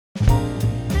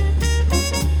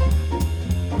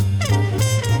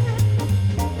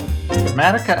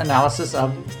Dramatica analysis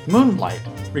of Moonlight,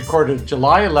 recorded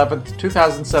July 11th,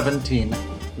 2017,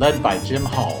 led by Jim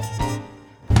Hall.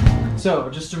 So,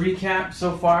 just to recap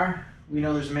so far, we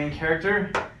know there's a main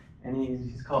character, and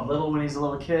he's called Little when he's a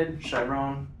little kid,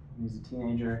 Chiron when he's a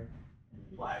teenager,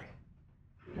 and Black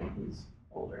when he's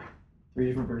older. 3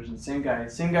 different versions, same guy.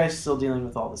 Same guy's still dealing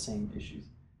with all the same issues.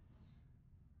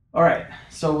 Alright,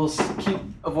 so we'll keep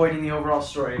avoiding the overall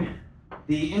story.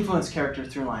 The influence character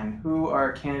through line. Who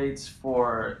are candidates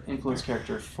for influence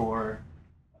character for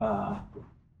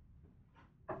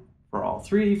all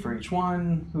 3, for each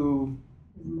one? Who?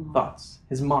 Thoughts?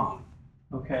 His mom.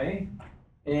 Okay.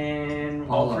 In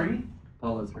all 3?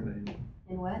 Paula's her name.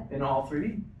 In what? In all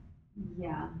 3?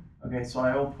 Yeah. Okay, so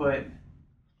I will put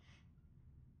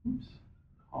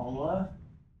Paula,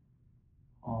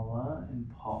 and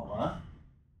Paula.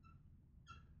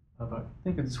 I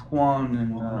think it's Juan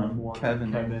and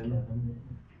Kevin.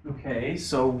 Okay,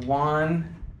 so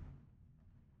Juan.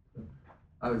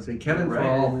 I would say Kevin for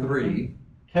all 3.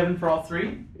 Kevin for all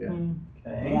 3? Yeah.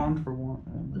 Okay. Juan for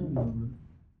one.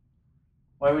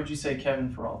 Why would you say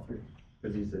Kevin for all 3?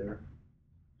 Because he's there.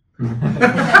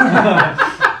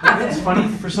 It's funny,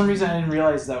 for some reason I didn't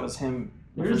realize that was him.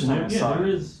 There's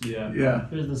Yeah.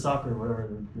 There's the soccer, whatever.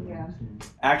 Yeah.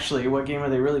 Actually, what game are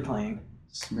they really playing?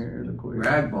 Smear the queer.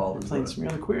 Ragball They're is playing what- Smear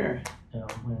the Queer Yeah,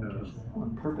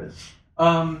 on purpose.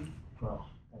 well,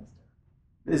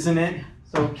 that's Isn't it?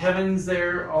 So Kevin's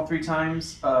there all 3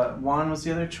 times. Juan was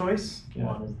the other choice,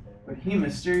 Juan is there. but he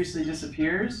mysteriously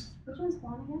disappears. Which one's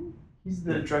Juan again? He's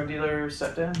the drug dealer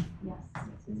stepdad. Yes.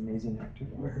 He's an amazing actor.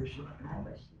 Where is she? I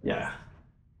wish. Yeah.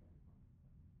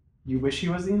 You wish he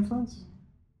was the influence?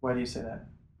 Why do you say that?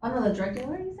 Oh no, the drug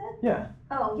dealer you said? Yeah.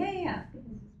 Oh yeah. Because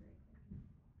he's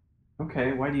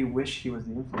Okay, why do you wish he was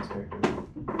the influence character? I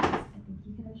think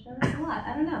he could have shown us a lot.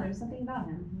 I don't know. There's something about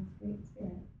him. He's a great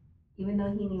spirit. Even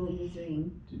though he knew what he was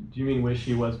doing, Do you mean wish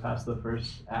he was past the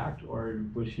first act, or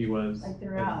wish he was? like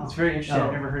throughout. It's very interesting. I've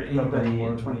Oh, never heard nothing anybody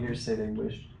more. in 20 years say they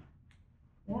wished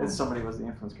Yeah. that somebody was the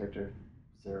influence character.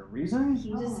 Is there a reason?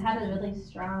 He just had a really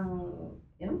strong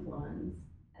influence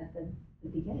at the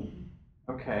beginning.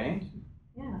 Okay.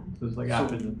 Yeah. So it's like So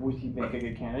after the. would he make a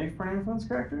good candidate for an influence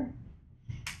character?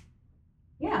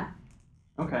 Yeah.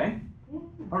 Okay. Yeah.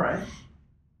 All right.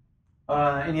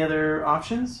 Any other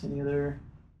options? Any other?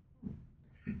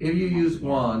 If you use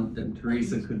Juan, then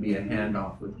Teresa could be a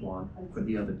handoff with Juan for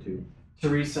the other 2.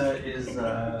 Teresa is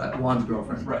Juan's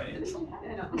girlfriend. right.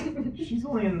 She's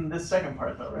only in this second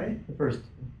part though, right? The first.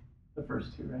 The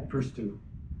first 2, right? First 2.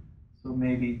 So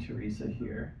maybe Teresa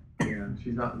here. Yeah,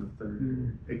 she's not in the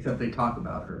 3rd. Except they talk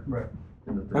about her. Right.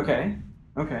 In the 3rd. Okay.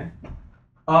 Okay.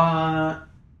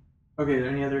 Okay, are there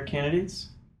any other candidates?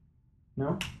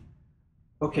 No?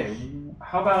 Okay,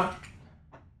 how about,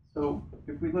 so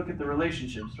if we look at the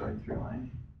relationship story through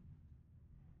line,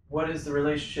 what is the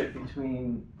relationship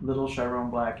between little Chiron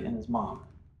Black and his mom?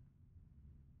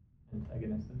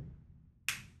 Antagonistic.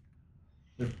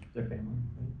 Their family.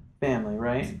 Right? Family,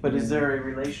 right? But is there a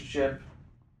relationship?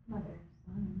 Mother,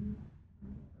 son.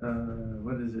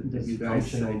 What is it that you guys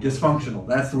say? Dysfunctional. Dysfunctional.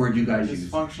 That's the word you guys use.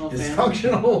 Dysfunctional family?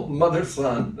 Dysfunctional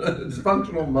mother-son.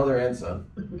 Dysfunctional mother and son.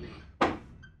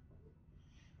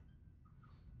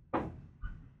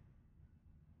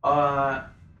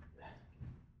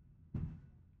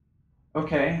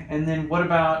 Okay, and then what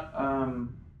about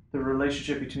the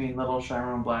relationship between little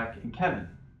Chiron Black and Kevin?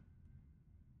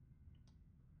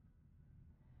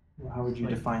 How would you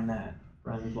Like- define that?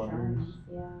 Friends, lovers. Friends,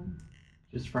 yeah.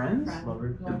 Just friends? Friends,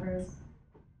 Lovers. lovers,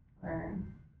 or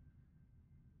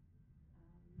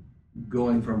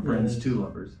Going from friends Yeah. to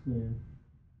lovers. Yeah.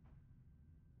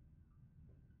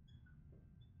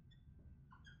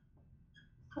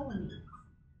 soulmates.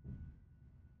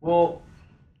 Well,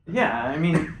 yeah. I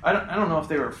mean, I don't know if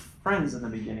they were friends in the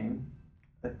beginning.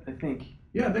 I think.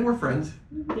 Yeah, they were friends.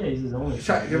 Yeah, he's his only.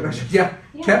 Yeah,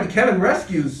 Yeah. Kevin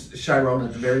rescues Chiron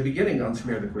at the very beginning on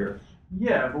Smear the Queer.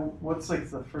 Yeah, but what's like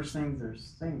the first things they're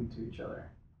saying to each other?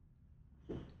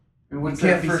 And what's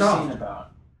can't that be first soft. scene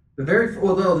about? The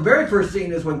very first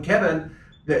scene is when Kevin,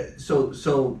 as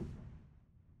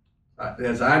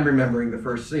I'm remembering the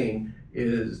first scene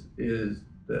is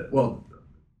the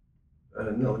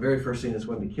very first scene is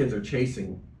when the kids are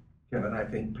chasing Kevin, I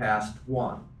think, past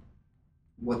Juan.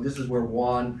 This is where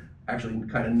Juan actually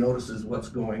kind of notices what's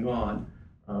going on,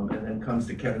 and then comes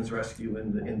to Kevin's rescue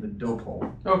in the dope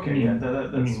hole. Okay, You yeah,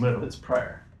 mean Little. that's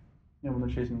prior. Yeah, when they're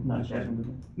chasing. Not they're chasing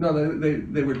Kevin. No,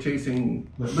 they were chasing.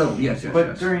 No, yes.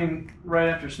 But right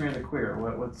after Smear the Queer,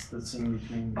 what's the scene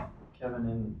between Kevin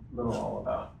and Little all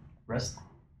about? Rest.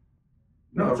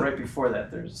 No, But it's right before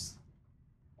that, there's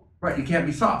right. You can't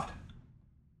be soft.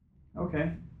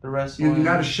 Okay. The rest. You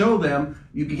got to show them.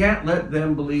 You can't let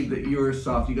them believe that you're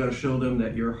soft. You got to show them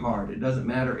that you're hard. It doesn't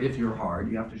matter if you're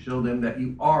hard. You have to show them that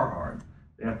you are hard.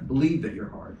 They have to believe that you're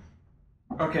hard.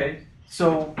 Okay.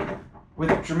 So with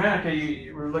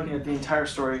Dramatica, we're looking at the entire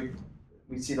story.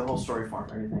 We see the whole story form,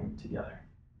 everything together.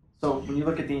 So when you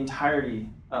look at the entirety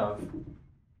of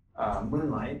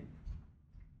Moonlight,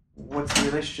 what's the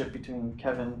relationship between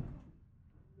Kevin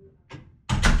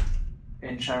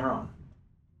and Chiron?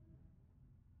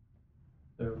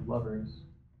 They're lovers.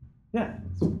 Yeah,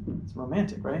 it's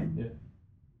romantic, right? Yeah.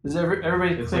 Is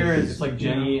everybody It's clear? like, it's like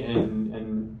Jenny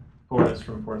and Forrest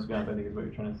from Forrest Gump, I think is what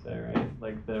you're trying to say, right?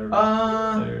 Like they're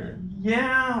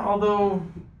yeah, although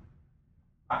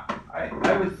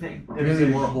I would think there's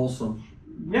Maybe more wholesome.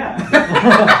 yeah.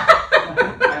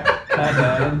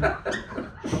 bad.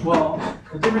 Well,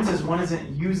 the difference is one isn't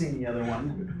using the other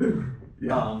one.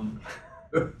 Yeah.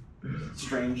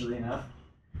 Strangely enough,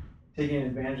 taking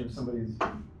advantage of somebody's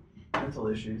mental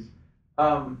issues.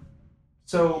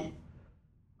 So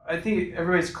I think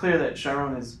everybody's clear that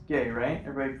Chiron is gay, right?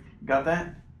 Everybody got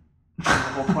that? The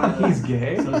whole point of He's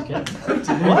gay. So is Kevin.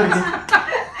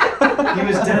 He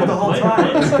was dead the whole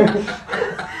time.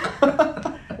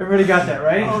 Everybody got that,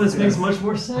 right? Oh, this makes much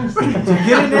more sense. Do you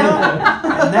get it now?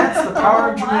 And that's the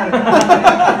power of Dramatica.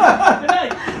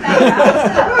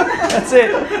 That's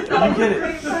it. You get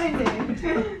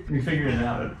it. We figured it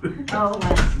out. Oh,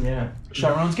 my. Yeah.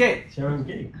 Chiron's gay. Sharon's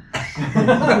gay.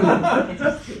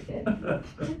 It's stupid.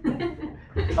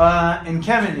 And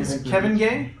Kevin, is Kevin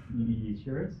gay? He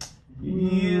sure is.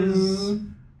 He is.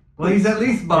 Well, he's at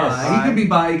least bi. Yes. He could be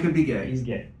bi. He could be gay. He's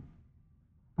gay.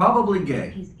 Probably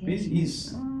gay.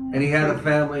 He's And he had a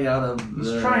family out of.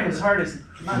 he's trying his hardest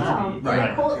not No, to be. Right.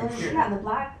 in the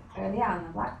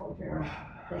black culture,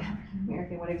 the African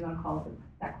American, whatever you want to call it,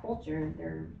 that culture,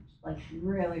 they're like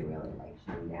really, really like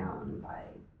shunned down by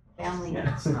family.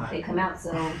 Yeah, it's not. They come out,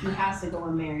 so he has to go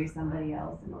and marry somebody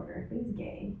else in order. But he's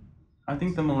gay. I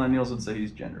think the millennials would say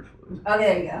he's gender fluid. Oh,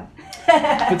 there you go.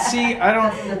 But see, I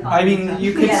don't. I mean,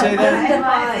 you could say that. That's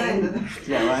fine.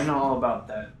 Yeah, well, I know all about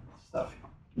that stuff.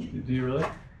 Do you really?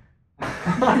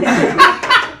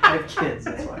 I have kids,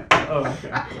 that's why. Oh,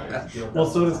 okay. Well,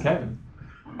 so does Kevin.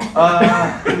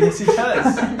 Yes, he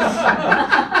does.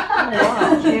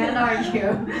 Can't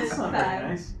argue. That's not very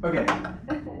nice. Okay,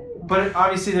 but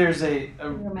obviously there's a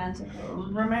Romantic.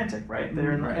 romantic right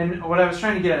there, and what I was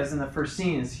trying to get at is in the first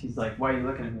scene is he's like, "Why are you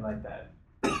looking at me like that?"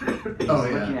 He's Oh,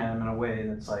 yeah. looking at him in a way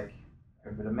that's like, I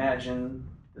would imagine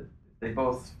that they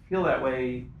both feel that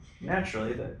way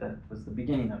naturally. That was the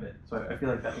beginning of it. So I feel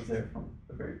like that was there from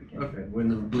the very beginning. Okay, when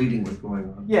the bleeding was going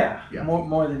on. Yeah, Yeah.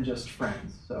 more than just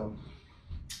friends. So,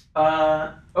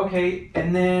 okay,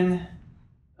 and then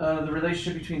the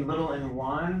relationship between Little and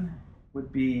Juan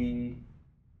would be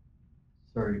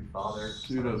Sorry, father.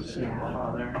 Pseudo.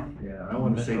 father. Yeah, I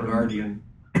want to say guardian.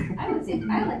 I would say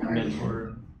I like Guardian.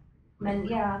 Mentor. And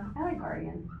yeah, I like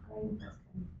Guardian. Guardian's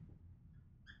good.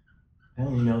 I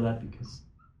only know that because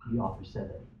the author said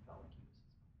that he felt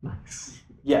like he was nice.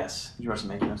 Yes. Did you watch the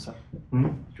making of stuff? Hmm?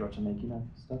 Did you watch the making of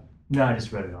stuff? No, I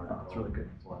just read an article. Oh, it's really good.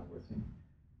 It's a lot worth seeing.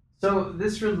 So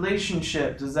this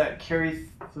relationship, does that carry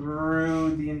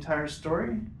through the entire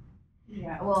story?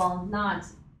 Yeah, well, not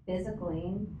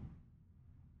physically.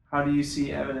 How do you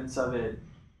see evidence of it?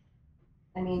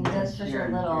 I mean, he does push Here a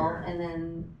and little, here. and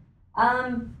then,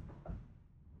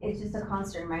 it's just a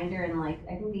constant reminder, and like,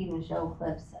 I think they even show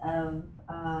clips of,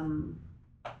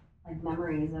 like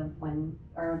memories of when,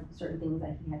 or certain things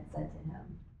that he had said to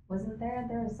him. Wasn't there?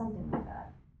 There was something like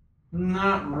that.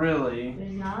 Not really.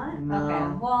 There's not? No.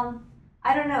 Okay, well,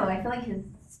 I don't know. I feel like his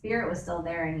spirit was still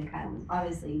there, and he kind of was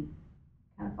obviously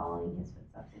kind of following his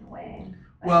footsteps in a way.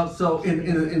 But- Well, so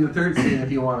in the third scene,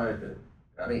 if you want to,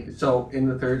 I mean, so in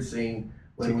the third scene,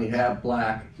 when we have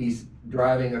Black, he's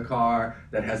driving a car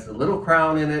that has the little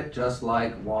crown in it, just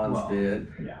like Juan's Well,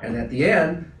 did. Yeah. And at the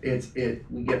end,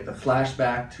 we get the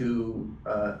flashback to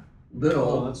Little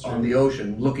Oh, that's on true. the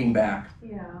ocean, looking back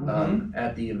Yeah.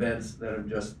 at the events that have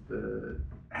just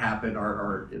happened,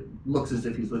 or it looks as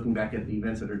if he's looking back at the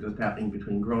events that are just happening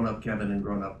between grown-up Kevin and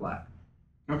grown-up Black.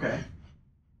 Okay.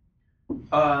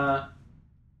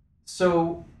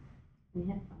 So And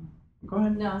him, go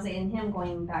ahead. no, I was saying him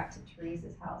going back to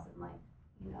Teresa's house and like,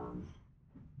 you know,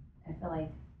 I feel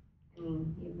like, I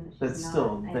mean, even if she's That's not,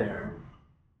 still I there.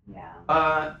 know.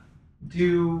 Yeah.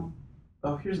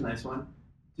 Oh, here's a nice one.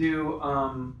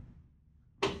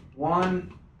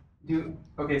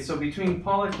 Okay, so between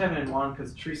Paula, Kevin, and Juan,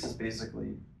 because Teresa's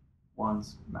basically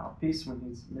Juan's mouthpiece when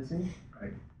he's missing.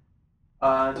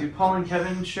 Right. Do Paul and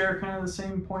Kevin share kind of the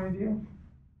same point of view?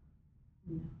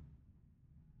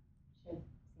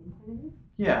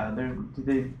 Yeah, do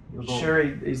they share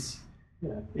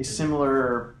a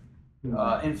similar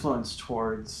influence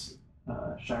towards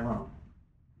Chiron?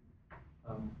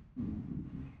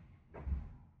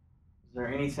 Is there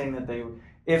anything that they,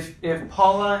 if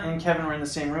Paula and Kevin were in the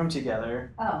same room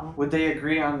together, Oh, would they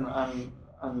agree on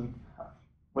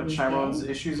what He's Chiron's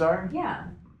gay? issues are? yeah.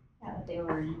 Yeah,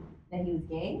 that he was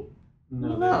gay?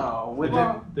 No, No. Would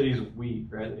Well- that he's weak,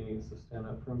 right? That he needs to stand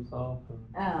up for himself and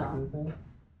that kind of thing.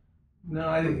 No,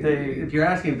 I think They- if you're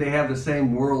asking if they have the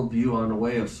same worldview on a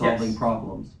way of solving Yes.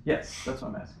 problems, Yes, that's what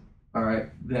I'm asking. all right,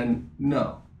 then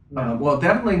no. No. Well,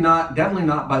 definitely not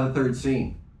by the third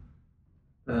scene.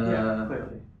 Yeah,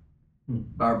 clearly.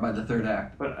 Or by the third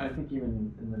act. But I think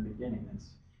even in the beginning,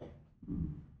 it's.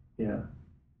 Yeah.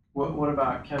 What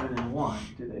about Kevin and Juan?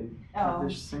 Do they have Oh.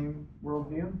 the same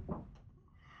worldview?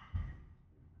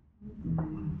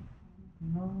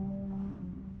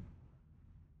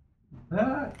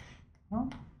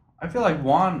 I feel like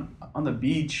Juan on the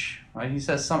beach, right? He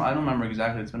says I don't remember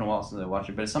exactly. It's been a while since I watched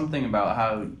it, but it's something about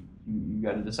how you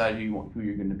got to decide who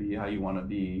you're going to be, how you want to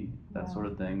be, that Yeah. sort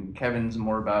of thing. Kevin's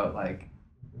more about I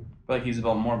feel like he's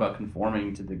more about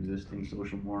conforming to the existing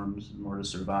social norms in order to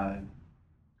survive.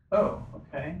 Oh,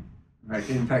 okay. Right.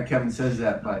 In fact, Kevin says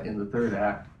that in the third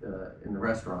act in the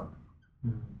restaurant.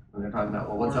 Mhm. When they're talking about,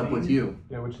 well, what's up with you?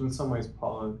 Yeah, which in some ways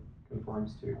Paula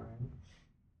conforms to, right?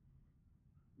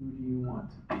 Who do you want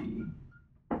to be?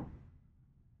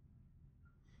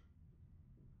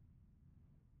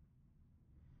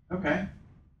 Okay.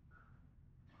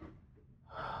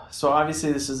 So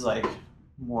obviously this is like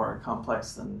more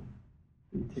complex than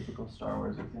the typical Star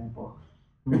Wars example.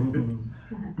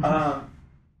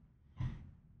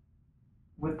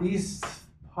 With these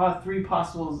three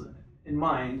possibles in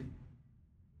mind,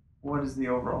 what is the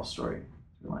overall story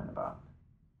line about?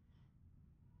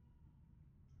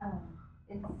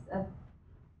 It's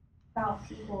about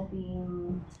people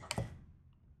being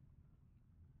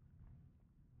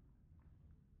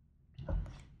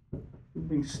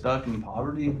Being stuck in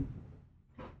poverty,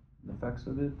 the effects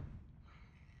of it.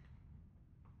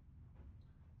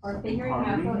 or Stuck in figuring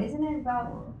out poverty? isn't it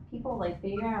about people like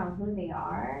figuring out who they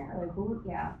are or like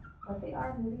what they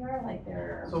are, who they are, like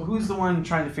they're So who's the one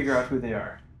trying to figure out who they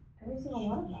are? every single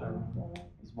one of them. I feel like.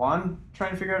 Is Juan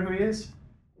trying to figure out who he is?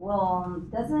 Well,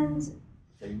 doesn't It's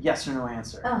a yes or no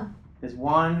answer. Oh. Is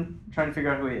Juan trying to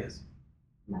figure out who he is?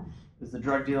 No. Is the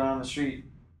drug dealer on the street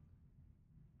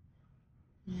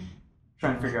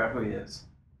trying to figure out who he is?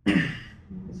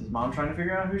 Is his mom trying to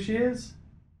figure out who she is?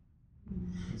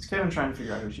 Is Kevin trying to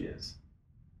figure out who she is?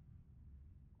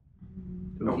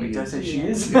 No, wait, did I say she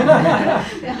is?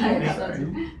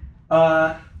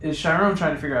 Is Chiron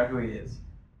trying to figure out who he is?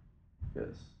 Yes.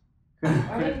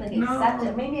 Or maybe like No.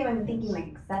 accepting. Maybe I'm thinking like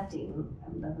accepting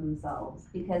of themselves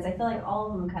because I feel like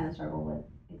all of them kind of struggle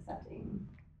with accepting.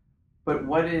 But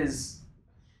what is?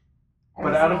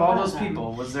 every But out of single all one those them.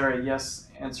 people, was there a yes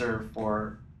answer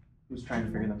for who's trying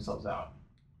to figure themselves out?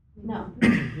 No.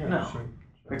 Yeah, No. sure.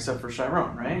 Except for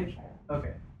Chiron, right?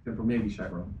 Okay. Except for maybe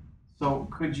Chiron. So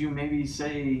could you maybe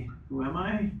say, "Who am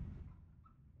I?"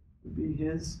 Would be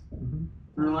his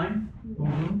through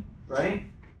line, right?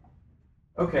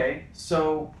 Okay.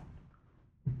 So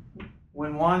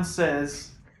when Juan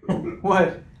says,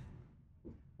 "What?"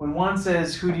 When Juan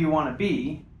says, "Who do you want to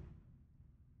be?"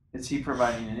 Is he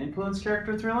providing an influence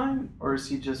character through line, or is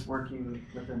he just working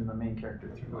within the main character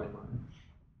through line?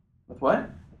 With what?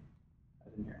 I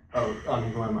didn't hear. Oh, on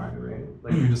who am I, right?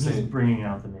 Like you're just Just saying, bringing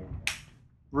out the name.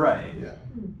 Right. yeah.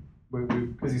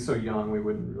 Because he's so young, we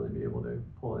wouldn't really be able to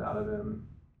pull it out of him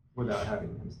without having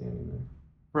him standing there.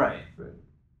 Right. Right.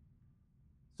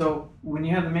 So when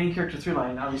you have the main character through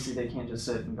line, obviously they can't just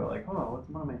sit and go like, "Oh,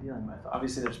 what am I dealing with?"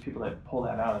 Obviously, there's people that pull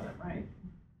that out of them, right?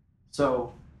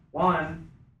 So Juan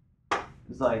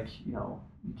is like, you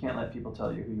can't let people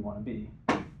tell you who you want to be.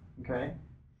 Okay.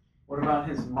 What about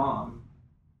his mom?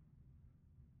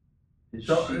 Is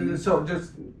she? So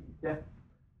just Yeah.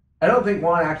 I don't think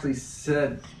Juan actually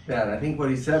said that. I think what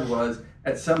he said was,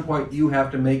 at some point you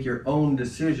have to make your own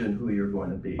decision who you're going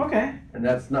to be. Okay. And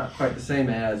that's not quite the same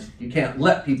as you can't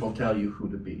let people tell you who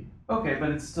to be. Okay, but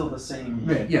it's still the same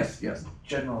Yes.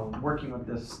 general working with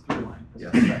this through line, this Yeah.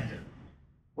 perspective.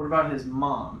 What about his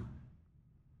mom?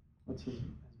 What's his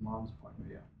mom's point of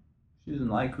view? She doesn't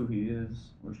like who he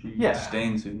is, or she Yeah.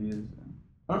 disdains who he is.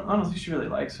 I don't think she really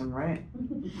likes him, right?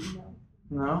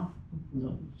 No.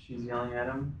 No? She's yelling at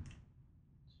him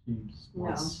She just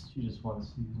wants to use them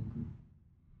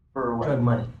for for what? drug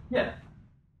money. Yeah.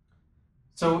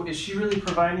 So is she really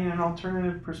providing an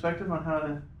alternative perspective on how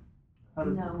to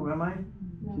No. who am I?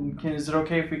 No. Is it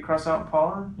okay if we cross out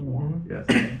Paula? Yes.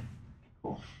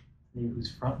 See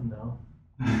who's fronting though.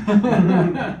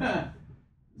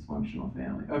 Dysfunctional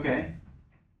family. Okay.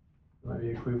 Might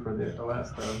be a clue for the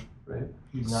OS though, right?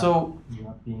 He's not, So he's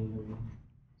not being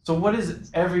So what is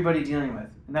everybody dealing with?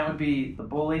 And that would be the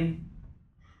bully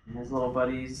and his little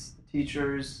buddies, the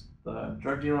teachers, the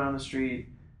drug dealer on the street,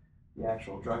 the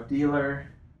actual drug dealer.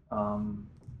 I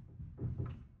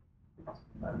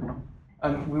don't know.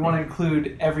 We want to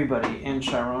include everybody, and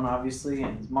Chiron obviously,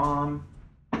 and his mom,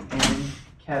 and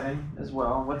Kevin as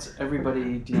well. What's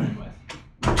everybody dealing with?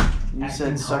 You said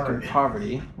Acting stuck in hard.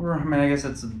 poverty. Or, I mean, I guess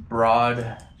it's a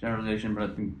broad generalization, but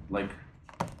I think like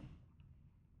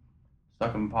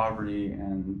stuck in poverty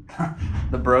and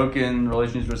the broken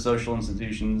relationships with social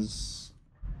institutions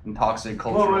and toxic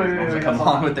culture that come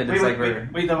along with it. It's like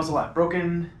wait, that was a lot.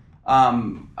 Broken.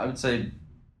 I would say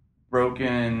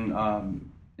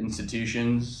broken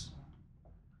institutions.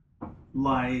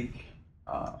 Like.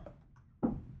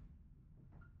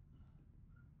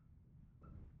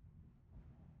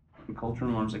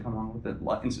 Cultural norms that come along with it.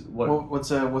 What What's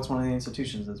one of the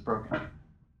institutions that's broken?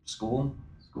 school?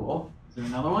 School. Is there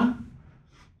another one?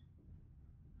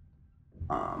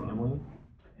 family.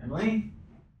 Family.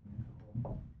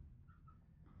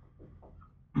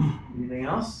 Anything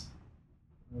else?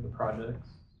 The projects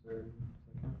or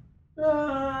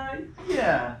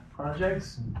Yeah.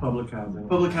 Projects. Public housing.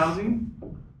 Public housing.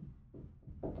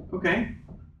 Okay.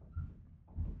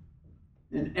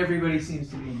 And everybody seems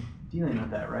to be dealing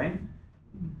with that, right?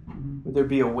 Would there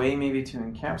be a way maybe to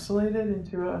encapsulate it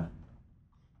into a...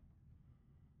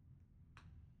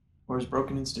 Or is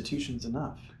broken institutions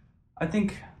enough? I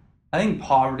think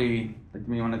poverty, like to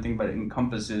me, when I think about it,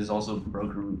 encompasses also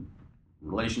broken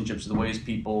relationships, the ways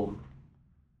people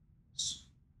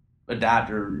adapt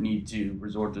or need to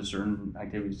resort to certain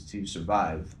activities to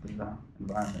survive in the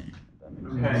environment. If that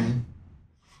makes sense. Okay.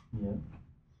 Yeah.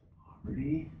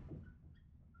 Poverty.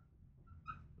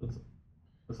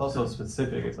 it's also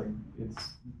specific. It's like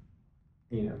it's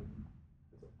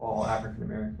all African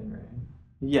American, right?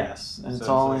 Yes, and it's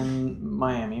So all it's like- in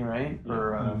Miami, right? Yeah.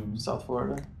 Or Mhm. South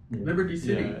Florida? Liberty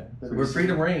City. Yeah. Where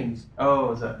freedom reigns.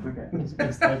 Oh, is that okay?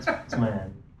 It's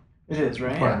Miami. It is,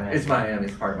 right? Part of It's Miami.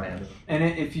 It's part of Miami. And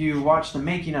if you watch the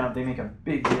making of, they make a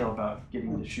big deal about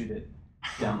getting to shoot it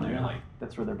down there. Like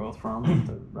that's where they're both from,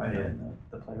 the writer and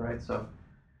the playwright. So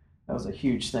that was a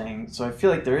huge thing. So I feel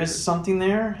like there is something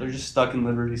there, They're just stuck in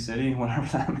Liberty City, whatever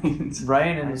that means.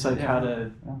 right? And it's like Yeah. how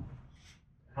to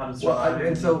Well, survive.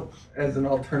 and so as an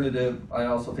alternative, I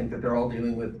also think that they're all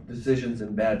dealing with decisions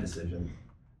and bad decisions.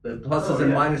 The pluses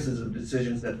and minuses of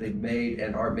decisions that they've made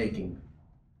and are making.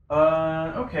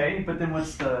 Okay, but then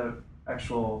what's the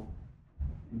actual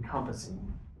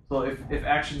encompassing? So if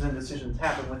actions and decisions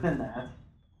happen within that,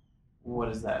 what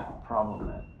is that problem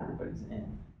that everybody's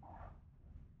in?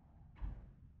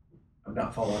 I'm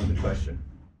not following the question.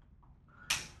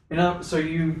 So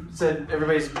you said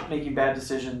everybody's making bad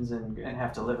decisions and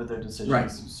have to live with their decisions. Right.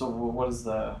 So what is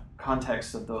the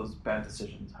context of those bad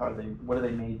decisions? What are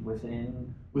they made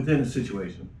within? Within a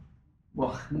situation.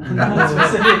 Well, not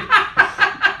specific.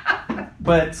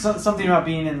 But something about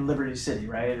being in Liberty City,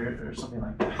 right? Or something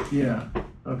like that. Yeah.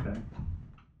 Okay.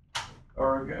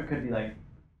 Or it could be like,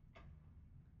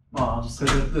 well, I'll just So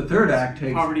say the third act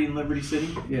takes. poverty in Liberty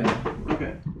City. Yeah.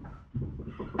 Okay.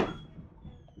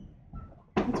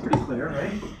 That's pretty clear,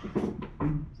 right?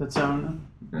 Does that sound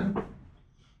Yeah.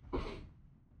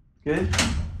 good?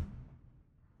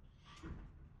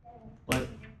 But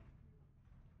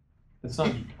it's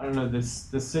not. I don't know. This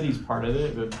city's part of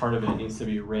it, but part of it needs to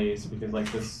be raised because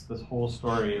like this whole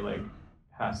story like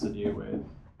has to do with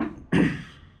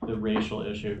the racial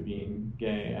issue of being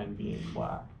gay and being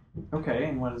black. Okay,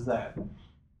 and what is that?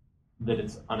 That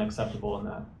it's unacceptable in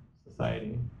that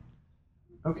society.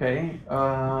 Okay,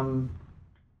 how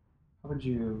would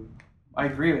you? I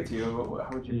agree with you. How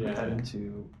would you put that Yeah.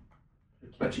 into?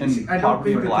 But And see, I don't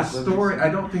poverty think of that black the story. I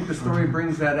don't think the story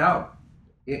brings that out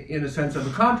in a sense of a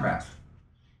contrast.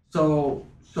 So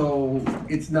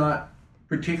it's not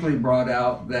particularly brought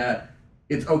out that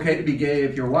it's okay to be gay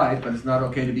if you're white, but it's not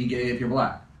okay to be gay if you're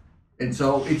black. And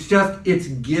so it's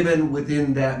given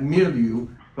within that milieu,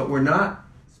 but we're not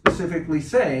specifically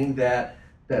saying that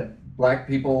black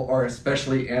people are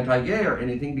especially anti-gay or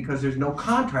anything because there's no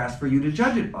contrast for you to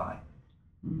judge it by.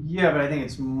 Yeah, but I think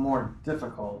it's more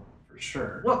difficult for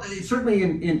sure. Well, certainly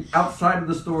in outside of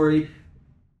the story,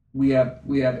 we have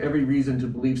every reason to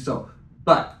believe so.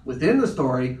 But within the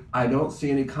story, I don't see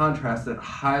any contrast that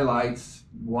highlights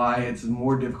why it's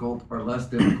more difficult or less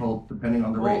difficult depending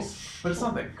on the race. But it's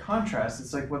not the contrast.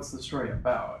 It's like, what's the story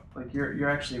about? Like you're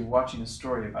actually watching a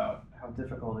story about how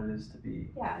difficult it is to be.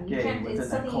 Yeah, you Gay can't, within it's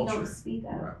that something you culture. don't speak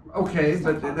of. Okay, Just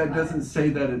but don't talk that about doesn't it. say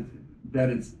that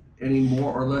it's any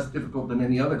more or less difficult than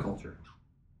any other culture.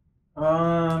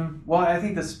 Well, I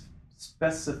think the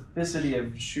specificity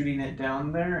of shooting it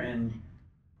down there and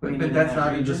But, putting it in that's that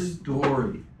not in the region.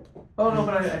 story. Oh no,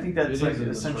 but I think that's It like is in an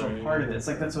the essential story, part yeah. of it. It's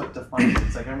like that's what defines it.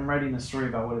 It's like I'm writing a story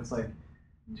about what it's like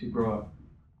to grow up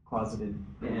closeted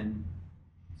in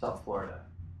South Florida.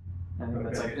 I think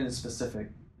that's Okay. like a specific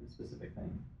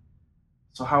thing.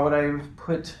 So how would I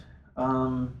put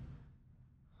The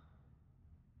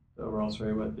overall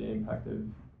story, what the impact of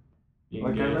being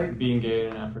Like, I gay, like- being gay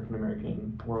in an African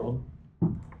American world.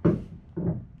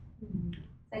 It's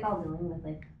like all dealing with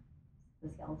like the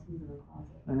skeletons in the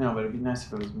closet. I know, but it'd be nice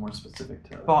if it was more specific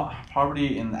to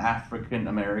Poverty in the African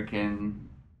American,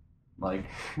 like,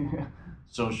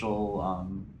 social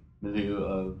milieu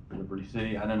of Liberty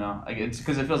City. I don't know. Like, it's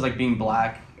because it feels like being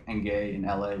black and gay in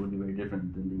LA would be very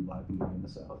different than being black and gay in the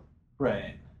South.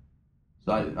 right.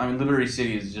 So I mean, Liberty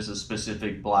City is just a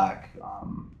specific black,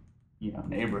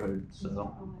 neighborhood.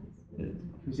 So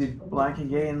Is he black and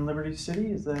gay in Liberty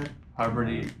City? Is that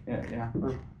poverty, yeah.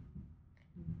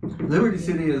 Liberty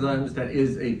City, as I understand,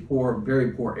 is a poor,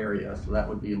 very poor area, so that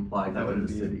would be implied That within would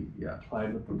the be- city. Yeah.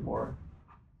 applied with the poor?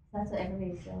 That's what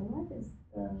everybody's dealing with is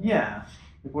the. Yeah.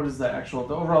 Like what is the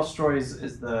overall story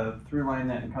is the through line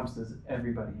that encompasses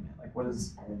everybody in it. Like what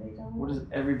is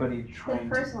everybody But trying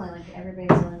to personally, like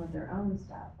everybody's dealing with their own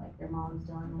stuff. Like their mom's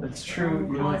dealing with. That's their true.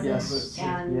 own You know what? closet, Yes.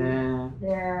 And Yeah.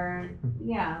 they're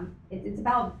it's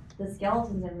about the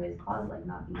skeletons in everybody's closet, like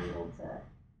not being able to.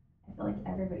 I feel like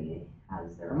everybody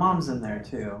has their. Her own mom's in there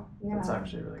secrets. too. Yeah. That's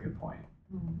actually a really good point.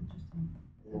 Interesting.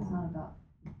 It's not about.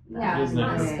 Yeah, it's Isn't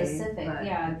not it- specific. But-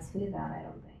 Yeah, to that I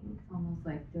don't think. It's almost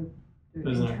like the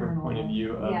Isn't it her point of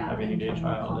view of Yeah. having a gay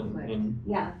internal child conflict. in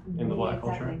Yeah. in the black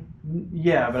exactly. culture?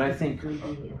 Yeah, but I think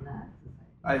Creepy in that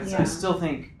society. I Yeah. still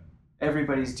think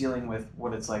everybody's dealing with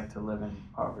what it's like to live in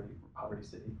poverty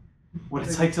city. What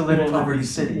it's like to live in Liberty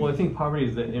City. Well, I think poverty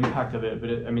is the impact of it, but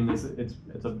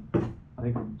it's a. I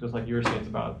think just like you were saying, it's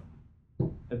about.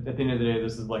 At the end of the day,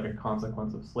 this is like a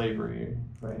consequence of slavery,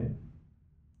 right?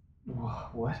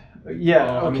 What? Yeah.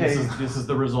 Well, I mean, Okay. this is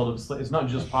the result of it's not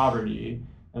just poverty,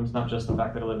 and it's not just the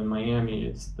fact that I live in Miami.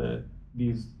 It's that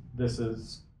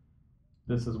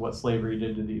this is what slavery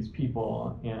did to these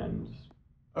people, and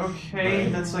Okay,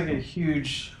 Right. that's like a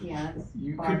huge. Yeah. It's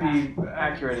You far could be back.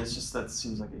 accurate. It's just that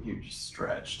seems like a huge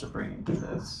stretch to bring into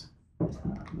this.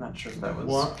 I'm not sure if that was.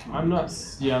 well, I'm not.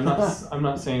 Yeah, I'm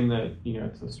not saying that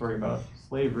it's a story about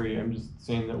slavery. I'm just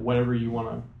saying that whatever you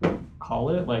want to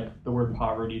call it, like the word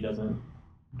poverty doesn't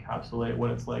encapsulate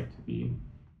what it's like to be.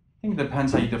 I think it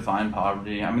depends how you define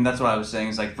poverty. I mean, that's what I was saying.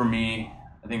 Is like for me,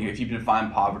 I think if you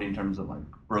define poverty in terms of like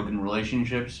broken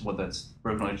relationships, what that's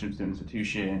broken relationships to an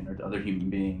institution or to other human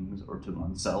beings or to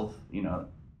oneself,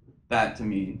 that to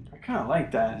me I kind of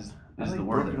like that. is I like the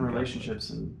word. broken that we got.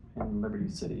 relationships in Liberty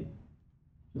City.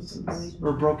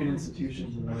 Or broken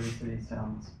institutions in Liberty City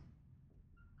sounds.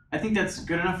 I think that's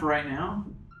good enough for right now,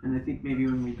 and I think maybe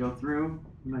when we go through,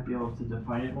 we might be able to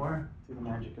define it more through the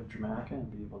magic of Dramatica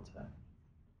and be able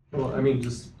to. Well, I mean,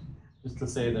 just to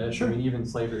say that. Sure. I mean, even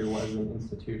slavery was an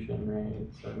institution, right?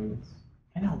 So I mean,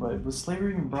 I know, but was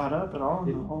slavery even brought up at all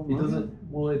in the whole it movie? doesn't.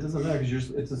 Well, it doesn't matter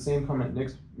because it's the same comment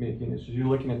Nick's making. It's just you're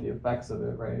looking at the effects of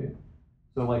it, right?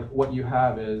 So like what you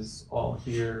have is all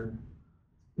here.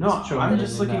 No, It's shown I'm in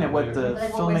just that looking at what way. the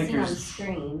Like what we're seeing on filmmakers.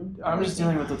 screen. I'm just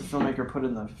dealing with what the filmmaker put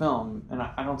in the film, and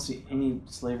I don't see any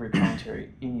slavery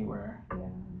commentary anywhere. Yeah.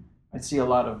 I see a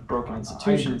lot of broken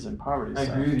institutions and poverty I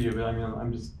stuff. agree with you, but I mean,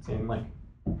 I'm just saying like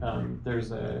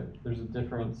there's a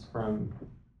difference from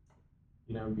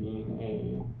being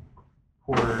a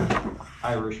poor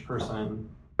Irish person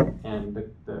and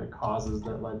the causes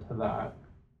that led to that.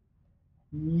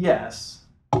 Yes.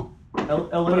 LA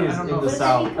But I is don't in know the if-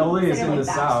 South. LA is in the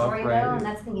South, South, right? Though, right? and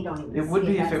that's the thing you don't even It would see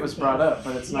be if that's it was the brought case. up,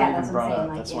 but it's Yeah, not that's even what I'm brought saying, up.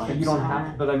 like, That's if why. But I'm you don't saying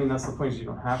have. But I mean, that's the point. Is you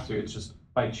don't have to. It's just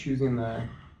by choosing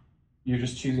you're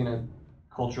just choosing a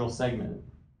cultural segment,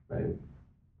 right?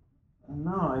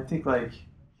 No, I think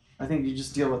you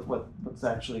just deal with what's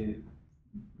actually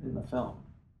in the film.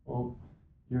 Well,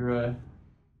 you're.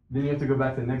 Then you have to go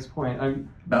back to the next point. I'm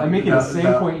About- making the about- same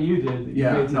about- point you did. That you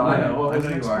Yeah, made no, I tonight. know. What I was know the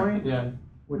you next are. point? Yeah.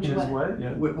 Which is what?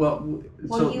 Yeah. Well,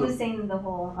 Well, he the- was saying the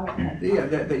whole. Oh, okay. yeah,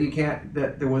 that you can't.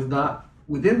 That there was not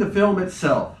within the film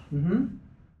itself. Mm-hmm.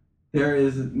 There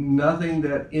is nothing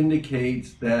that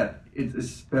indicates that it's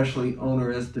especially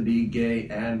onerous to be gay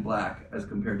and black as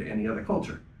compared to any other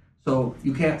culture. So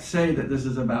you can't say that this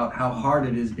is about how hard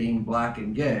it is being black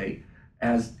and gay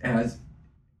as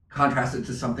contrasted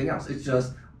to something else. It's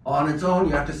just on its own,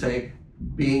 you have to say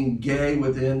being gay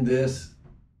within this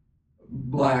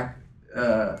black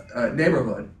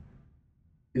neighborhood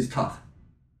is tough.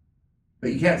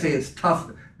 But you can't say it's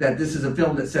tough, that this is a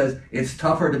film that says it's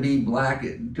tougher to be black,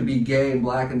 to be gay and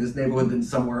black in this neighborhood than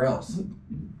somewhere else.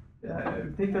 I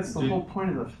think that's the whole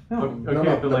point of the film. Okay,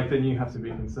 No, but like then you have to be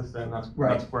consistent. That's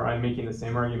Right. that's where I'm making the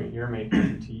same argument you're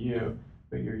making to you,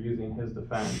 but you're using his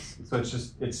defense. So it's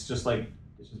just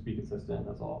be consistent.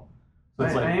 That's all. So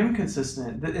it's I am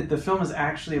consistent. The film is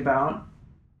actually about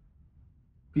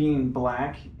being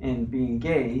black and being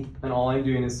gay. and all I'm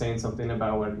doing is saying something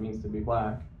about what it means to be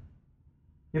black.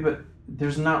 Yeah, but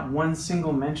there's not one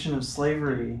single mention of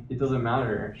slavery. It doesn't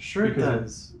matter. Sure it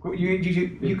because does.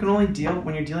 You can only deal,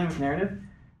 when you're dealing with narrative,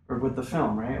 or with the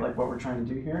film, right? Like what we're trying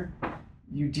to do here.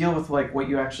 You deal with like what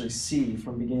you actually see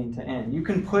from beginning to end. You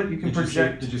can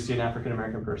project. Did you see an African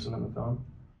American person in the film?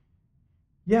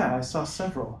 Yeah, I saw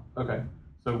several. Okay.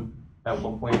 So at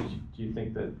one point, do you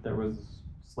think that there was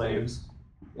slaves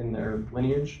in their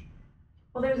lineage?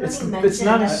 Well, there's It's nothing mentioned.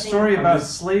 not a that story I'm about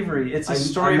just- slavery. It's a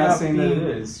story I'm not about saying being. that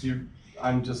it is.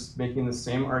 I'm just making the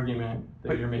same argument that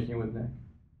But- you're making with Nick.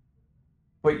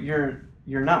 But you're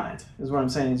not, is what I'm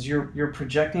saying. Is you're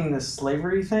projecting this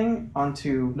slavery thing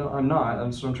onto. No, I'm not.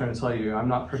 That's what I'm trying to tell you. I'm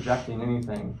not projecting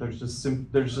anything. There's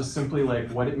just simply like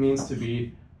what it means to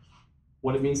be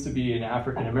an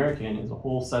African American is a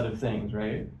whole set of things,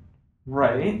 right?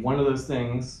 Right. One of those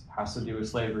things has to do with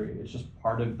slavery. It's just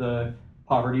part of the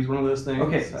poverty is one of those things.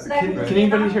 Okay, So that Can could be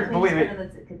anybody an hear- anomaly, but wait. so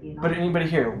that it could be an But anomaly. anybody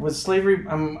here, was slavery?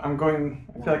 I'm going.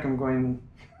 I feel like I'm going.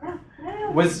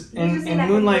 No, Was you in just say that could be an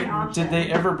Moonlight? option. Did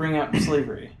they ever bring up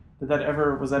slavery? Was that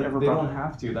ever They brought don't up?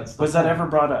 have to. That's the Was that point. ever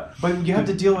brought up? But you have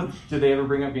to deal with. Did they ever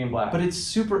bring up being black? But it's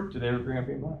super. Did they ever bring up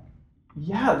being black?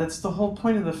 Yeah, that's the whole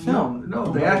point of the film. No,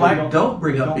 But they black- actually don't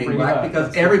bring up Don't being bring it black up. because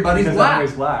That's everybody's because black.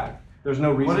 everybody's black. There's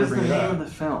no reason What to is the bring it name up. of the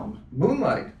film?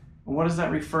 Moonlight, And what does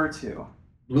that refer to?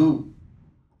 blue.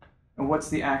 And what's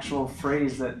the actual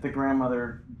phrase that the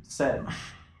grandmother said?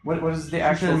 What is the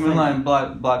Actually, actual Moonlight,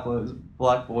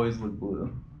 black boys look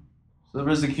blue. So there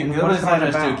was a And that what was is that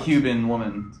contrast to a about? Cuban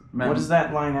woman. What is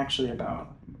that line actually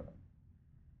about?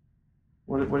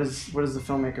 What is the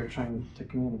filmmaker trying to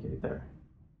communicate there?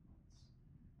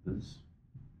 Is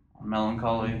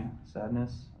melancholy,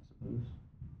 sadness, I suppose.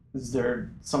 Is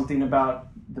there something about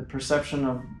the perception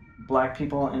of black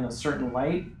people in a certain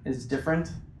light is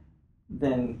different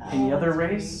than any other that's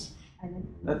race? I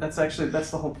didn't-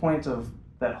 That's the whole point of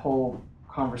that whole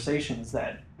conversation, is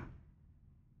that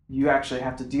you actually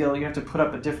have to put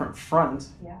up a different front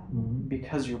Yeah.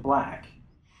 because you're black.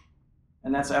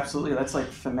 And that's like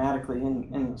thematically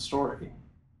in the story.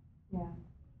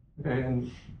 Okay,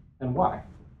 and why?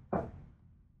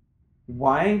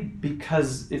 Why?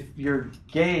 Because if you're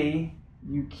gay,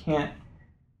 you can't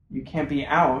be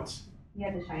out. You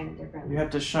had to shine a different. You have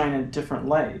to shine a different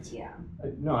light. Yeah.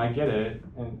 No, I get it,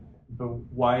 but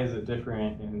why is it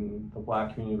different in the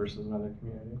black community versus another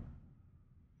community?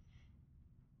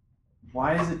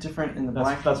 Why is it different in the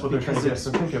black? That's what they're trying to get us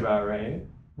Because to think about, right?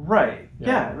 right.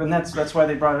 Yeah. Yeah, and that's why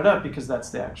they brought it up, because that's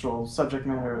the actual subject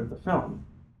matter of the film.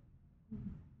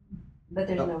 But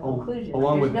there's no Al- conclusion.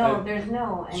 along There's with no. that- There's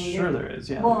no. I mean, Sure, there- there is.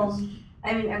 Yeah. Well,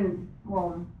 there is.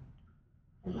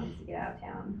 I want to get out of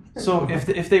town. So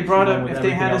if they brought Along up, with if they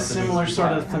had a everything else that needs similar to be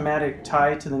sort of brought up. thematic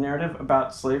tie to the narrative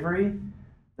about slavery,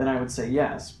 then I would say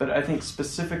yes. But I think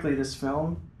specifically this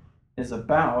film is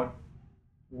about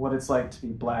what it's like to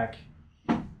be black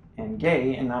and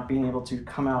gay and not being able to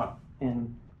come out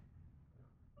and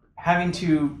having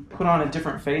to put on a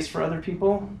different face for other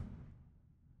people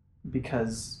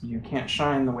because you can't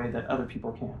shine the way that other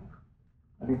people can.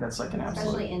 I think that's like an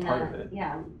Especially absolute in part of that. it.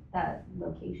 Yeah, that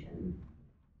location.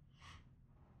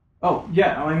 Oh,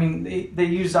 yeah, I mean, they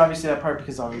used obviously that part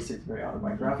because obviously it's very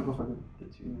autobiographical for the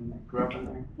two men that grew up in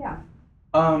there. Yeah.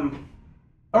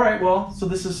 All right, well, so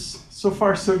this is so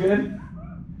far so good.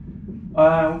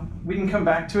 We can come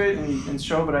back to it and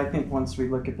show, but I think once we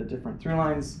look at the different through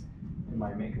lines, it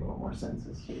might make a little more sense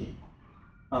as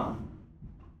to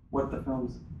what the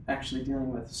film's actually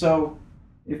dealing with. So,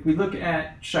 if we look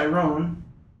at Chiron,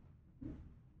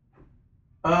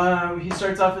 he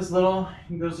starts off as little,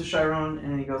 he goes to Chiron,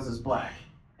 and then he goes as black.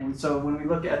 And so when we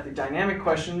look at the dynamic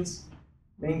questions,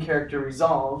 main character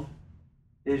resolve,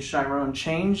 is Chiron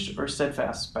changed or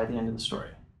steadfast by the end of the story?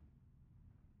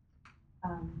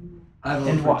 I vote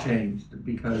And for why? changed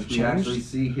because we Changed? actually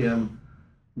see him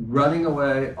running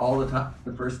away all the time.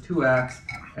 The first two acts,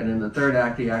 and in the third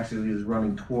act, he actually is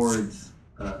running towards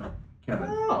Kevin.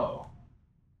 Oh.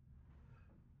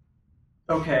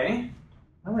 Okay.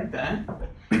 I like that.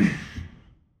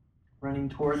 Running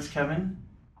towards Kevin.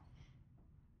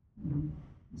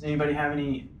 Does anybody have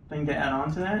anything to add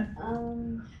on to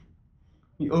that?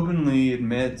 He openly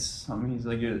admits. I mean, he's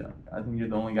like, I think you're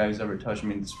the only guy who's ever touched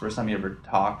me. It's the first time he ever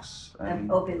talks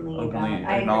and Openly I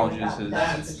agree acknowledges with his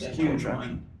That's a sexual huge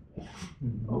attraction.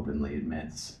 one. Openly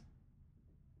admits.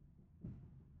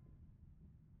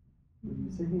 Would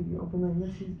you say he openly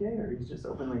admits he's gay, or he's just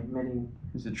openly admitting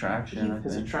His attraction. I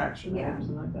his think. attraction, Yeah. or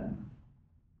something like that?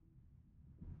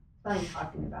 Funny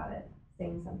talking about it,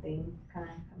 saying something, kind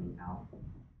of coming out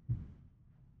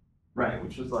Right,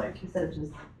 which was like instead of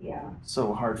just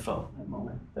so heartfelt that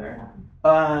moment there.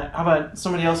 yeah. How about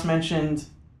somebody else mentioned?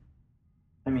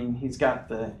 I mean, he's got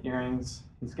the earrings,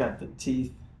 he's got the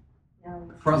teeth,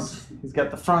 Fronts. he's got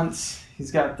the fronts,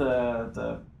 he's got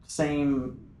the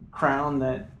same crown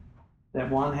that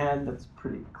Juan had. That's a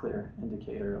pretty clear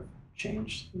indicator of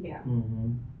change. Yeah.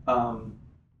 Mm-hmm.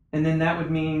 And then that would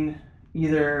mean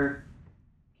either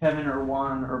Kevin or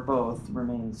Juan or both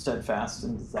remain steadfast,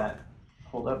 and does that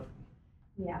hold up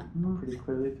Yeah. pretty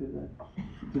clearly through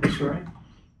the story?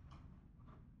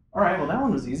 All right, well that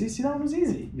one was easy. See, that one was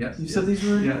easy. Yes. You said these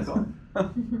were Yes. difficult.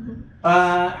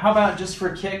 How about just for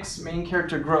kicks, main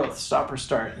character growth, stop or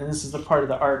start? And this is the part of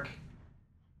the arc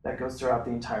that goes throughout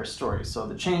the entire story. So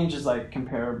the change is like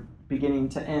compare beginning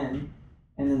to end,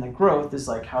 and then the growth is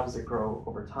like how does it grow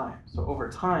over time? So over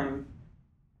time,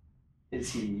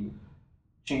 is he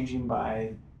changing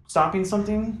by stopping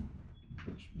something,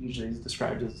 which usually is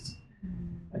described as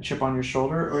a chip on your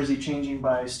shoulder, or is he changing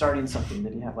by starting something?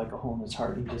 Did he have like a hole in his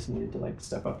heart and he just needed to like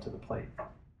step up to the plate?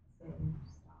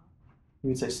 You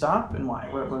would say stop, and why?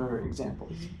 What are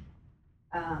examples?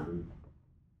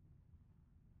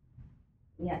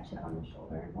 Yeah, chip on the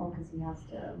shoulder. Well, because he has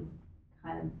to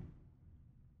kind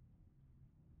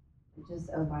of just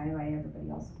abide by everybody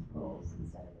else's rules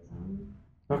instead of his own.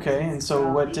 Okay, and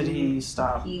so what did he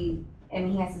stop? He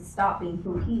has to stop being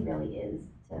who he really is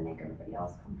to make everybody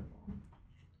else comfortable.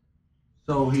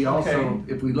 So he also,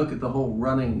 Okay. if we look at the whole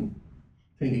running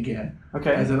thing again,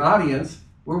 Okay, as an audience,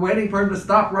 we're waiting for him to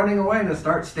stop running away and to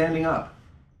start standing up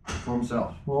for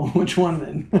himself. well, which one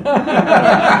then?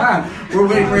 We're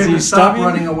waiting for Is him he to stop stopping?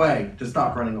 running away,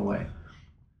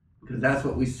 Because that's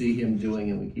what we see him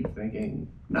doing, and we keep thinking,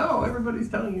 no, everybody's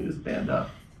telling you to stand up.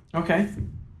 Okay,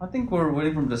 I think we're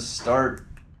waiting for him to start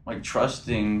like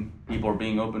trusting people or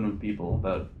being open with people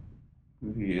about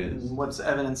who he is. what's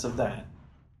evidence of that?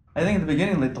 I think at the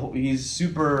beginning, like he's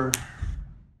super.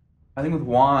 I think with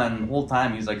Juan, the whole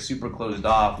time he's like super closed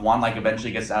off. Juan like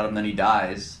eventually gets out and then he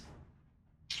dies,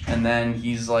 and then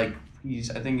he's like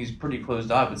I think he's pretty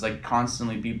closed off. It's like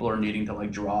constantly people are needing to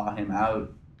like draw him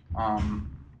out.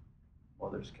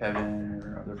 Well, there's Kevin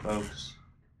or other folks.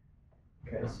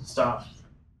 Okay, so stop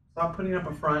putting up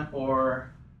a front,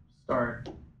 or start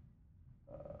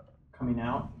coming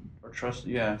out. Or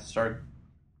start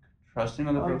trusting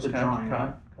other I like folks. the kind of- drawing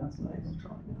out. That's nice,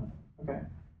 drawing out. Okay.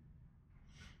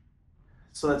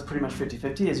 So that's pretty much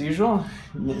 50-50 as usual.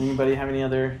 Anybody have any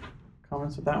other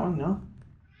comments with that one? No?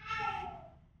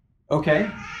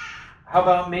 Okay. How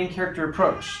about main character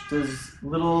approach? Does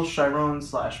Little Chiron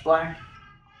 / Black,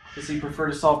 does he prefer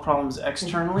to solve problems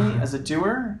externally as a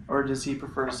doer, or does he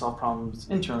prefer to solve problems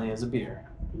internally as a beer?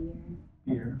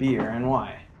 Beer, and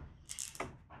why?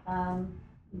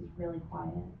 He's really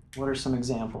quiet. What are some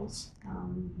examples?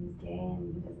 He's gay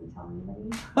and he doesn't tell anybody.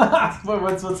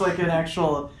 what's like an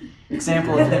actual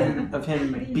example of him being?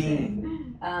 Example of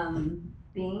him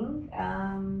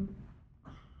being.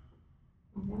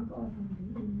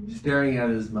 Staring at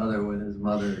his mother when his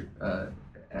mother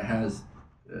has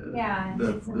Yeah,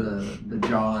 the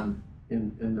John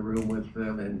in the room with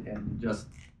them, and just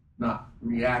not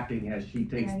reacting as she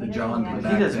takes Yeah, the he John doesn't to the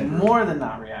He back does bedroom. more than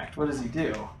not react. What does he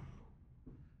do?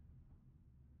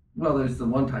 Well, there's the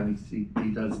one time he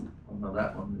does. Oh no,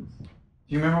 that one is. Do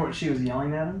you remember what she was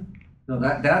yelling at him? No,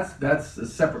 that's a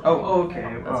separate. Oh,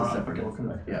 okay. That's a separate. Okay, we'll come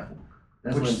back. Yeah.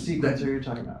 That's Which when, sequence are you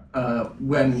talking about?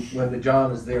 when the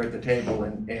John is there at the table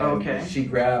and Okay. she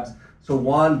grabs. So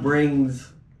Juan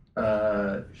brings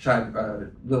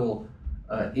Little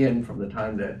in from the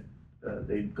time that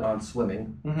they'd gone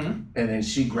swimming, Mm-hmm. and then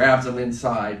she grabs him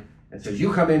inside and says,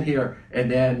 "You come in here." And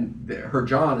then her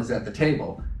John is at the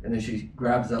table, and then she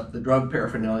grabs up the drug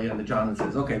paraphernalia and the John and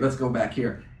says, "Okay, let's go back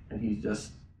here." And he's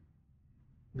just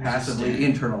passively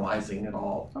internalizing it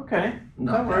all. Okay.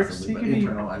 Not That works. passively, He but can be-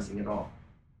 internalizing it all.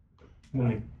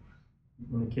 When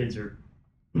the kids are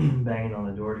banging on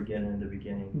the door to get in the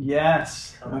beginning.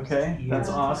 Yes. Okay. That's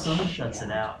Yeah. awesome. Shuts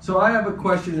it out. So I have a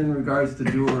question in regards to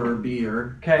doer or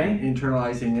beer, Okay.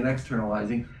 internalizing and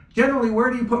externalizing. Generally,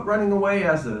 where do you put running away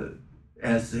as a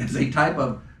type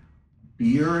of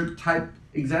beer type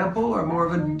example or more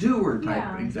of a doer type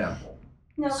Yeah. example?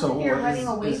 No, So if you're what running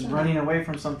away is from running away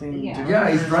from something. Yeah. doing Yeah,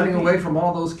 it he's or running something? away from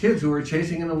all those kids who are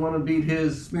chasing him and want to beat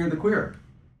his Smear the Queer.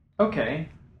 Okay.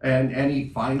 And he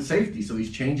finds safety, so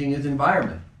he's changing his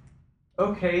environment.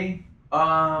 Okay.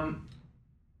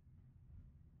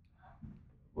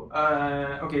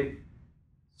 Okay.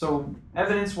 So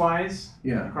evidence-wise,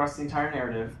 Yeah. across the entire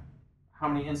narrative, how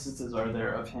many instances are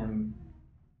there of him?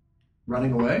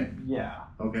 Running away? Yeah.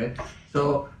 Okay.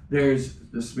 So there's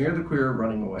the Smear the Queer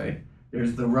running away.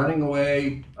 There's the running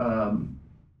away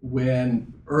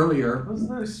when earlier. Was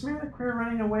the Smear the Queer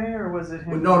running away, or was it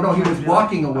him? No, he was trying to be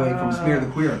walking like, away from Smear the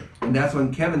Queer. And that's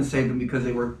when Kevin saved him because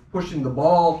they were pushing the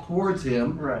ball towards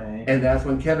him. Right. And that's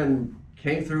when Kevin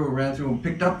came through and ran through and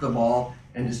picked up the ball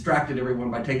and distracted everyone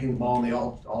by taking the ball, and they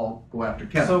all go after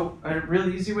Kevin. So a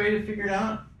really easy way to figure it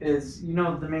out is,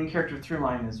 the main character through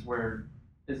line is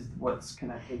what's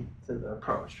connected to the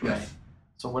approach, right? Yes.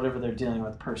 So whatever they're dealing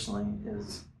with personally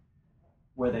is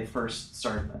where they first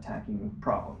start attacking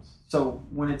problems. So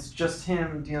when it's just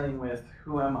him dealing with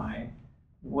who am I,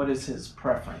 what is his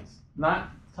preference? Not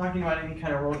talking about any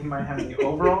kind of role he might have in the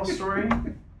overall story.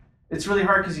 It's really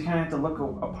hard because you kind of have to look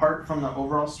apart from the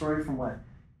overall story from what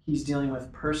he's dealing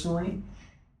with personally.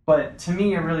 But to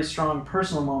me, a really strong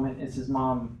personal moment is his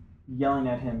mom yelling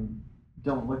at him,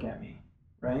 "Don't look at me,"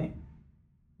 right?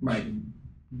 Right. She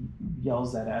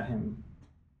yells that at him,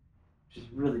 which is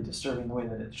really disturbing the way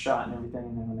that it's shot and everything.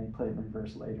 And then when they play it in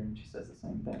reverse later and she says the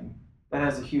same thing, that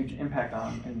has a huge impact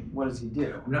on him. And what does he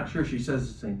do? I'm not sure she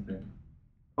says the same thing.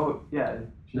 Oh, yeah.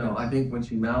 she No, does. I think when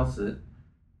she mouths it,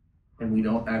 and we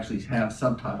don't actually have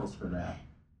subtitles for that,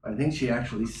 I think she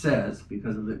actually says,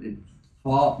 because of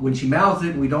when she mouths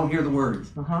it, we don't hear the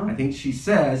words. Uh-huh. I think she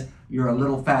says, "You're a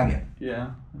little faggot."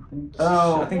 Yeah, I think.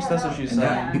 Oh. I think Yeah, that's what that- she And said.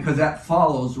 that, because that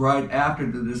follows right after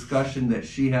the discussion that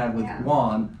she had with Yeah.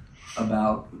 Juan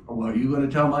about, well, are you going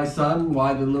to tell my son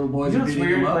why the little boys You know are what's beating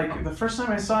weird? him up? Like, the first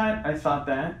time I saw it, I thought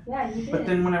that. Yeah, you did. But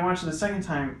then when I watched it the second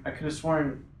time, I could have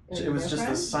sworn it was just a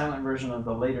different? silent version of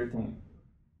the later thing.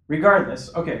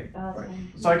 Regardless, okay, Oh, that's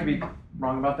fine. so I could be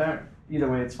wrong about that. Either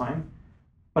way, it's fine.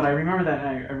 But I remember that,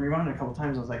 and I rewound it a couple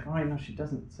times. I was like, oh, I know she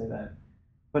doesn't say that.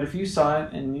 But if you saw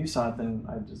it and you saw it, then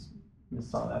I just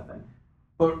missaw that thing.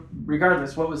 But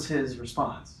regardless, what was his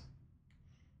response?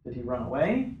 Did he run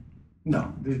away?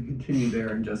 No, they continue there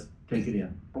and just take it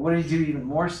in. But what did he do even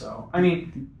more so? I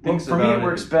mean, Thinks for me, about it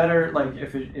works better. Like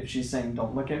if she's saying,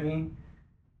 "Don't look at me,"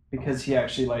 because he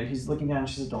actually he's looking down. And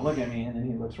she says, "Don't look at me," and then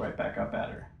he looks right back up at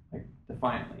her, like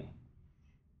defiantly,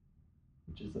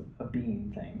 which is a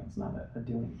being thing. That's not a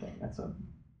doing thing.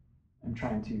 I'm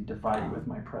trying to defy you with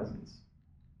my presence.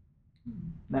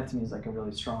 And that to me is like a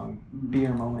really strong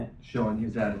beer moment. Showing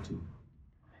his attitude.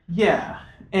 Yeah,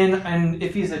 and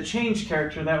if he's a changed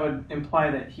character, that would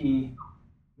imply that he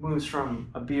moves from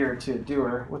a beer to a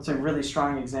doer. What's a really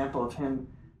strong example of him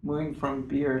moving from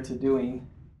beer to doing?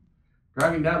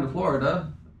 Driving down to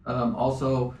Florida,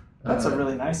 also. That's a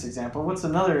really nice example. What's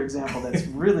another example that's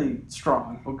really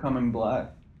strong? Becoming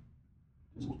black.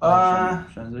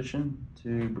 Transition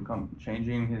to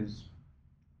changing his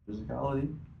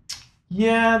physicality.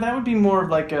 Yeah, that would be more of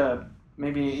like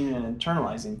maybe even an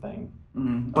internalizing thing.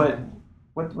 Mm-hmm. But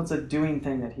what's a doing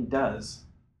thing that he does?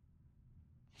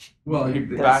 Well, he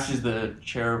that's- bashes the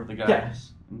chair of the guys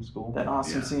Yeah. in school. That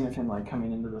awesome Yeah. scene of him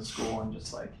coming into the school and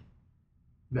just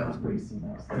that was great. scene.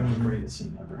 That was like the greatest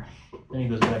scene ever. Then he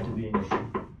goes back to being a kid.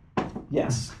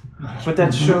 Yes, but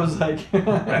that shows like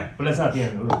But that's not the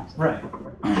end of the movie. right.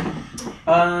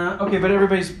 Okay, but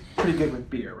everybody's pretty good with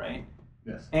beer, right?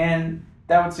 Yes. And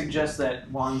that would suggest that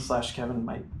Juan/Kevin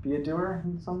might be a doer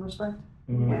in some respect.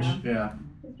 Yeah. Yeah.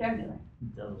 He's drug dealer.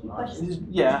 Does a He lot. pushes.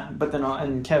 Yeah, but then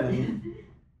and Kevin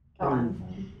Go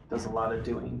on. does a lot of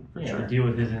doing for Yeah, sure. to deal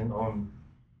with his own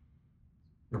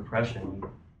repression,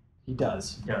 He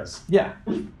does. he does. Yeah.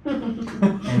 And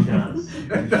does.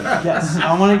 Yes.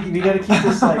 I want to. We got to keep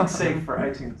this safe for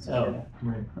iTunes. Oh,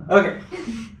 right. Okay.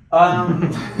 Oh,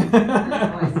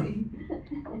 I see.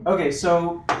 Okay.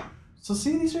 So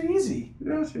see, these are easy.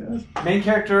 Yes, yes. Main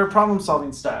character,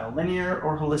 problem-solving style, linear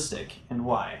or holistic, and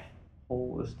why?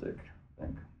 Holistic, I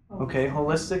think. Okay,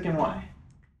 holistic and why?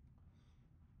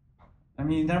 I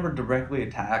mean, he never directly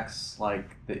attacks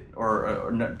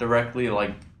or directly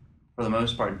for the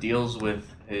most part deals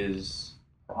with his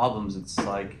problems. It's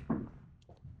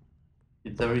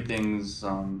everything's I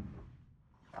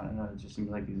don't know. It just seems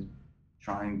like he's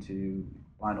trying to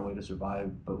find a way to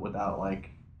survive, but without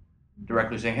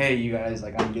directly saying, "Hey, you guys,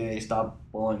 I'm gay. Stop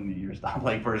bullying me or stop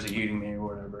persecuting me or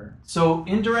whatever." So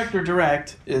indirect or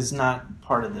direct is not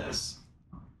part of this.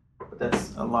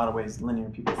 that's a lot of ways linear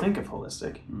people think of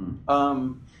holistic.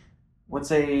 Mm.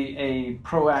 What's a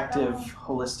proactive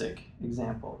holistic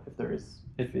example, if there is,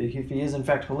 if he is in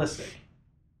fact holistic?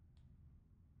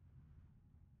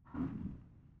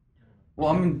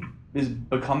 Well, I mean,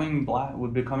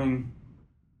 would becoming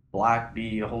black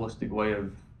be a holistic way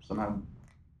of somehow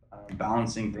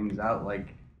balancing things out?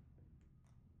 Like,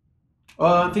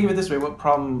 Well, think of it this way: what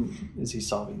problem is he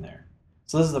solving there?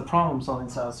 So this is the problem-solving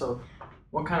style. So,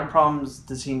 what kind of problems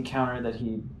does he encounter that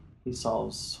he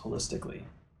solves holistically?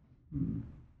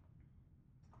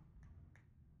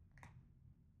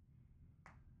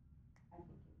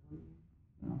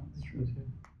 no, that's true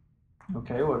too.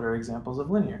 Okay, what are examples of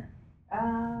linear?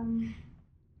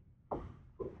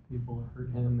 People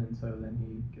hurt him, and so then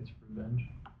he gets revenge.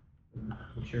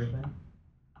 The chair thing.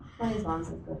 When his mom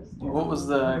says go to school. What was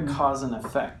the cause and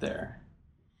effect there?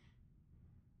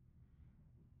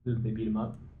 Did they beat him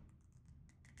up?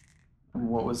 And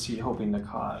what was he hoping to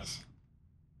cause?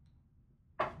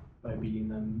 By beating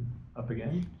them up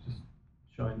again, just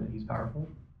showing that he's powerful.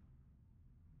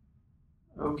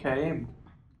 Okay,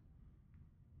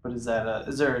 but is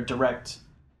there a direct?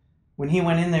 When he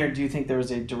went in there, do you think there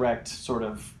was a direct sort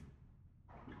of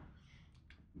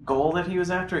goal that he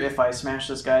was after? If I smash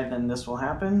this guy, then this will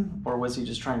happen, or was he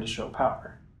just trying to show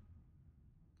power?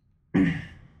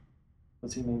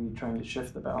 Was he maybe trying to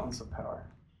shift the balance of power?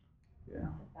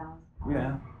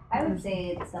 Yeah. I would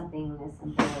say it's something as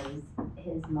simple as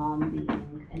his mom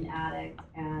being an addict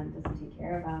and doesn't take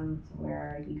care of him, to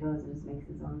where he goes and just makes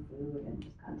his own food and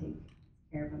just kind of takes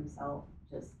care of himself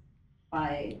just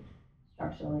by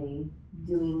structurally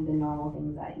doing the normal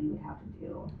things that you would have to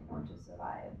do in order to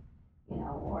survive,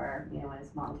 or, when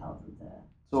his mom tells him to.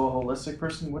 So a holistic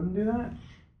person wouldn't do that?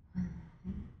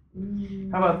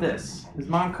 How about this? His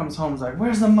mom comes home and is like,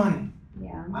 "Where's the money?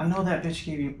 Yeah. I know that bitch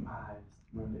gave you." I just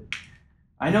ruined it.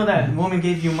 I know that woman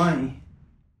gave you money,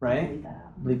 right? Leave that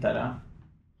out. Bleep that out.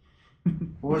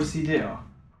 What does he do?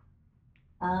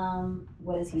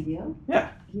 What does he do? Yeah.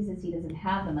 He says he doesn't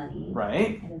have the money.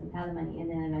 Right? He doesn't have the money, and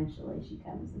then eventually she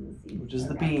comes and sees. Which is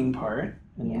the grabs being it, part.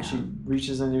 And Yeah. then she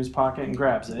reaches into his pocket and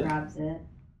grabs it. Grabs it,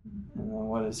 And then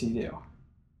what does he do?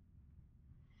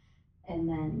 and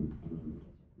then he gives her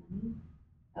the money.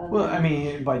 Oh, Well, then- I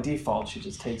mean, by default, she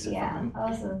just takes it Yeah. from him. Oh,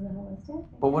 so is it holistic?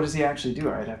 But what does he actually do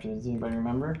right after? Does anybody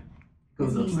remember?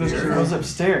 Goes He He upstairs. goes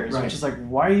upstairs, Right. which is like,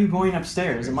 why are you going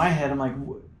upstairs? In my head, I'm like, It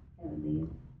would leave.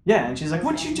 yeah. And she's like,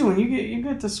 what you doing? You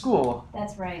get to school.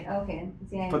 That's right. Okay.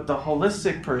 See, But the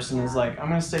holistic person is like, I'm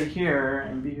gonna stay here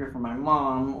and be here for my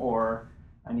mom, or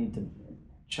I need to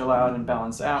chill out and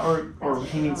balance out, or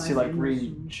he needs to like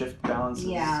re-shift balances.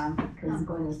 yeah, because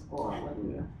going to school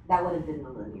that would have been the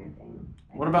linear thing.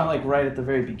 What about like right at the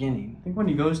very beginning? I think when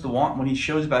he goes to when he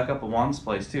shows back up at Juan's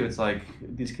place too, it's like,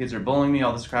 these kids are bullying me,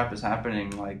 all this crap is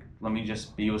happening, like, let me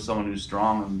just be with someone who's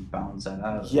strong and balance that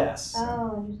out. Yes.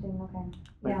 Oh, interesting. Okay.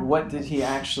 Like, Yeah. what did he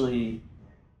actually?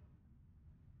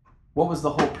 What was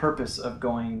the whole purpose of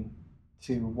going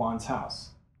to Juan's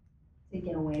house? To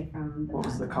get away from the. What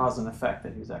was the cause and effect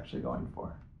that he was actually going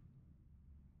for?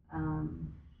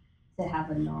 To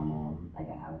have a normal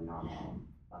functioning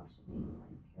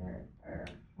parent or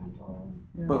parental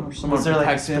But Or someone was there like a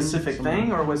protect him, specific someone-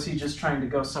 thing, or was he just trying to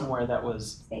go somewhere that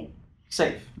was safe.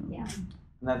 safe? Yeah.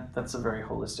 And that's a very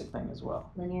holistic thing as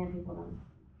well. Linear people don't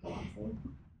go on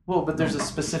safe. Well, but there's a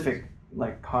specific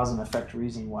like cause and effect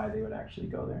reason why they would actually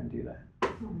go there and do that. Oh,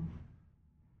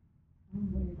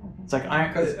 weird. Okay. It's like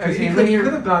Because he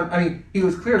could have gone. I mean, he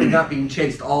was clearly not being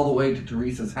chased all the way to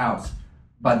Teresa's house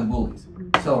by the bullies.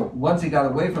 So once he got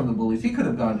away from the bullies, he could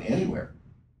have gone anywhere.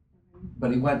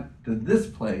 But he went to this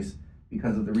place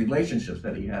because of the relationships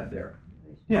that he had there.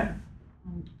 yeah.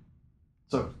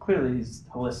 So clearly he's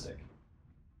holistic.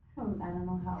 I don't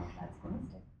know how that's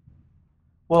holistic.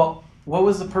 Well, what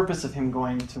was the purpose of him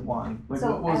going to Juan? Like,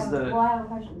 So what was I have a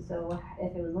question. So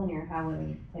if it was linear, how would it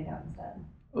have played out instead?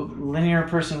 a linear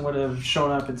person would have shown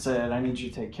up and said, "I need you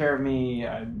to take care of me.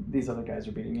 These other guys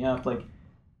are beating me up." Like,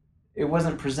 it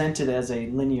wasn't presented as a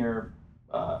linear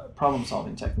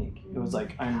problem-solving technique. It was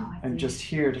like, I I'm see. just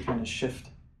here to kind of shift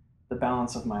the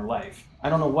balance of my life. I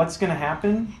don't know what's going to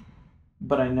happen,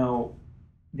 but I know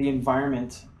the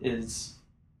environment is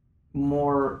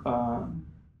more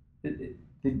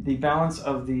the balance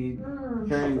of the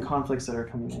varying conflicts that are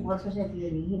coming in. Well, especially at the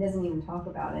beginning, he doesn't even talk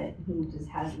about it. He just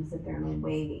has him sit there and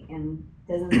wait and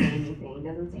doesn't say anything.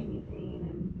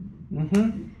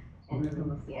 And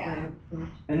yeah.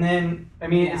 And then, I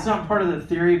mean, it's not part of the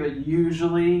theory, but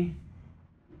usually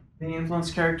the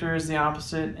influence character is the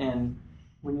opposite. And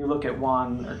when you look at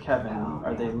Juan or Kevin, Oh,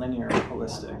 are they yeah. linear or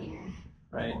holistic? Linear.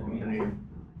 Right? I mean,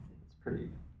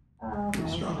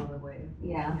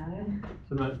 Yeah.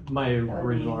 So my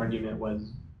original argument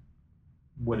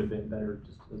would have been better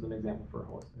just as an example for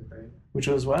holistic, right? Which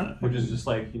was what? Which is just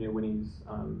like, when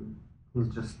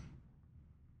he's just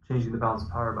changing the balance of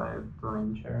power by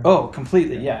throwing the chair. Oh,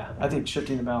 completely, yeah. I think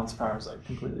shifting the balance of power is like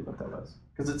completely what that was.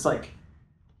 Because it's like,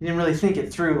 you didn't really think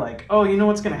it through, like, oh, you know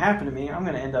what's going to happen to me? I'm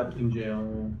going to end up In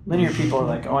jail. linear people are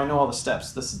like, oh, I know all the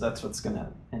steps. That's what's going to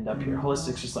end up here.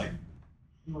 Holistic's just like,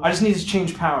 I just need to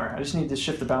change power. I just need to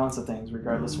shift the balance of things,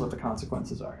 regardless of what the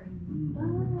consequences are.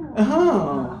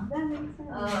 Oh. That makes sense.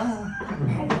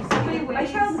 Somebody I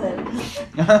trust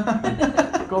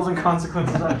it. Goals and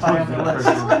consequences are high on the list.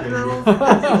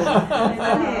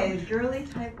 Hey, girly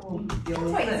type will deal That's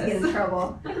with why you get in this.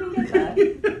 trouble. I can get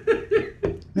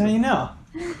that. Now you know.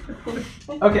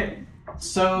 Okay,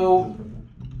 so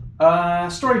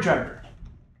story driver.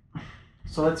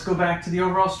 So let's go back to the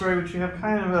overall story, which we have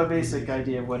kind of a basic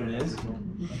idea of what it is.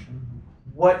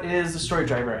 What is the story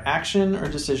driver? Action or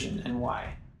decision, and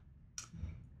why?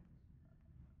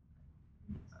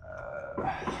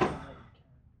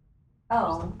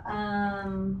 Oh,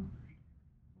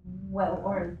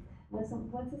 what's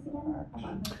this again? Hold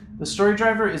on. The story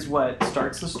driver is what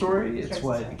starts the story. It's Starts the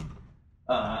what. story.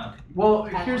 Well,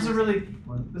 this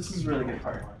is a really good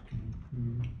part.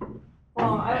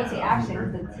 Well, I would say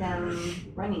action because it's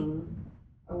him running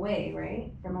away,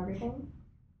 right, from everything.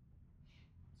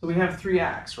 So we have 3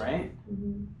 acts, right?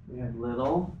 Mm-hmm. We have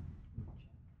Little,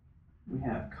 we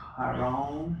have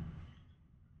Chiron,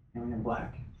 and we have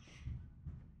Black.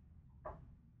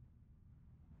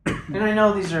 And I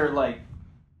know these are like,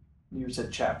 you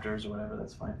said chapters or whatever,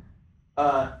 that's fine.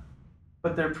 But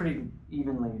they're pretty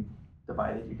evenly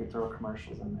divided. You could throw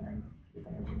commercials in there and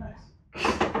everything would be nice.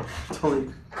 Totally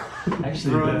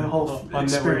Actually, ruin the whole on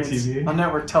network experience. TV. On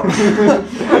network television.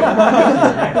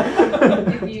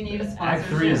 If you need a sponsorship. Act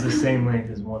 3 is the same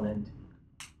length as 1 and 2.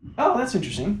 Oh, that's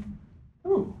interesting.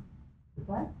 Ooh.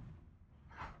 What?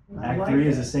 Act 3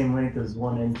 is the same length as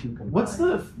 1 and 2 combined.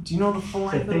 Do you know the full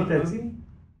I length think of the that's movie?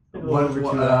 a little over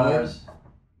 2 hours.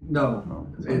 No,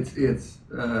 it's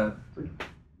Can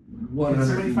 100.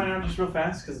 somebody find out just real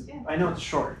fast? Because Yeah. I know it's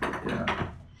short. Yeah.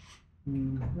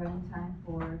 Running time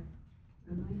for.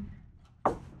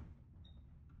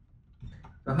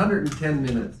 110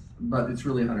 minutes, but it's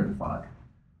really 105.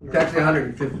 It's actually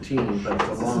 115, but it's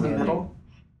a Is this in long the ending. middle?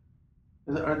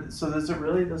 So is it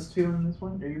really those 2 in this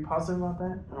one? Are you positive about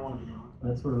that? I don't want to be wrong.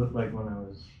 That's what it looked like when I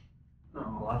was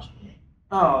Oh, watching it.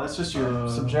 that's just your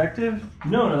subjective?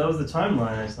 No, that was the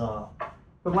timeline I saw.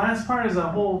 The last part is a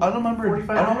whole. I don't remember.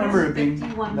 45 I don't remember it being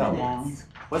 51 that minutes. long.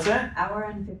 What's that? Hour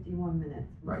and 51 minutes.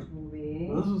 Right. Which will be.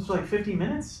 This was like 50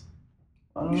 minutes?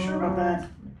 Are you sure about that? It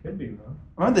could be wrong.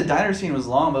 I remember the diner scene was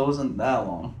long, but it wasn't that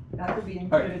long. That could be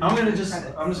All right, included. I'm in the just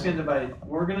credits. gonna divide.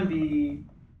 We're gonna be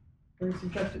very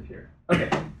subjective here. Okay.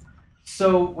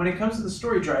 So when it comes to the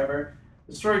story driver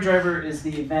is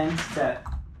the event that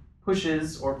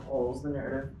pushes or pulls the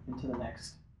narrative into the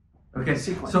next. Okay,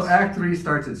 Sequence. so Act 3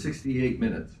 starts at 68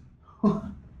 minutes.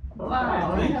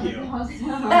 Wow. Thank that you. was awesome.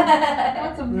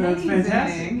 That's amazing. That's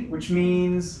fantastic. Which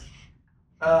means,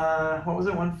 what was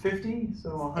it? 150.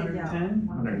 So 110.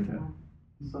 110.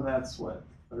 So that's what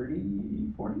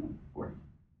 30, 40, 40.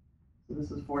 So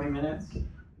this is 40 minutes. Do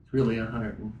It's really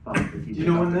 105 if you Do you take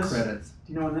know out when the this- credits.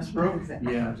 you know when this broke?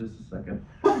 Yeah, just a second.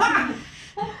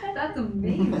 That's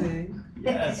amazing.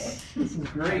 Yes. This is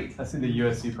great. I see the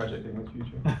USC project in the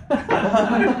future.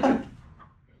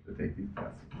 To take these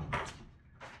classes.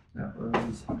 That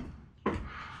was.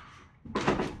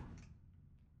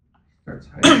 Starts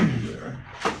hiding there.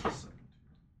 Just a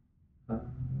second.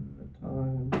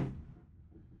 Time.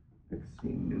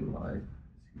 Fixing new life.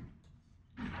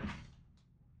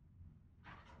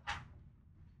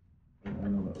 I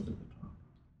know that was at the top.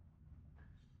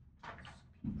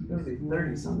 It's gonna be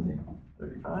 30 something.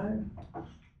 35.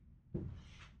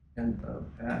 End of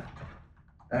Act.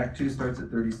 Act 2 starts at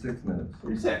 36 minutes.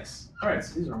 36. All right,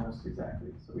 so these are almost exactly.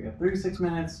 So we have 36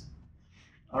 minutes.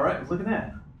 All right, look at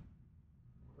that.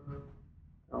 They're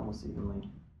almost evenly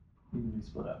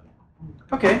split up.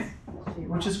 Okay,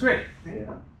 which is great.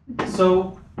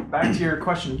 So back to your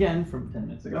question again from 10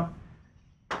 minutes ago.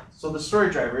 So the story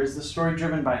driver, is the story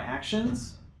driven by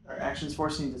actions? Are actions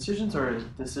forcing decisions, or is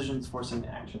decisions forcing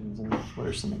actions? And what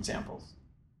are some examples?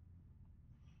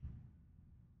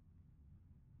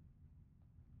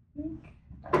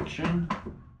 Action.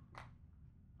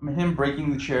 I mean, him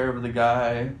breaking the chair of the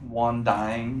guy, one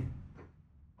dying.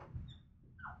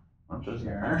 Aren't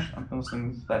those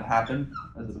things that happen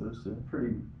as opposed to?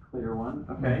 Pretty clear one.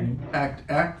 Okay.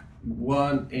 Act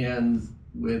 1 ends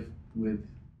with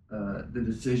the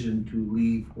decision to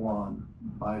leave Juan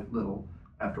by Little.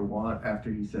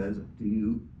 after he says, do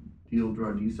you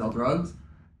sell drugs?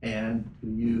 And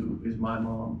is my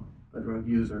mom a drug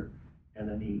user? And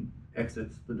then he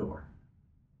exits the door.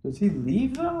 Does he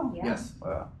leave though? Yeah. Yes.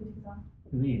 But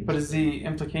is the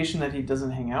implication that he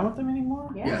doesn't hang out with them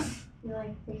anymore? Yeah. Yes. He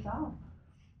like takes off.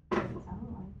 Doesn't sound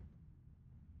like.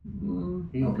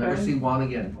 He will never Okay. see Juan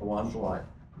again for Juan's life.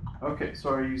 Okay, so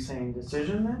are you saying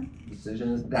decision then?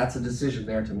 That's a decision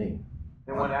there to me.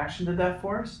 And what action did that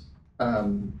force?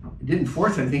 It didn't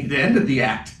force anything at the end of the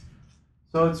act.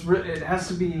 So it has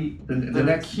to be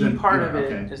The key part of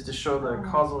it okay. is to show the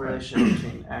causal relationship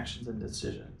between actions and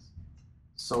decisions.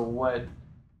 So what?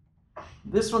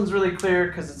 This one's really clear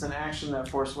because it's an action that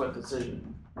forced what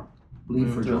decision?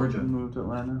 Leave for Georgia. Move to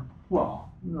Atlanta.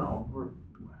 Well, no,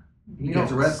 He we gets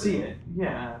don't arrested. see it.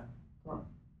 Yeah,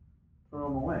 throw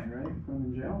him away, right? Throw him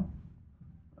in jail.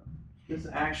 This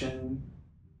action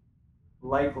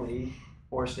likely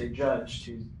forced a judge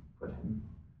to put him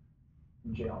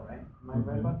in jail, right? Am I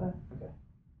right about that? Okay.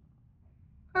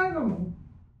 I don't know.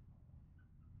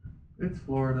 It's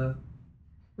Florida.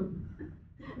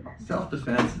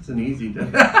 Self-defense, it's an easy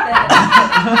That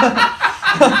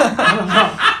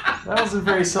wasn't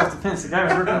very self-defense. The guy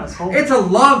was working on his homework. It's a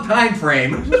long time He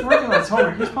frame. was just working on his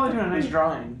homework. He's probably doing a nice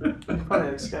drawing. He's probably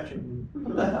like sketching.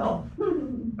 What the hell?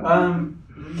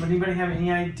 Would anybody have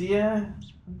any idea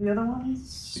of the other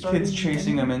ones? The kid's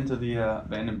chasing him into the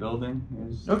abandoned building.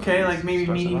 Okay, like maybe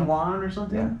Starts it meeting off. Juan or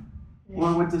something? Yeah.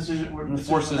 What decision? What And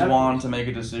decision forces would that Juan be? to make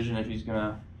a decision if he's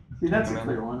gonna. See, that's a Take him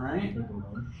clear one, right?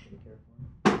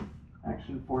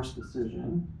 Action, force,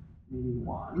 decision. Meeting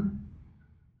Juan.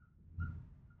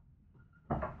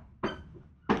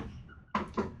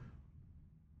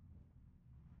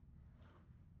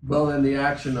 Well, in the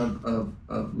action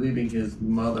of leaving his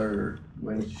mother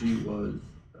when she was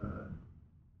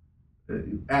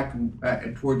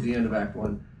towards the end of Act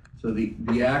 1, so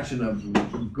the action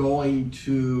of going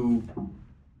to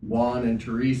Juan and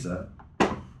Teresa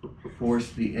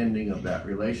forced the ending of that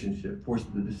relationship,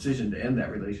 forced the decision to end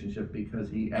that relationship because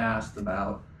he asked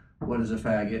about what is a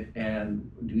faggot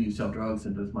and do you sell drugs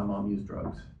and does my mom use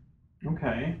drugs?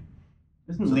 Okay.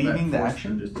 Isn't So that leaving the forced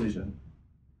action? decision.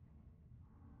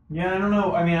 Yeah, I don't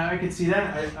know. I mean, I could see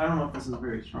that. I don't know if this is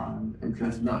very strong. I'm trying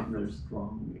It's to not think if really there's-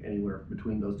 strong anywhere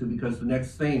between those two because the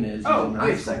next thing is. Oh, in high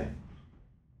wait a school. second.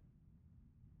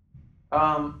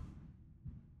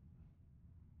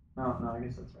 No, I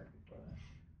guess that's right before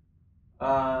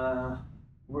that.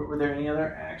 Were there any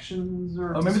other actions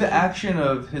or? Oh, maybe the decisions? action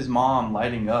of his mom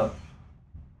lighting up.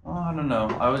 Oh, I don't know.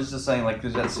 I was just saying, like,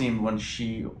 there's that scene when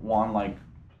Juan, like,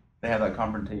 they have that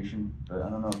confrontation, but I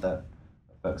don't know if that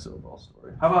affects the overall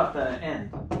story. How about the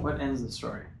end? What ends the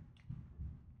story?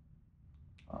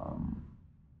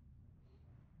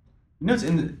 You know, it's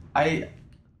in the,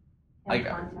 And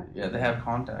contact. yeah, they have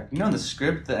contact. You know, in the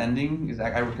script, the ending is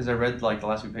because I read like the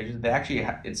last few pages. They actually,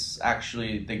 it's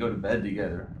actually they go to bed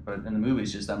together, but in the movie,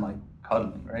 it's just them like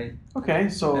cuddling, right? Okay,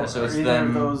 so, Yeah, so are it's either them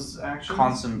of those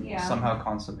actions? Yeah. somehow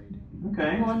consummating.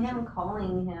 Okay, Well, him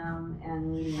calling him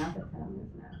and meeting up with him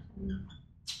is an action.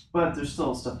 but there's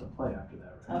still stuff to play after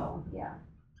that, right? Oh, yeah.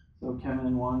 So Kevin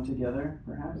and Juan together,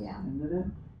 perhaps, Yeah. ended it.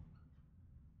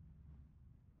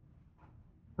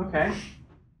 Okay.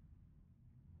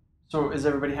 So is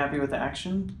everybody happy with the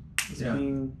action? Is it Yeah.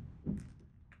 being...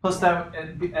 Plus, that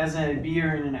as a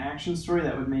beer in an action story,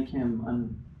 that would make him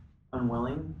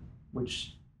unwilling,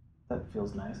 which that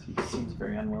feels nice. He seems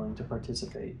very unwilling to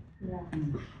participate. Yeah.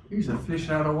 He's a fish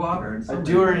out of water. in A some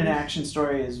doer in an ways. action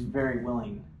story is very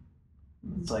willing.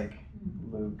 It's like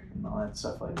Luke and all that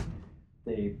stuff. Like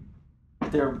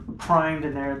they're primed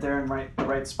and they're in the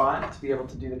right spot to be able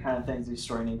to do the kind of things the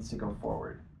story needs to go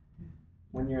forward.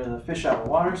 When you're the fish out of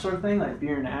water sort of thing, like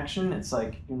beer in action, it's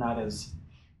like you're not as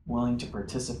willing to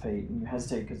participate and you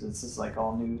hesitate because this is like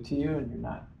all new to you and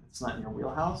it's not in your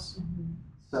wheelhouse.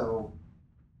 So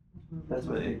that's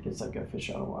what it gets, like a fish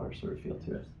out of water sort of feel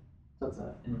to it. So it's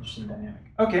an interesting dynamic.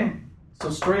 Okay, so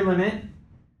story limit.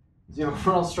 Is the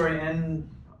overall story end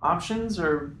options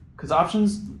or because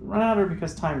options run out or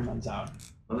because time runs out?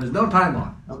 Well, there's no time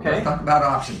on. So Okay. Let's talk about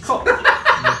options. Cool.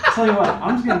 Tell you what,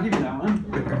 I'm just gonna give you that one.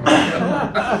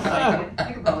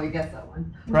 I could probably guess that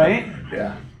one. Right?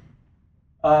 Yeah.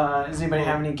 Does anybody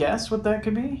have any guess what that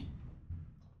could be?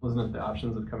 Wasn't it the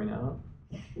options of coming out?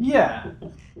 Yeah.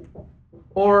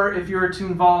 Or if you were to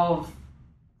involve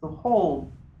the whole,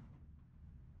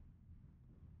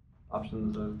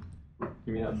 Options of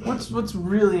giving out. what's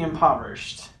really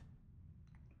impoverished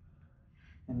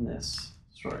in this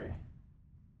story?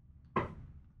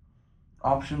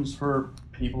 Options for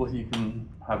people he can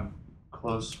have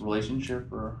close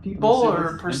relationship or People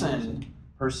or intimacy with? person?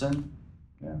 person.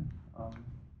 Yeah.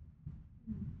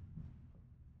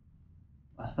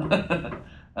 I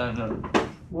don't know.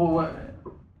 Well, what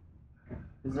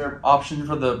is there? Option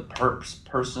for the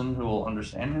person who will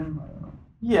understand him? I don't know.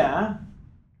 Yeah.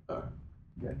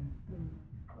 Okay.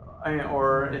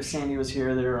 Or if Sandy was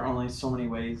here, there are only so many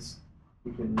ways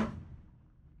we can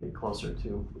get closer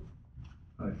to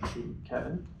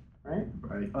Kevin, right?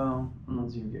 Right. Oh. And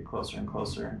as you get closer and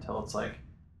closer until it's like,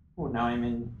 oh, now I'm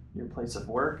in your place of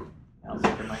work. Now it's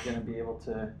like, am I going to be able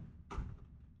to?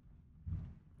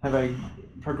 Have I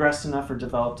progressed enough or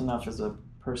developed enough as a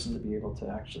person to be able to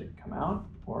actually come out,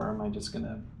 or am I just going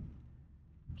to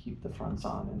keep the fronts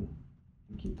on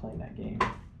and keep playing that game?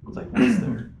 It's like once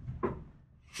they're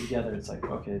together, it's like,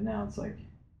 okay, now it's like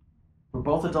we're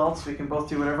both adults. We can both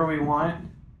do whatever we want.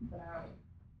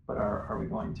 But are we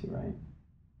going to, right?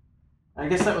 I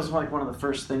guess that was like one of the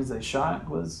first things they shot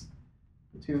was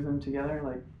the two of them together,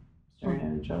 like staring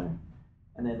at each other.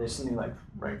 And then they just knew, like,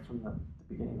 right from the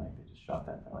beginning, like they just shot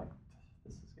that. They're like,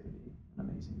 this is going to be an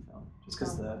amazing film, just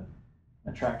because the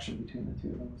attraction between the two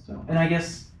of them was so. And I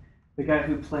guess the guy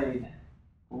who played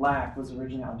Black was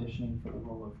originally auditioning for the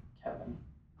role of Kevin.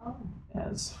 Oh.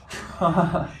 As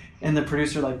and the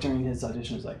producer, like during his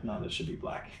audition, was like, no, this should be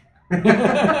Black. Oh, I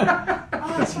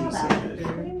Because he saw was so that. good.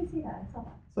 Where did we see that? I saw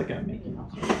that. It's like a making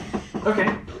of.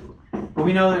 Okay. But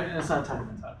we know that it's not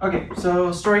time. Okay,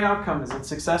 so story outcome, is it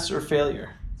success or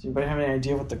failure? Does anybody have any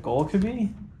idea what the goal could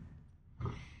be?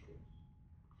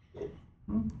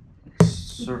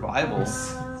 Survival.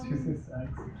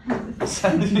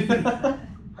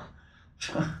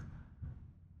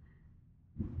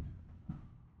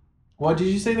 What did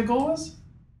you say the goal was?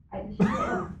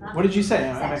 What did you say?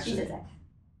 I'm Sex. She actually.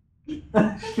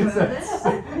 said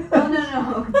sex. Oh,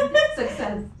 no.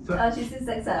 Success. Oh, she said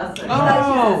success. Oh.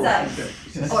 Oh. She said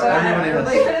sex. Or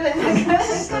Everybody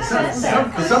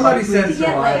everybody Somebody said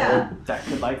Yeah, like, survival. That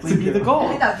could likely be the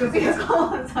goal. That could be a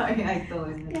goal. Sorry, I thought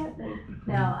it was.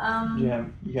 No, Yeah,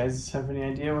 you guys have any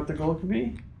idea what the goal could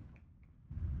be?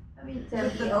 I mean, to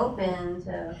be open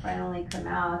to finally come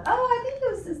out. Oh, I think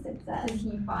it was a success. Did he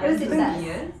It was find success. who he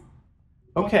is?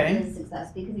 Okay. It was a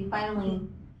success because he finally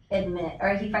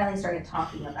he finally started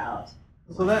talking about.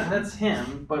 So that's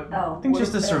him, but Oh. I think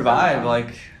just to survive,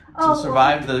 like Oh, to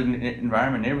survive the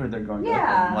environment, neighborhood they're going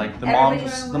Yeah. up in. Like Everybody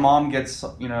the mom gets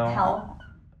help.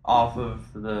 off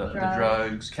of the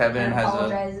drugs. Kevin and has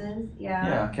apologizes.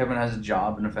 Kevin has a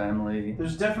job and a family.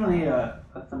 there's definitely a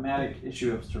thematic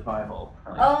issue of survival.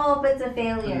 Oh, but it's a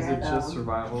failure Is it just though.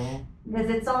 survival? Because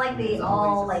it's not like they It's all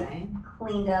always the like same.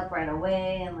 cleaned up right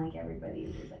away and like everybody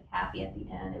was like happy at the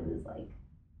end. It was like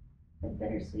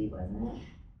bittersweet, wasn't it?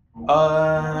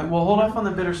 Well, hold off on the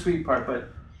bittersweet part, but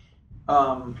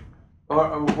or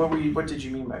what did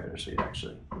you mean by bittersweet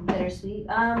actually? Bittersweet.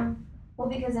 Well,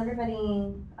 because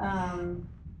everybody,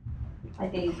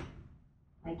 like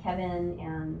Kevin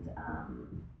and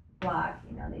Black,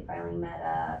 they finally met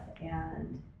up,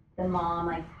 and the mom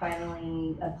like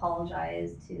finally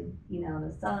apologized to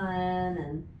the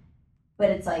son, but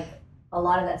it's like a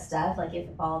lot of that stuff, like if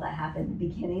all that happened in the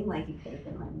beginning, like it could have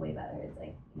been like way better. It's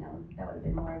like that would have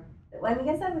been more. Well, I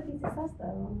guess that would be success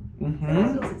though. Mm-hmm.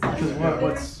 That would be success. Because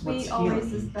what's Bittersweet always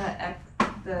healing? is the All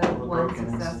the one broken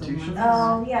success and institutions. one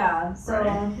Oh yeah. So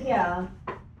Right. yeah.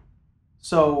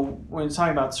 So when you're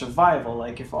talking about survival,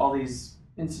 like if all these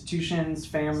institutions, They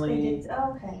family, did-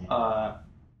 oh, okay.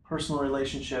 personal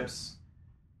relationships,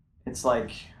 it's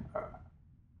like,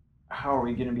 how are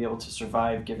we going to be able to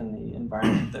survive given the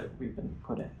environment that we've been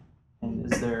put in? And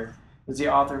is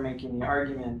the author making the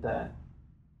argument that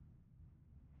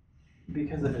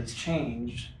because of its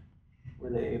change, were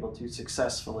they able to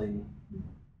successfully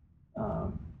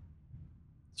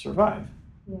survive?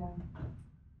 Yeah.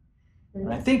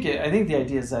 And I think the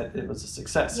idea is that it was a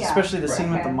success, Yeah. especially the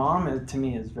scene with the Okay. mom. To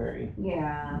me, is very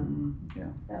Yeah.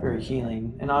 very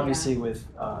healing, and obviously with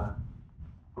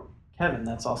Kevin,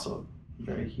 that's also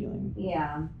very healing.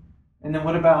 Yeah, And then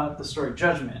what about the story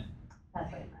Judgment?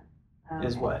 that's what I meant.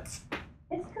 Is Okay. what?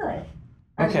 It's good.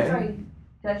 Okay. Sorry,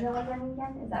 Judgment was running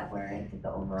again? Is that where it's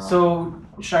the overall? So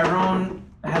Chiron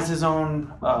has his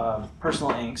own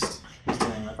personal angst he's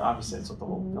dealing with. Obviously, that's what the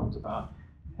whole film's about.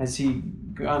 Has he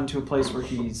gone to a place where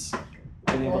he's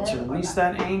been able to release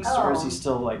that angst, or is he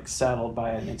still like saddled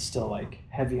by it and it's still like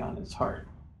heavy on his heart?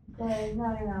 Good.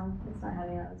 No, it's not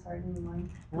having that hard anymore.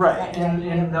 Right, That and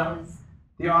idea the was-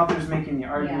 the author's making the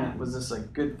argument, was this a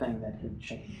good thing that had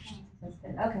changed, That's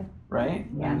good. Okay. right?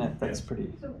 Yeah. And that's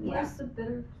pretty. So Yeah. where's the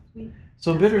bittersweet?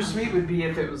 So bittersweet would be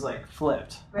if it was like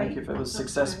flipped, like Right. if it was Okay.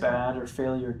 success bad or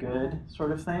failure good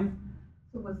sort of thing.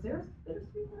 So was there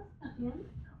bittersweetness at the end?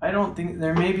 I I don't think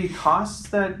there may be costs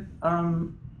that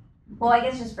Well, I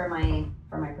guess just from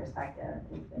my perspective, I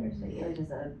think it was just just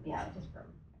from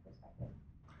my perspective.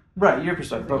 right, your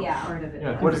perspective. But Yeah. Part of it.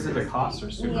 Yeah, What is it? the costs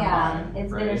are super Yeah, high,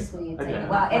 it's right? bittersweet. It's Okay. like,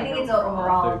 well, I think it's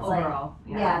overall, it's like,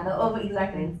 Overall,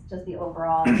 exactly. It's just the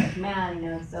overall, it's like, man,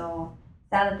 it's so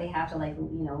sad that they have to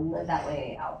live that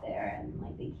way out there and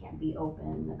like they can't be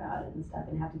open about it and stuff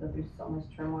and have to go through so much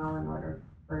turmoil in order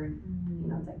for,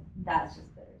 it's like, that's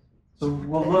just bittersweet. So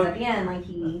we'll Because look, at the end, like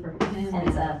he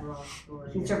ends up-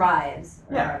 he survives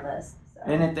Yeah. regardless. So.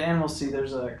 and at the end we'll see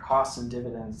there's a cost and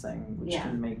dividends thing, which Yeah.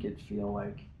 can make it feel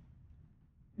like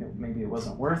maybe it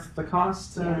wasn't worth the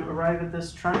cost to Yeah. arrive at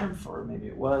this triumph, or maybe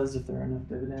it was if there are enough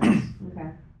dividends. Okay.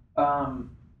 And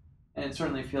it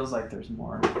certainly feels like there's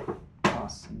more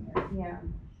costs in here.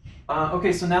 Yeah.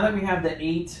 Okay, so now that we have the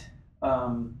 8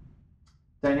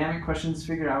 dynamic questions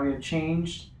figured out, we have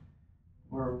changed,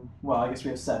 I guess we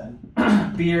have 7.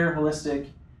 Beer, holistic,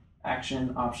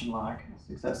 action, option lock,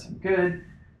 success, and good.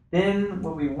 Then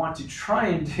what we want to try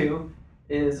and do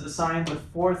is assign the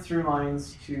 4 through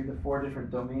lines to the 4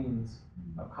 different domains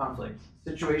of conflict: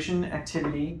 situation,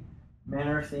 activity,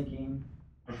 manner of thinking,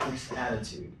 or fixed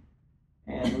attitude.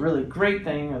 And the really great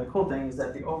thing, or the cool thing, is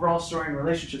that the overall story and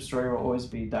relationship story will always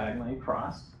be diagonally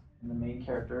crossed, and the main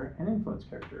character and influence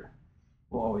character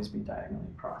will always be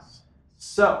diagonally crossed.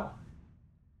 So,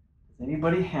 does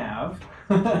anybody have?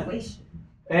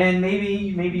 And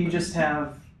maybe you just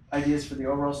have ideas for the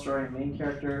overall story and main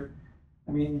character.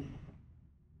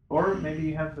 Or maybe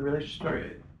you have the relationship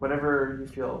story. Whatever you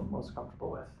feel most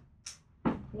comfortable with.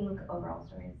 I think overall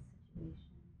story is situation.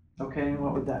 Okay,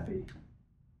 what would that be?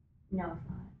 No, it's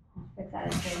not. Fix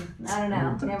attitude. I don't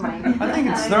know. Never mind. I think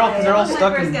it's they're all My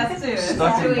stuck first in guess too.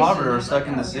 stuck in Situation poverty or was stuck like,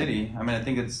 in the okay. city. I mean, I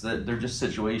think it's that they're just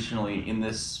situationally in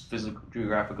this physical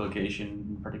geographic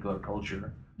location, particular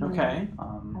culture, Okay.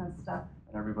 Kind of stuff.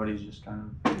 and everybody's just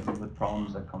kind of dealing with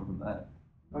problems that come from that.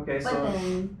 Okay, But so then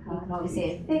you can always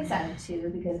say a fixed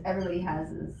attitude because everybody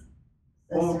has a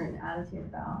Well- certain attitude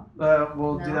about.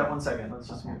 we'll do No? that one second. Let's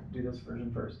just Okay. do this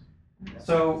version first.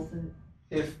 So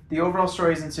if the overall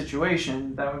story is in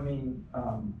situation, that would mean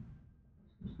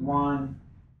one,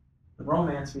 the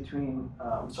romance between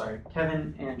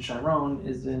Kevin and Chiron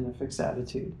is in a fixed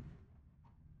attitude.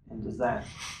 And does that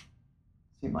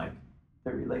seem like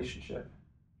their relationship?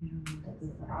 That's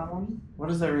the problem. What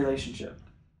is their relationship?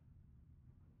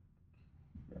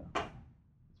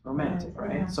 It's romantic, Yeah.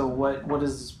 right? So what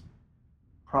is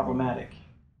problematic?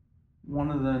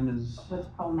 One of them is What's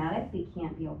problematic? They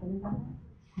can't be open about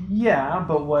it. Yeah,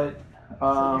 but what?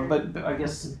 So But I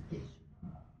guess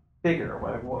bigger.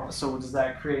 What? So does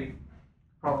that create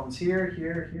problems here,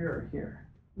 or here?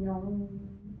 No.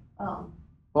 Oh.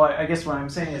 Well, I guess what I'm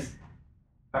saying is,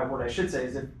 what I should say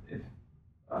is, if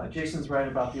Jason's right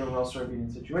about the overall story being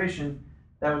in situation,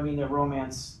 that would mean that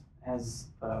romance has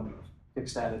a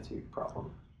fixed attitude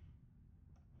problem.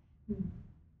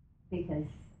 Because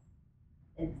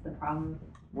it's the problem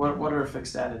What are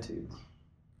fixed attitudes?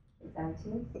 with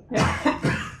attitude.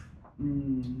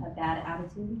 mm, A bad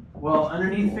attitude. Well,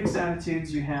 underneath fixed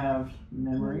attitudes, you have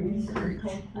memories,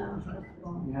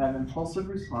 Oh. you have impulsive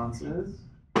responses,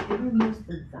 Innermost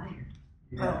desire.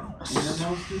 you have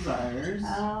innermost desires.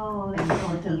 Oh, that's what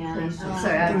I'm looking at. Oh,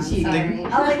 Sorry, I'm cheating. sorry.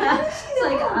 I was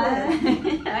like,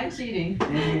 It's like, I'm cheating.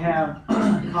 And you have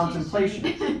contemplation.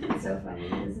 It's so funny.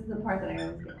 This is the part that I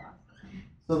always get lost.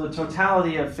 So the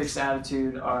totality of fixed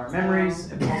attitude are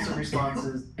memories, impulsive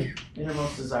responses,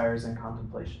 innermost desires, and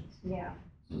contemplations. Yeah.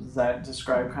 So does that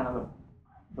describe kind of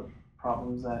the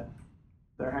problems that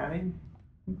they're having?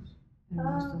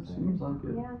 seems like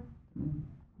it. Yeah.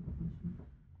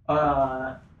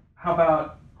 How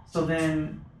about, so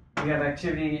then we have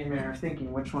activity and manner of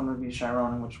thinking. Which one would be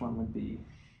Chiron and which one would be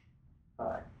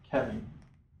Kevin?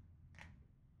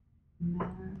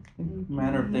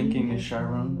 Manner of thinking is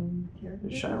Chiron.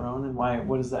 Is Chiron, and why?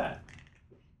 What is that?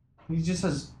 He just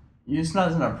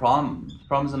doesn't have a problem. His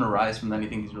problem doesn't arise from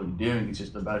anything he's really doing. It's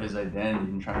just about his identity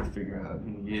and trying to figure out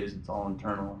who he is. It's all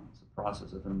internal. It's a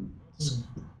process of him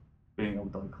being able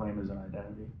to claim his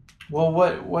identity. Well,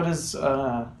 what is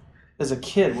as a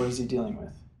kid? What is he dealing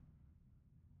with?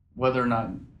 Whether or not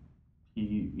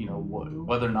he,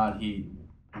 whether or not he's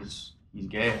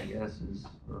gay, I guess,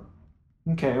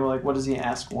 Okay, well, like, what does he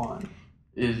ask one?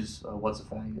 is what's a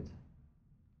faggot?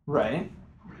 Right.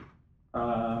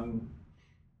 And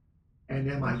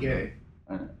am I gay?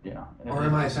 Yeah. Or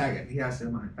am I a faggot? He asked,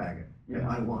 am I a faggot? Am Yeah.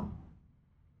 I one?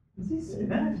 Does he say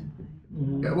that?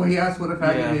 Yeah, well, he asked what a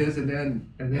faggot Yeah. is, and then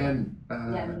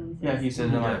Yeah, he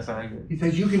said, am I a faggot? he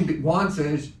says you can be. Juan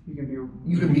says You can be.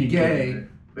 you can be gay,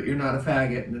 but you're not a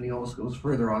faggot. And then he almost goes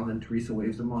further on. Then Teresa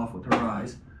waves him off with her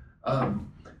eyes.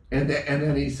 And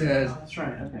then he says, Oh, that's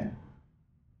right. Okay.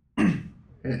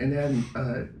 and then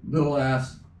Little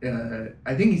asks,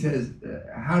 I think he says,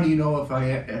 how do you know if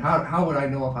how would I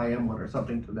know if I am one, or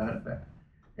something to that effect.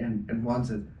 And Juan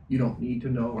says, you don't need to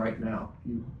know right now.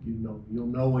 You'll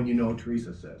know when you know,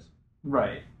 Teresa says.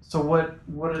 Right. So what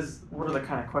are the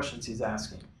kind of questions he's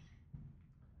asking?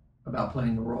 About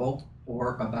playing the role,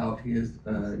 or about his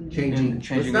changing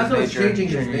Changing it's not his so much nature. changing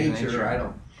his Changing his nature, nature. I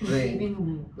don't think. Conceiving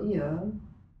an idea.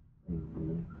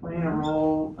 Playing a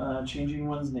role, changing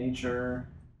one's nature,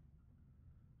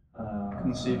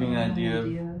 Conceiving an idea.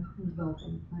 and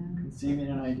developing a plan. conceiving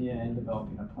an idea and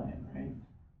developing a plan, right?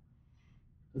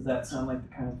 Does that sound like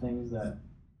the kind of things that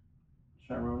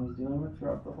Chiron was dealing with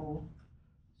throughout the whole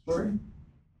story?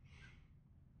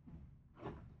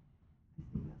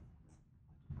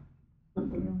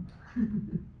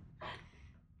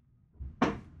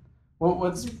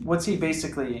 What's he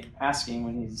basically asking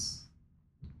when he's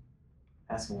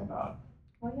asking about?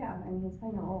 Well, yeah, I mean, he's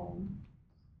playing a role.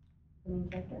 The main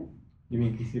character. You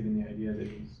mean conceiving the idea that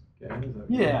he's getting? Is that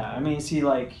Yeah, I mean, is he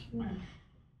like, Yeah.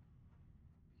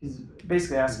 he's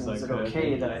basically asking, He's is it like,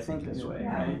 okay that I think this way,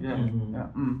 Yeah. right? Yeah.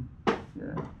 Mhm.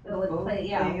 Yeah. So with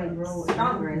Playing a role what's in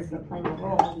stronger the is the playing a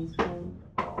role. He's playing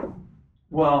a role.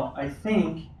 Well, I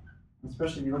think,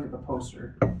 especially if you look at the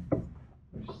poster,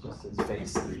 which is just his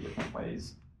face 3 different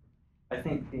ways, I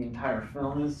think the entire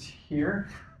film is here,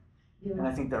 and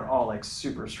I think they're all like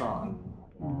super strong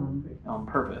on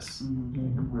purpose.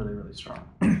 Mm-hmm. Really, really strong.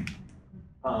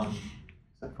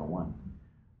 Except for one.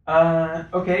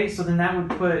 Okay, so then that would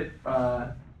put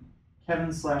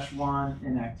Kevin/Juan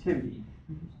in activity.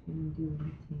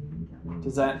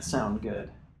 Does that sound good?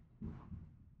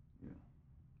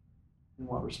 In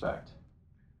what respect?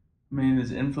 I mean,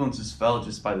 his influence is felt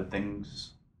just by the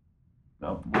things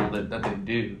that they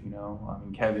do, you know. I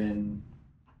mean, Kevin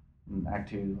in Act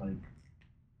 2, like,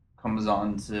 comes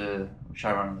on to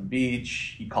Chiron on the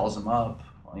beach. He calls him up.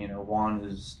 You know, Juan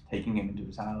is taking him into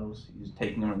his house. He's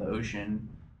taking him to the ocean.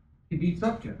 He beats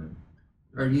up Kevin.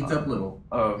 Or he beats up Little.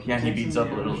 Oh, yeah, he Takes him beats to up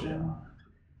the Little. ocean.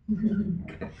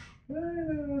 Yeah.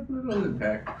 Little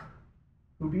impact.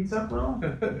 Who beats up Little?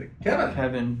 Kevin.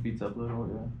 Kevin beats up Little,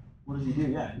 yeah. What does he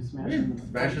do? Yeah, he smashes him in the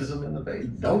Smashes face. him in the face.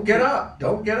 Don't get up.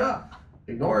 Don't get up.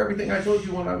 Ignore everything I told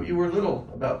you when you were little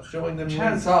about showing them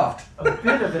Chad- being soft. A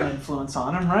bit of an influence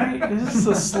on him, right? This is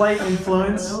a slight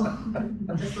influence. Just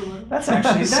a little. That's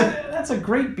actually that's a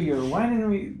great beer. Why didn't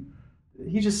we?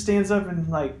 He just stands up and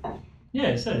like. Yeah,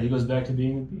 I said it. He goes back to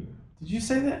being a beer. Did you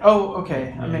say that? Oh,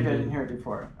 okay. Yeah, Maybe I you didn't did. hear it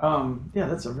before. Yeah,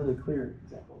 that's a really clear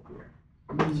example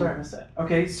of beer. Sorry, I missed that.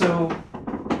 Okay, so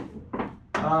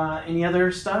any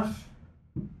other stuff?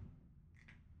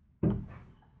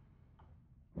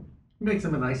 Makes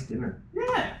him a nice dinner.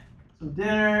 Yeah, some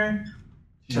dinner.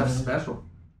 Chef's special.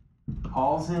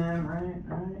 Calls him, right?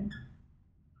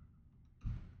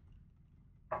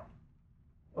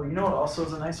 Oh, you know what also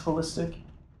is a nice holistic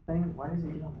thing? Why does he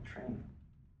get on the train?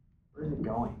 Where is it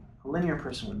going? A linear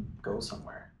person would go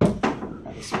somewhere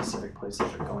at a specific place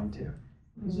that they're going to.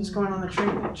 He's just going on the train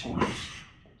and it changes.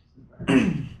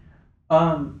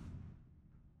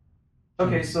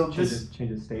 Okay, so this,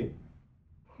 change of state.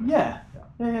 yeah.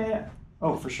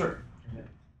 Oh, for sure.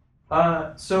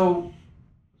 So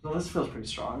this feels pretty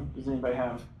strong. Does anybody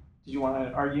have? Did you want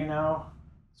to argue now?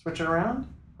 Switch it around,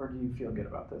 or do you feel good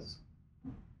about this?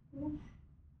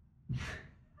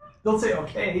 They'll say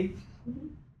okay.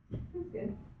 That's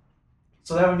good.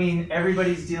 So that would mean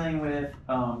everybody's dealing with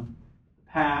the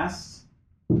past,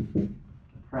 the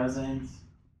present,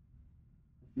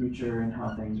 the future, and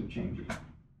how things are changing.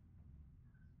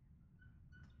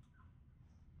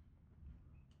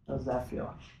 How does that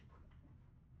feel?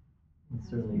 It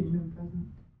certainly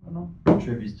I don't know.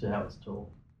 contributes to how it's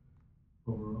told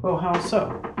overall. Oh, how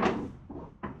so?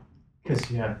 Because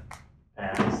you have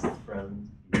past, present,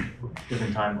 future,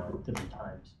 different timelines, different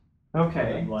times.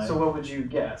 Okay. Life. So what would you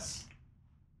guess?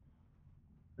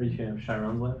 Or you can have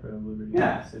Chiron's life or Liberty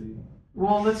Yeah. City.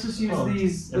 Well, let's just use Oh,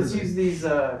 these. Let's everything. use these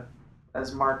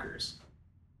as markers.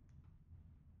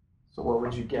 So what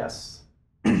would you guess?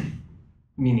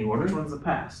 You mean the order? Which one's the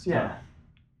past? Yeah.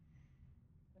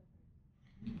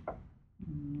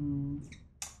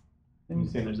 Then you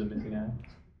say there's a missing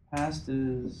act. Past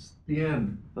is The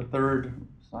end. the third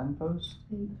signpost?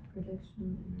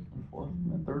 Prediction. Fourth?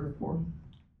 The third or fourth?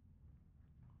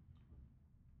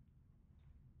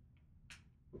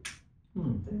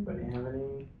 Anybody have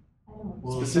any I don't.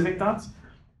 Well, specific thoughts?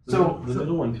 The So middle- the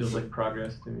middle one feels like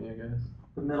progress to me, I guess.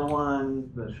 the middle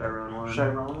one, The Chiron one.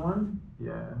 Chiron one.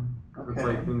 Yeah. It's Okay.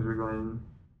 like things are going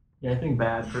Yeah, I think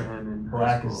bad for him in high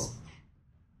Black school. is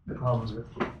the problems with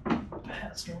the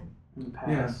past, right? In the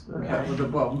Yes. past. Okay.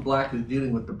 Well, Black is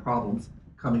dealing with the problems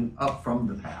coming up from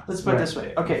the past. Let's put it this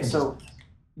way. Okay, so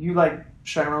you like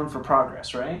Chiron for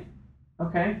progress, right?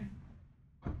 Okay.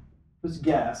 Let's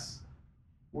guess.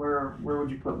 Where would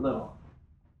you put Little?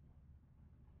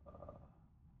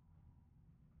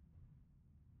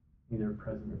 Either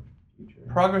present or future.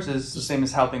 Progress is the same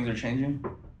as how things are changing.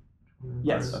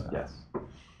 Yes. Okay. Yes.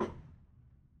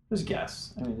 Just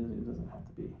guess. I mean, it doesn't have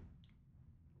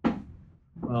to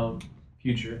be. Well,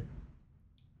 future.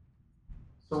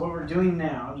 So what we're doing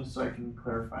now, just so I can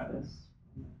clarify this.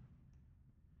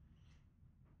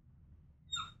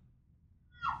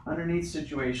 Underneath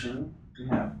situation, we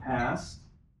have past,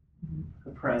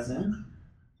 the present,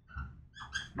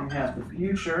 you have the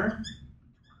future,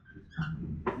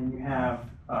 and you have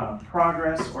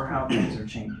progress or how things are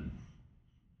changing.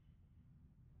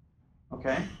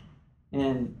 Okay?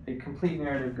 And a complete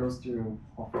narrative goes through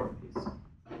all four of these.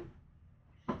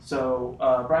 So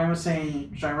Brian was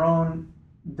saying Chiron,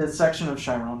 the section of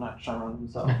Chiron, not Chiron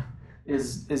himself,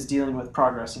 is dealing with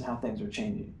progress and how things are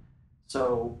changing.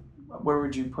 So where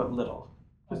would you put Little?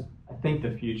 I think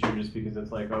the future, just because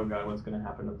it's like, oh god, what's going to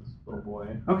happen to this little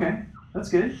boy? Okay, that's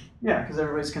good. Yeah, because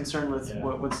everybody's concerned with Yeah.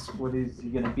 what is he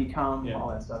going to become, Yeah. all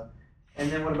that stuff. And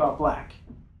then what about Black?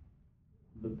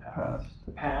 The past.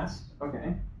 The past.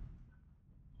 Okay.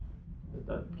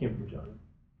 That came from Jonah.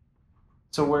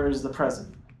 So where is the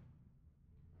present?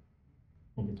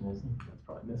 I think it's missing. That's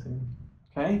probably missing.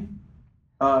 Okay.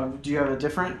 Do you have a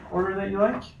different order that you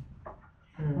like?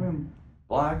 I mean,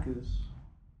 Black is.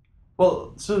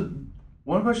 Well, so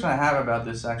one question I have about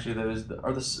this actually though is,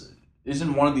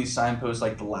 isn't one of these signposts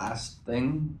like the last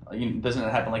thing? Like, doesn't it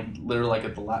happen like literally like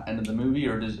at the end of the movie,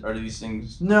 or are these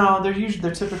things? No, they're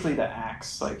typically the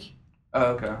acts, like. Oh,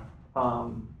 okay.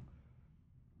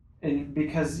 And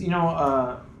because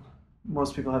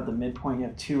most people have the midpoint. You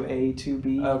have 2A,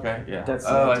 2B. Okay, yeah. That's the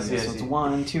I idea. see. So it's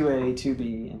 1, 2A,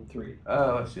 2B, and 3.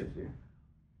 Oh, I see.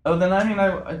 Oh, then I mean,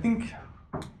 I think.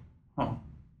 Huh.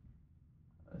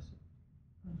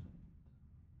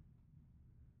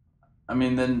 I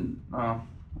mean, then. Oh,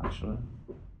 actually,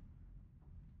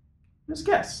 Just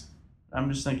guess.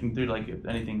 I'm just thinking through like if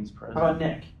anything's present. How about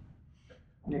Nick?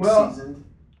 Nick's Well- seasoned.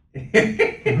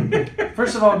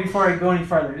 First of all, before I go any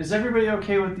farther, is everybody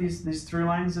okay with these through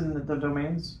lines and the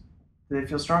domains? Do they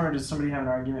feel strong, or does somebody have an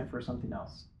argument for something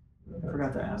else? I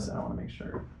forgot to ask that. I want to make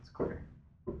sure it's clear.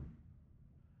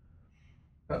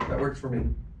 That works for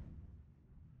me.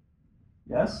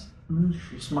 Yes?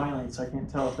 You're smiling, so I can't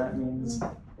tell if that means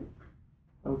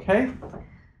okay.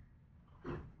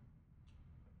 Do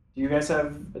you guys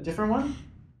have a different one?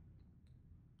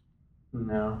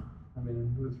 No. I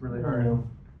mean, it was really I don't hard. know.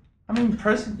 I mean,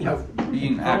 present being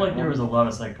I felt like there active. was a lot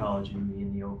of psychology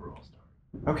in the overall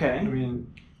story. I Okay.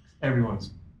 mean, Everyone's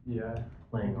yeah,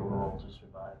 playing a role to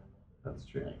survive. that's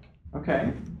true. Like,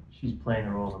 Okay. she's playing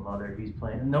the role of a mother. He's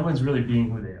playing. No one's really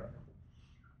being who they are.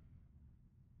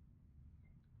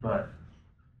 But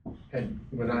And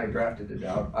when I drafted it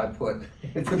out, I put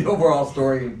it's an overall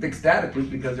story and fixed attitude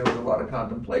because there was a lot of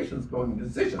contemplations going into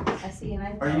decisions. I see, and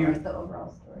I Are feel you- like the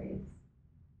overall story is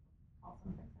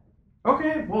awesome.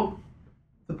 Okay. Well,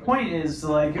 the point is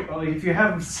like if you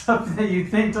have stuff that you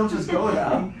think, don't just go with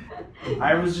it.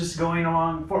 I was just going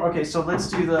along for. Okay, so let's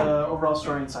do the overall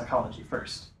story in psychology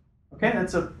first. Okay,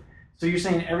 so you're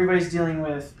saying everybody's dealing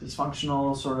with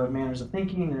dysfunctional sort of manners of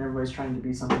thinking, and everybody's trying to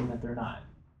be something that they're not.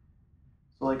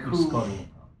 So like who's causing the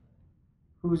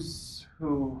problem?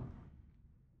 who?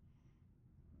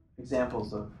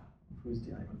 Examples of who's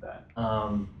dealing with that.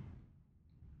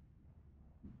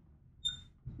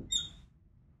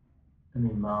 I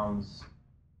mean, mom's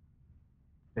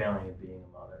failing at being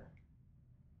a mother.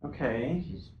 Okay.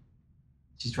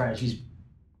 She's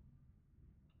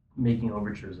making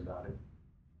overtures about it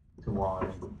to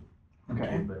Juan.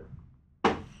 Okay. But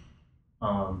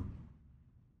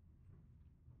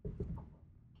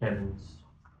Kevin's,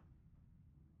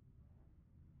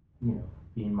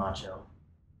 being macho.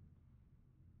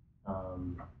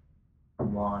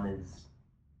 Juan is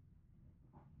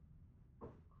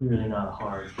clearly not a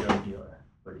hard drug dealer,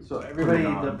 but he's So everybody,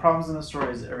 putting on- the problems in the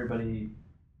story is everybody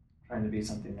trying to be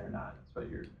something they're not. That's what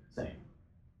you're saying.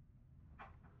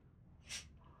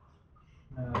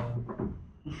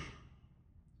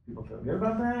 People feel good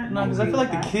about that? No, because I feel like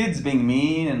the That? kid's being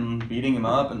mean and beating him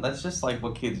up, and that's just like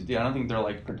what kids do. I don't think they're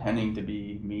like pretending to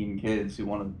be mean kids who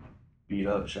want to beat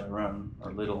up Chiron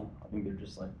or Little. I think they're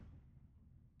just like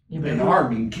They are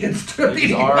mean kids to They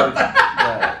be. are,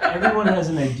 yeah. Everyone has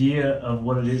an idea of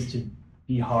what it is to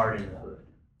be hard in the hood.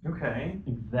 Okay.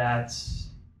 That's,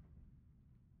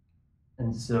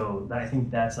 and so I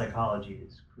think that psychology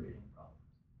is creating problems.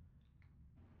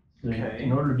 So Okay.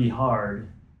 in order to be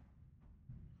hard,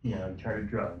 you turn to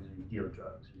drugs, or you deal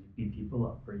drugs, or you beat people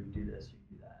up, or you do this, or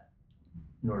you do that,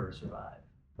 in order to survive.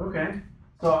 Okay.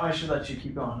 So I should let you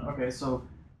keep going. Okay, so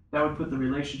that would put the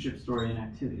relationship story in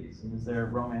activities. And is there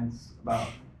romance about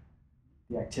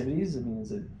the activities? I mean,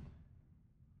 is it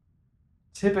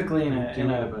typically in Doing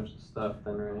a a bunch of stuff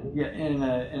then, right? yeah in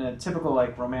a typical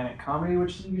like romantic comedy,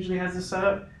 which usually has this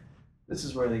setup? This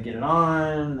is where they get it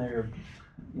on. They're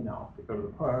They go to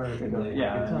the park. They and go, they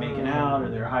yeah, have a good making time. out, or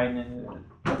they're hiding it.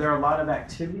 Are there a lot of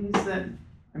activities that?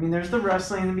 I mean, there's the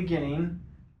wrestling in the beginning.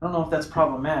 I don't know if that's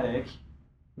problematic.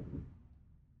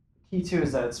 Key too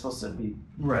is that it's supposed to be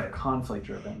Right. conflict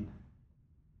driven.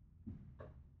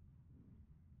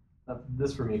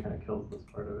 This for me kind of kills this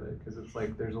part of it because it's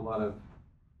like there's a lot of,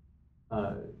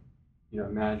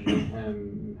 imagining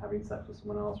him having sex with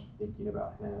someone else, thinking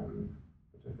about him.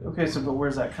 which I think- Okay, so but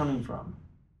where's that coming from?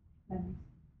 Memories.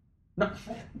 No,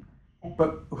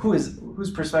 but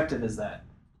whose perspective is that?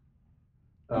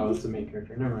 Oh, it's the main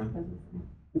character. Never mind.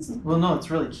 Well, no,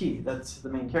 it's really key. That's the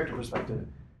main character perspective.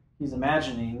 He's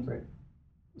imagining. Right.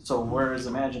 So where is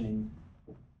imagining?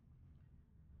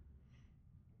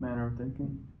 Manner of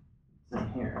thinking. It's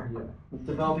in here. Yeah. With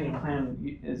developing a plan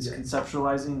is Yeah.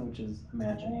 conceptualizing, which is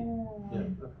imagining,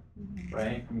 Yeah.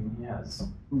 right? I mean, he has.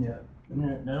 Yeah. I mean,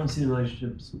 I don't see the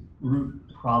relationship's root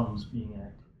problems being an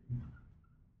activity.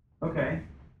 Okay.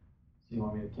 So you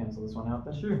want me to cancel this one out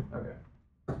then? Sure. Okay.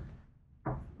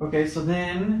 Okay, so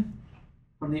then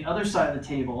from the other side of the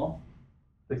table.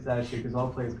 Fixed attitude because all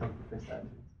plays come from fixed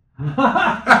attitudes.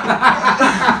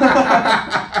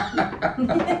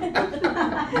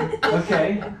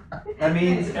 Okay. That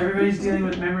means everybody's dealing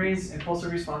with memories,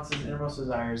 impulsive responses, innermost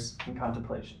desires, and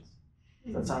contemplations.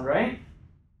 Does that sound right?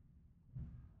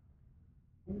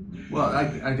 Well,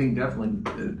 I think definitely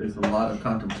there's a lot of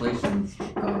contemplations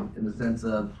in the sense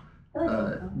of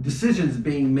decisions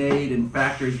being made and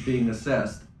factors being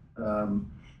assessed.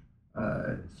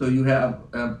 So you have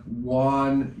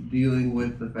Juan dealing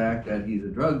with the fact that he's a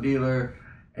drug dealer,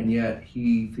 and yet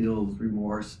he feels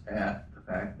remorse at the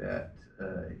fact that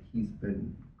he's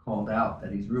been called out,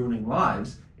 that he's ruining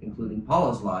lives, including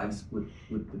Paula's lives with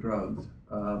the drugs.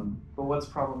 But what's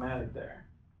problematic there?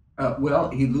 Well,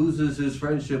 he loses his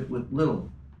friendship with Little.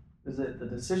 Is it the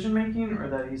decision making or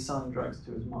that he's selling drugs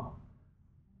to his mom?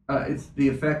 It's the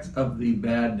effects of the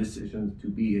bad decisions to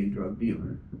be a drug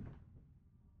dealer.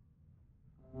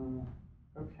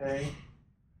 Okay.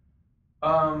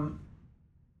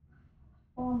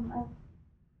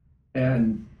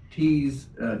 And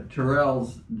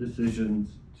Terrell's decisions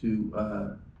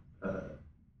to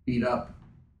beat up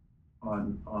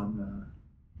on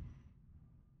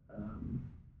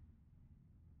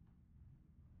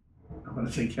I want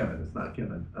to say Kevin. It's not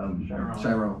Kevin.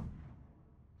 Chiron.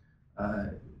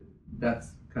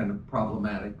 That's kind of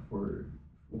problematic for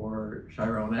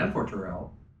Chiron and for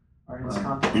Terrell. Are his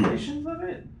contemplations of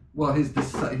it? Well, his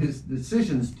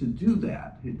decisions to do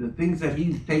that, the things that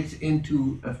he takes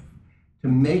into to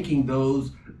making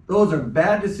those are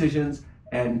bad decisions,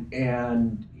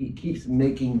 and he keeps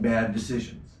making bad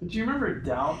decisions. But do you remember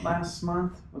Doubt last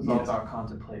month? It was all Yes. about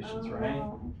contemplations, right?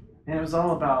 And it was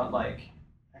all about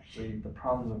actually the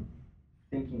problems of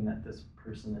thinking that this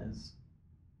person is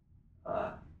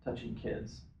touching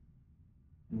kids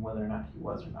and whether or not he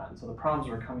was or not. And so the problems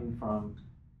were coming from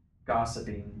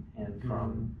gossiping and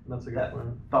from That's a good that point.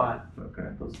 thought, Okay.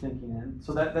 those thinking. And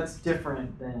so that's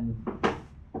different than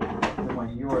what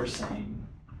you are saying.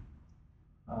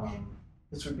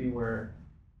 This would be where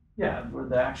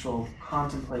the actual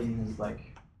contemplating is well,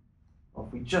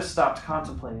 if we just stopped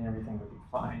contemplating, everything would be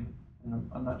fine. And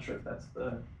I'm not sure if that's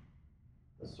the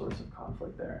source of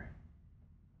conflict there.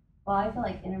 Well, I feel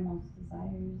like innermost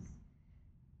desires.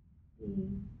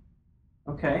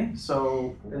 Okay,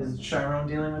 so is Chiron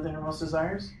dealing with innermost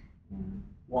desires? Yeah.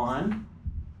 Juan?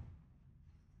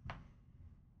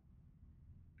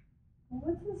 Well,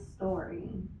 what's his story?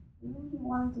 Didn't he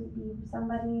want to be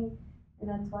somebody, and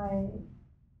that's why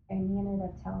Amy ended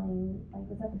up telling,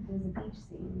 there's a beach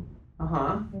scene.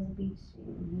 Uh-huh. There's a beach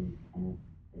scene.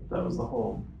 That was the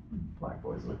whole Black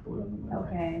Boys Look Blue in the Moonlight.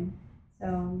 Okay,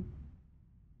 so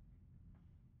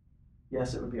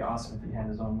Yes, it would be awesome if he had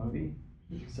his own movie.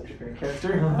 He's such a great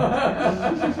character.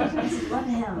 love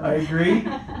him. I agree.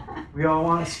 We all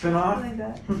want a spin-off. Oh my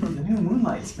God. The new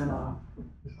Moonlight spin-off.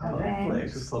 On Okay. Netflix.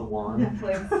 It's just called Juan.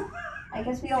 Netflix. I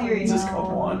guess we all Series. know Just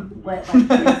called Juan. what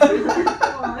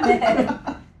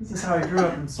This is how I grew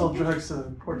up and sold drugs to the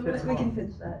poor kids. We can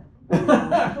pitch that.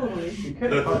 Totally. You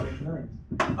could probably make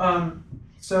millions.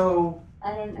 So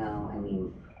I don't know. I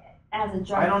mean, as a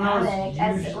drug I don't know, it's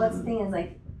addict, what's the usually- thing is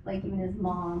like even his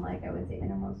mom, like I would say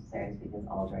innermost desires, because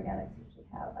all drug addicts usually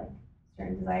have like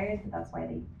certain desires, but that's why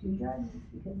they do drugs,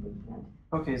 because they can't.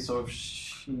 okay, so if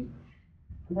she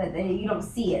But you don't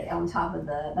see it on top of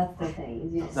that's the thing,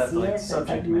 is you don't That's see like it, so it's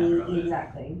subject like matter of it.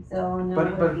 exactly. So no. but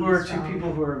it would who be are two strong.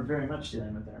 people who are very much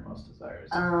dealing with their most desires?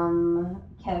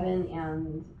 Kevin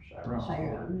and Chiron.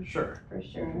 Chiron, Sure. for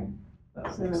sure. That The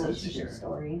makes sense relationship here.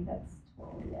 story, that's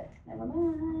totally it. Never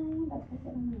mind, that's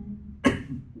never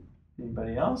mind.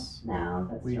 Anybody else? No,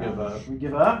 that's We strong. give up. We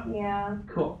give up? Yeah.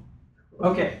 Cool.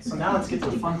 Okay, so now let's get to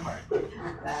the fun part.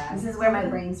 This is where my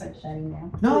brain starts shutting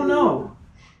down. No.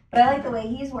 But I like the way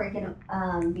he's working,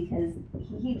 because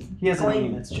he He has a Going-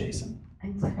 name, it's Jason.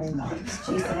 I'm sorry,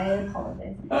 Jason, I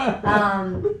apologize.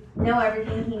 No,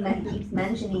 everything he keeps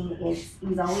mentioning,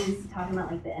 he's always talking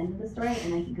about like the end of the story,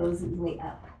 and like he goes his way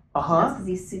up. Uh-huh. That's because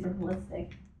he's super holistic.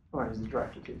 Or he's the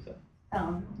director too, so.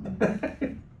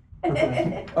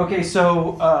 Okay. Okay,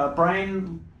 so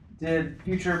Brian did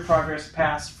future, progress,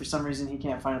 past. For some reason, he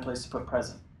can't find a place to put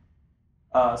present.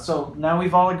 So now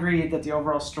we've all agreed that the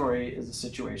overall story is a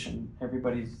situation.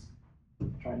 Everybody's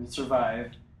trying to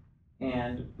survive.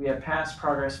 And we have past,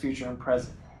 progress, future, and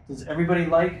present. Does everybody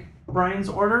like Brian's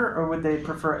order, or would they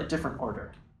prefer a different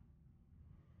order?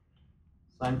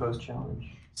 Signpost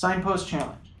challenge. Signpost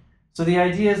challenge. So the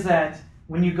idea is that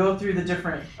when you go through the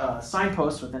different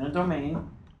signposts within a domain,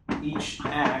 each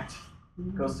act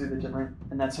goes through the different,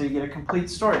 and that's how you get a complete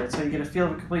story. That's how you get a feel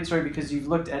of a complete story, because you've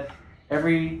looked at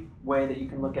every way that you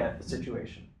can look at the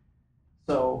situation.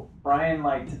 So Brian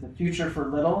liked the future for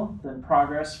Little, then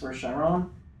progress for Chiron,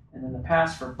 and then the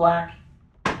past for Black,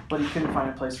 but he couldn't find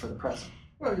a place for the present.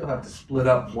 Well, you'll have to split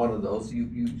up one of those.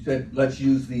 You said, let's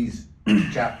use these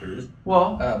chapters,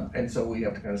 Well, and so we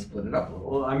have to kind of split it up a little.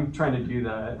 Well, I'm trying to do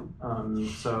that.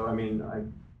 So I mean,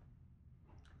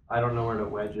 I don't know where to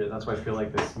wedge it. That's why I feel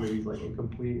like this movie's like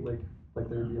incomplete. Like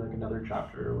there'd be like another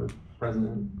chapter with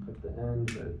president at the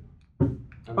end. But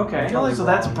I'm okay, probably so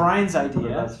that's wrong, Brian's but idea.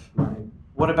 That's my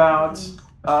What about?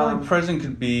 I feel like present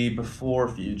could be before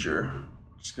future.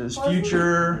 Just because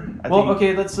future. I Well, think,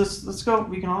 okay, let's go.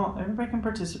 We can all, everybody can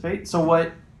participate. So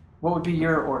what would be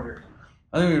your order?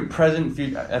 I think we present.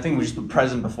 I think we just put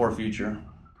present before future,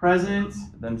 Present,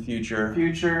 then future,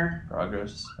 future,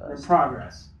 progress. or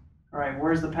progress. All right,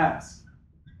 where's the past?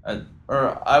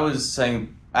 Or I was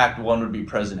saying Act 1 would be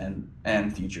present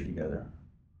and future together.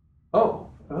 Oh,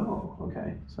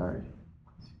 okay. Sorry.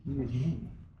 Excuse me.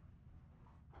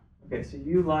 Okay, so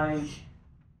you like.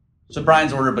 So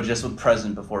Brian's order, but just with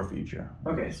present before future.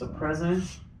 Okay, so present,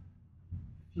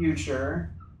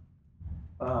 future,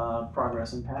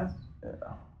 progress, and past. Yeah.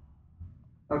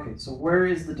 Okay, so where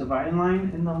is the dividing line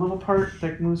in the little part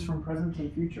that moves from present to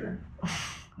future?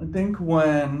 I think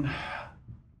once,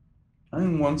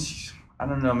 I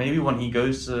don't know, maybe when he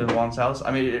goes to Juan's house.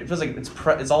 I mean, it feels like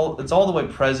it's all the way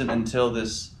present until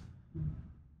this.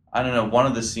 I don't know, one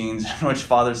of the scenes in which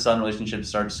father-son relationship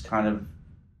starts kind of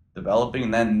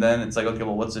developing, and then it's like, okay,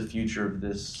 well, what's the future of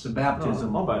this? The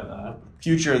baptism. I'll buy that.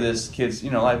 Future of this kid's,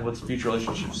 life. What's the future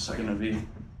relationships going to be?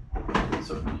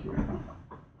 So here.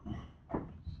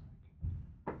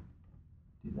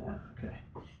 Do that. Okay.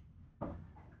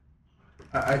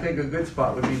 I think a good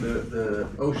spot would be the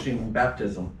ocean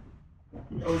baptism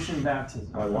Ocean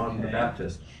baptism. by Juan the Okay.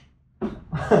 Baptist.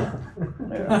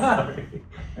 Sorry.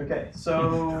 Okay,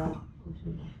 so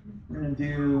we're gonna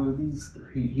do these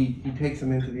three. He takes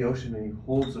him into the ocean and he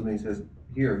holds him and he says,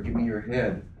 "Here, give me your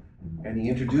head." And he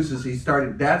introduces.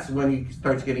 That's when he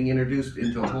starts getting introduced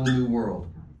into a whole new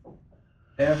world.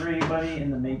 Everybody in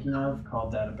the making of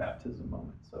called that a baptism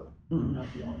moment, so you're not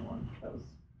the only one. That was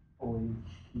fully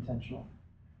intentional.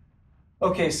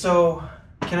 Okay, so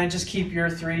can I just keep your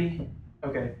three?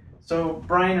 Okay, so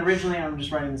Brian, originally I'm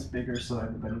just writing this bigger so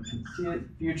everybody can see it.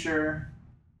 Future,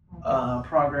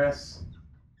 progress,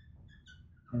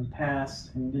 and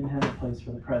past, and you didn't have a place for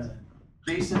the present.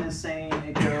 Jason is saying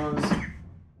it goes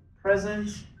present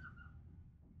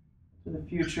to the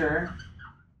future,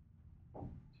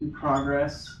 to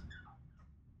progress,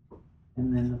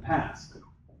 and then the past.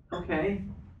 Okay,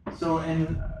 so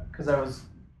because I was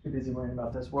too busy worrying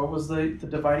about this, what was the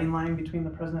dividing line between the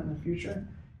present and the future?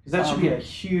 Because that should be a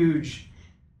huge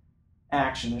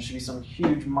action. There should be some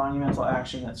huge monumental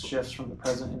action that shifts from the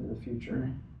present into the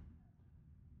future.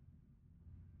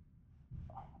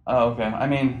 Oh, okay. I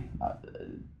mean,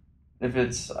 if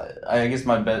it's, I guess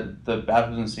the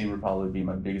baptism scene would probably be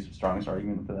my biggest, strongest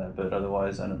argument for that. But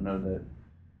otherwise, I don't know that.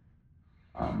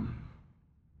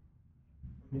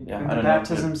 Yeah, And I the don't know.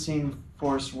 baptism scene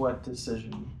forced what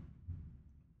decision?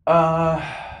 I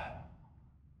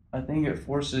think it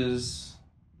forces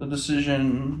the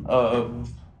decision of,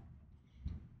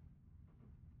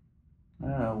 I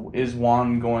don't know, is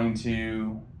Juan going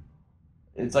to,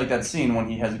 it's like that scene when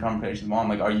he has a conversation with Mom,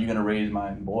 like, are you going to raise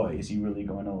my boy? Is he really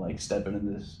going to, like, step into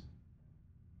this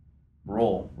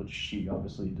role, which she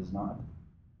obviously does not.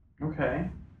 Okay.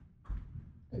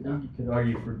 I think you could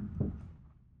argue for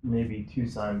maybe 2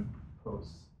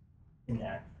 signposts in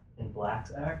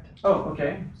Black's act. Oh,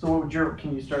 okay. So what would your,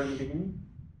 can you start at the beginning?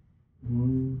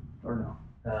 Or no?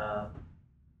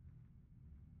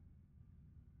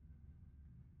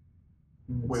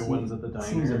 Wait, one's at the diner.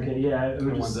 Seems okay. Yeah, The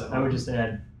one's at I would home. just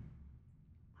add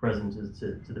present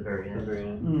to the very At the end. very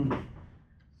end.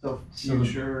 So So the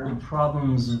future.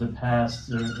 problems of the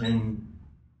past are in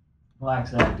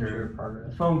Black's act Future are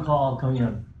progress. a phone call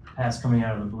coming, past coming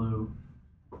out of the blue.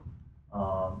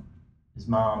 His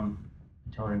mom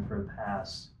atoning for the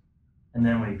past, and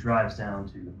then when he drives down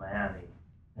to Miami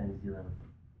and he's dealing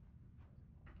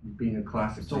with Being a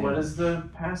classic. So what is the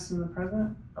past and the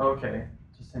present? Okay.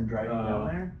 Just him driving down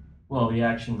there? well, the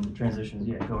action, the transitions,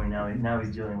 going now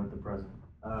he's dealing with the present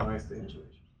I see. situation.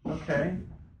 Okay.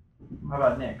 How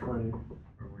about Nick? What do you?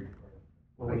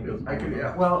 Or where you- I could,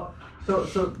 yeah. Well,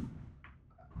 so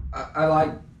I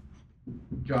like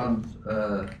John's.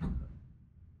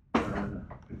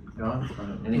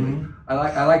 John. Anyway,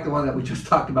 I like the one that we just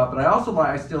talked about, but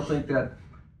I still think that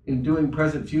in doing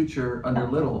present future under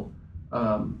Little,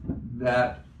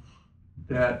 that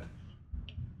the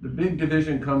big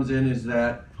division comes in is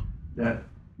that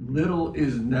Little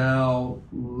is now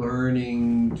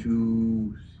learning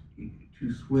to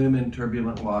swim in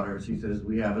turbulent waters. He says,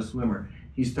 we have a swimmer.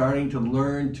 He's starting to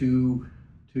learn to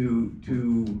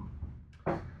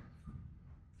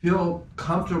feel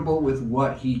comfortable with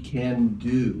what he can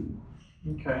do.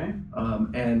 Okay.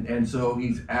 And so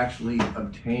he's actually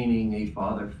obtaining a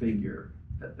father figure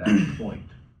at that point.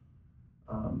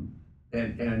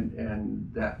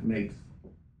 And that makes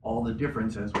all the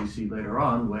difference, as we see later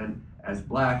on, when as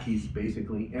Black he's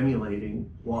basically emulating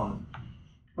Juan.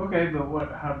 Okay,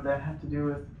 but how did that have to do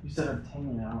with, you said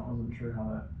obtaining it, I wasn't sure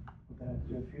what that had to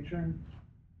do with future?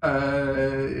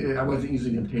 I wasn't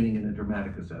using obtaining in a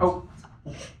dramatic sense. Oh.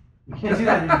 You can't do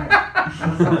that in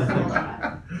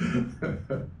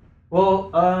here. Well,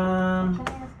 Can I ask a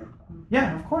question?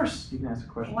 yeah, of course you can ask a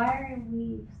question. Why are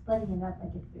we splitting it up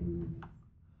like it's 3 movies?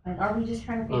 Like, are we just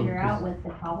trying to figure out what the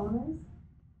problem is?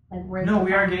 Like, where? No,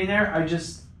 we are getting there.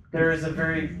 There is a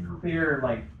very clear,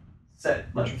 set,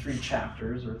 3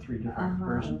 chapters or 3 different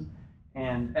versions.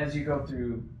 And as you go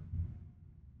through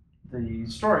the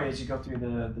story, as you go through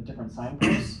the different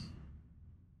signposts,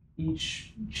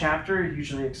 each chapter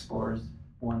usually explores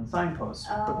one signpost.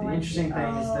 But the interesting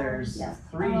thing is there's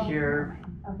 3 here,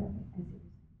 Okay, I see.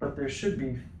 but there should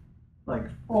be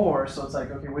 4, so it's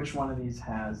okay, which one of these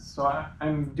has? So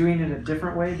I'm doing it a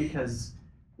different way because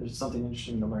there's something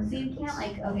interesting to learn. So you here.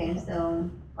 can't so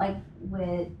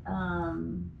with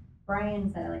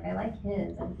Brian said, I like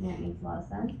his, I think that makes a lot of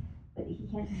sense, but he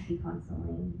can't just be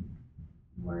constantly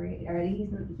worried, or he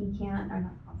can't, or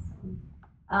not constantly,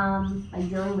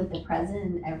 dealing with the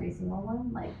present in every single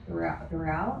one,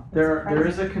 throughout. There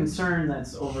is a concern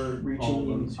that's overreaching All of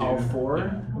in them all too.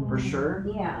 4, for sure.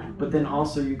 Yeah. But then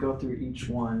also you go through each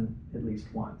one at least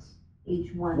once.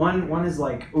 Each one. One is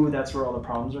ooh, that's where all the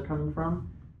problems are coming from.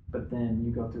 But then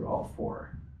you go through all 4,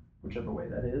 whichever way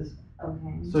that is.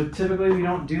 Okay. So typically we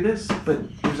don't do this, but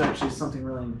there's actually something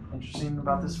really interesting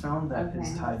about this film that is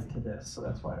Okay. tied to this. So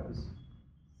that's why I was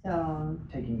So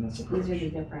taking this approach. these are the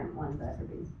different ones that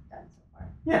everybody's done so far.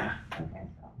 Yeah. Okay,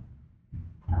 so.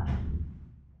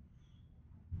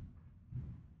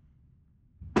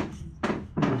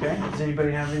 Okay. Does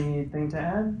anybody have anything to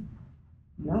add?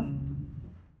 No?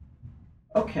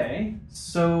 Okay.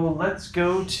 So let's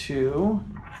go to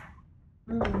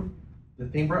The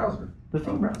theme browser. the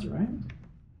theme browser, right?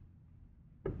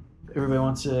 Everybody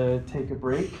wants to take a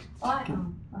break.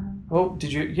 Oh,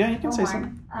 did you? Yeah, you can say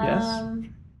something. Yes.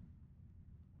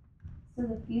 So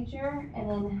the future, and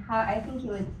then how I think it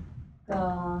would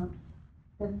go.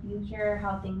 The future,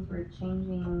 how things were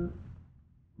changing.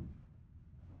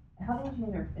 How things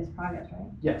change is progress,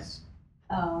 right? Yes.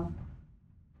 Oh.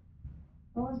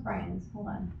 What was Brian's? Hold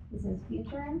on. This is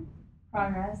future,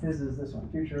 progress. This is this one.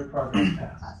 Future, progress,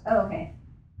 past. Oh, okay.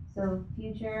 So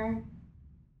future.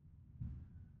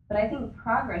 But I think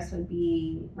progress would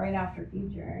be right after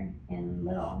future in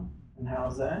Little. And how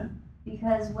is that?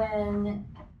 Because when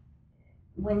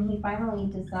he finally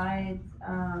decides,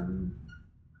 that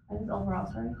was overall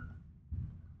story?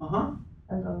 Uh huh.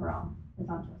 That was overall. It's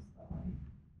not just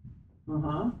Lily.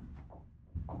 Uh-huh.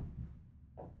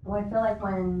 Well, I feel like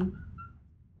when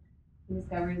he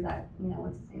discovers that,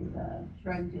 what's his name, the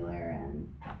drug dealer, and,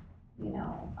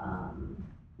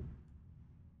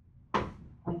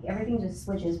 like everything just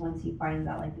switches once he finds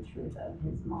out like the truth of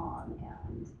his mom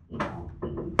and,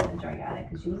 being a drug addict.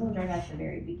 Because she wasn't a drug addict at the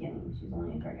very beginning. She was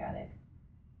only a drug addict,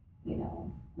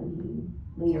 when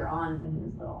he, later on when he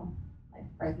was little, like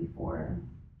right before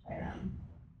Chiron.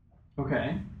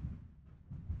 Okay.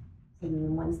 So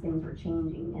then once things were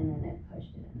changing, and then it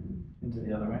pushed it Into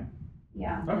the other way.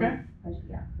 Yeah. Okay.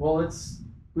 Yeah. Well, let's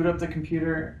boot up the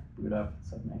computer. Boot up.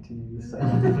 It's like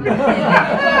 1987.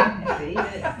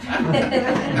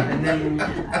 And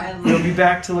then we'll be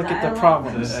back to look at the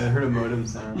problems. I heard a modem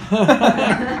sound.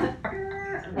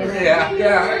 Yeah.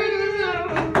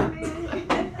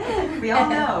 We all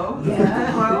know.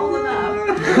 Yeah. We're old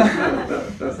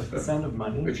enough. That's the sound of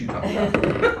money. What you talking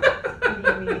about?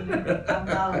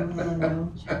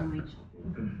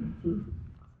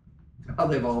 Oh,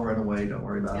 they've all run away. Don't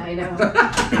worry about it. I know.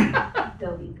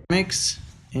 They'll be good. Dynamics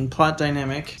in plot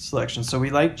dynamic selection. So we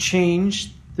like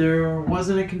change. There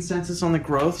wasn't a consensus on the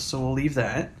growth, so we'll leave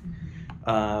that.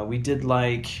 We did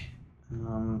like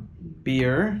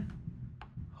beer,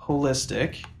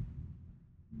 holistic,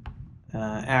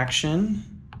 action,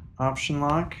 option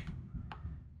lock,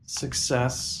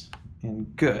 success,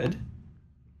 and good.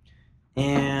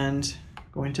 And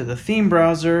going to the theme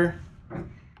browser,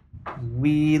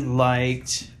 we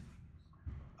liked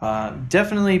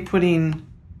definitely putting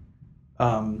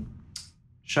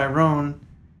Chiron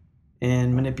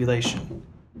in manipulation.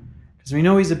 Because we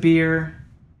know he's a beer,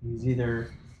 he's either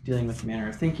dealing with a manner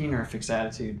of thinking or a fixed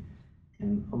attitude,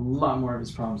 and a lot more of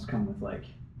his problems come with like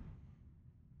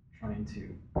trying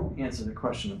to answer the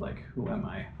question of like, who am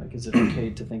I? Like, is it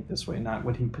okay to think this way? Not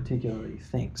what he particularly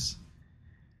thinks.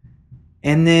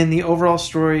 And then the overall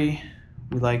story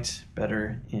we liked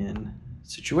better in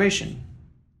situation.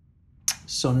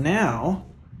 So now,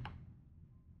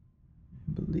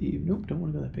 I believe, nope, don't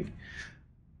want to go that big.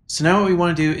 So now what we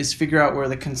want to do is figure out where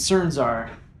the concerns are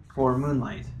for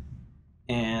Moonlight.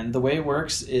 And the way it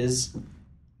works is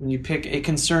when you pick a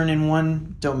concern in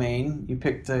one domain, you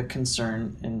pick the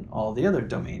concern in all the other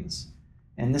domains.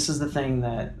 And this is the thing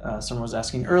that someone was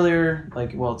asking earlier,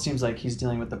 like, well, it seems like he's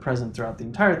dealing with the present throughout the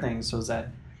entire thing, so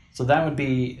that would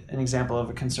be an example of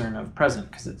a concern of present,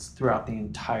 because it's throughout the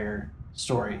entire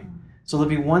story. So there'll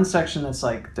be one section that's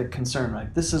like the concern,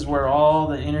 like this is where all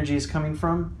the energy is coming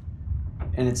from,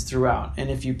 and it's throughout.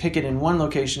 And if you pick it in one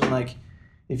location, like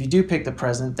if you do pick the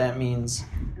present, that means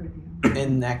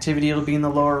in activity it'll be in the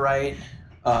lower right,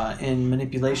 in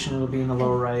manipulation it'll be in the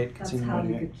lower right. That's how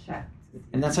you could check.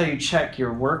 And that's how you check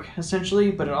your work,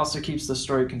 essentially, but it also keeps the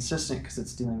story consistent because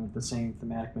it's dealing with the same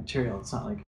thematic material. It's not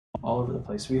like all over the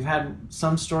place. We've had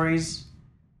some stories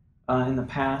in the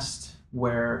past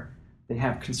where they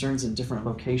have concerns in different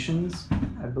locations.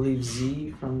 I believe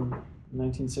Z from the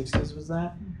 1960s was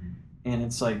that. And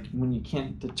it's like when you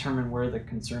can't determine where the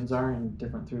concerns are in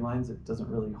different through lines, it doesn't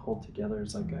really hold together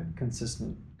as like a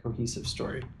consistent, cohesive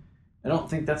story. I don't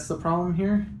think that's the problem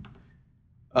here.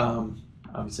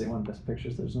 Obviously, one Best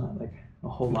Pictures, there's not like a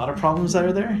whole lot of problems that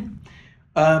are there.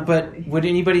 But would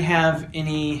anybody have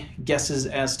any guesses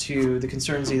as to the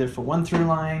concerns either for one through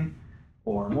line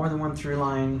or more than one through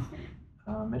line?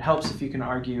 It helps if you can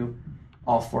argue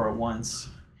all four at once,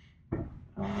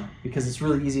 because it's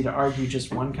really easy to argue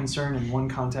just one concern in one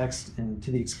context and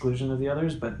to the exclusion of the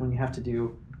others. But when you have to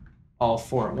do all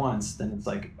four at once, then it's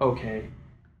like, okay,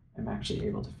 I'm actually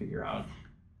able to figure out,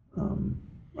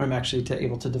 I'm actually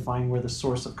able to define where the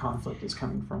source of conflict is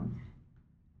coming from.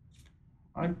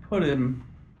 I'd put him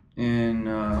in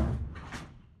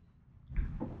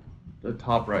the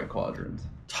top right quadrant.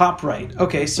 Top right.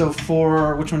 Okay, so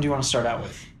for which one do you want to start out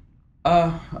with?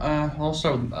 I'll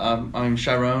start with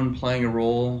Chiron playing a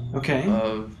role. Okay.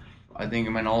 I think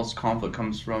all this conflict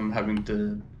comes from having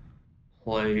to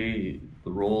play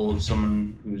the role of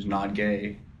someone who's not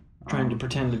gay. Trying to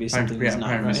pretend to be something he's not,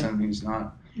 trying to right? be something he's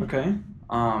not. Okay.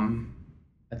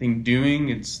 I think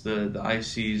it's the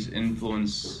IC's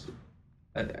influence.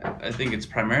 I think it's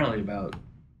primarily about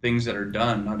things that are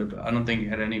done. I don't think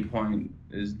at any point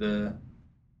is the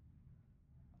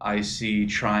IC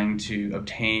trying to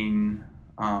obtain,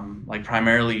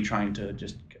 primarily trying to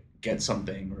just get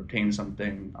something or obtain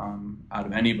something out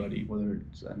of anybody, whether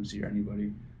it's MC or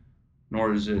anybody.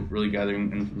 Nor is it really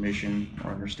gathering information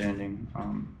or understanding.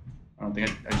 I don't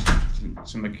think I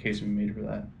just some case we made for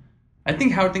that. I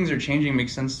think how things are changing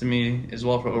makes sense to me as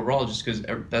well for overall, just because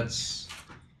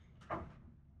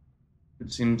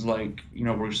it seems like, you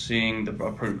know, we're seeing the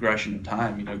progression of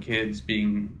time. You know, kids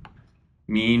being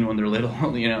mean when they're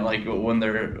little, you know, like when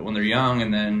they're young,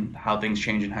 and then how things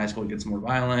change in high school, it gets more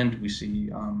violent. We see.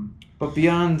 But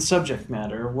beyond subject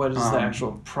matter, what is the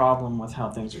actual problem with how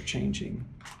things are changing?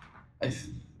 I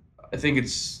think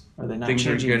it's. Are they not things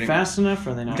are changing getting- fast enough?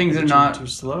 Are they not things are changing not- too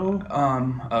slow?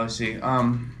 I see.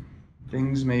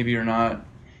 Things maybe are not.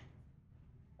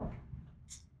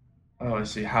 Oh, I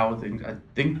see how things. I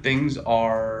think things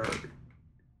are.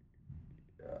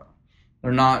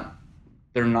 They're not.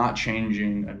 They're not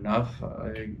changing enough.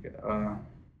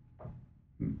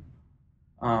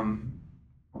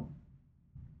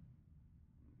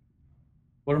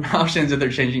 What are my options if they're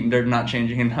changing? They're not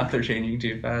changing enough. They're changing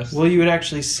too fast. Well, you would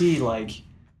actually see like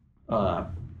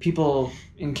people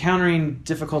encountering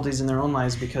difficulties in their own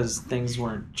lives because things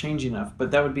weren't changing enough.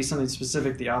 But that would be something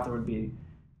specific the author would be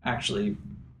actually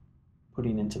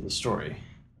putting into the story.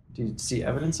 Do you see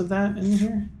evidence of that in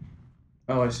here?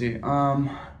 Oh, I see.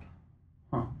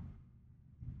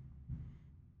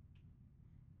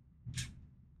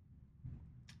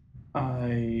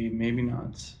 Maybe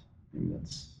not.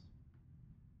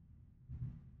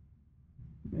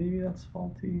 Maybe that's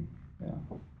faulty. Yeah.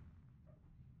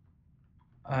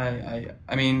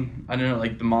 I mean, I don't know,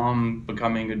 like the mom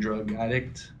becoming a drug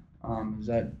addict, is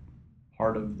that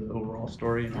part of the overall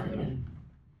story?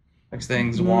 Next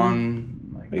thing's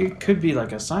one, like, It could be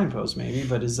like a signpost maybe,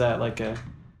 but is that like a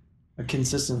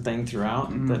consistent thing throughout?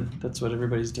 That's what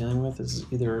everybody's dealing with, is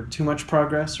either too much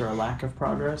progress or a lack of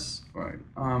progress? right.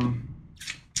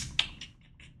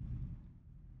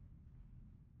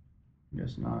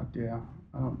 Guess not. Yeah,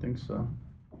 I don't think so.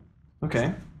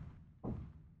 Okay.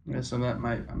 Yeah, so that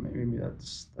might, maybe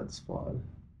that's flawed.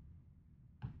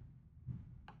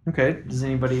 Okay. Does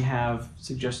anybody have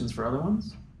suggestions for other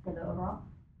ones? For the overall?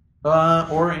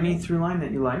 Or any through line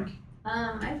that you like?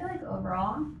 I feel like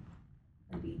overall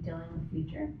would be dealing with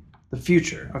future. The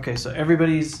future. Okay, so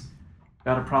everybody's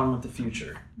got a problem with the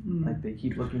future. Like they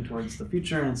keep looking towards the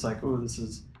future, and it's like, oh,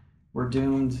 we're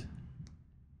doomed.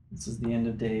 This is the end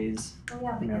of days. Well,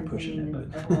 yeah, I'm not because pushing it,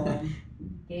 but- the whole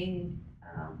gay,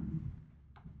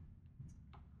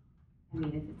 I mean,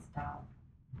 if it stopped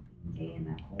being gay in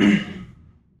that whole thing,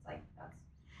 it's like that's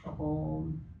the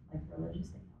whole like religious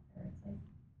thing out there.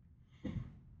 It's like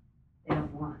they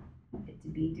don't want it to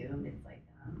be doomed. It's like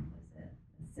was it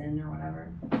a sin or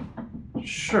whatever?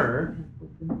 Sure.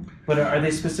 But are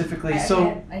they specifically I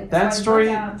that story?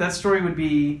 look at- That story would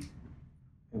be.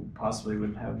 It possibly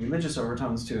would have religious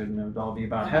overtones to it, and it would all be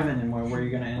about heaven and where you're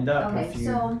going to end up Okay, if you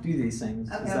so- do these things.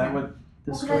 Okay, Is that okay. what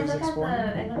this Well, story is I look exploring?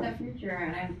 I look at future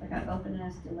and I look at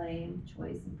openness, delay,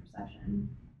 choice, and perception.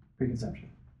 Preconception.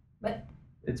 What?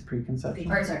 It's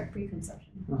preconception. Or sorry,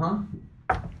 preconception. Uh-huh.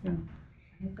 I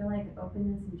feel like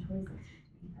openness and choice.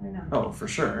 I don't know. Oh, for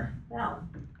sure. No.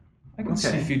 I can see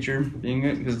Okay. future being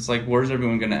it, because it's like, where's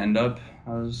everyone gonna end up?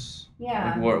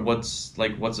 Yeah. Like,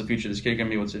 what's the future of this kid gonna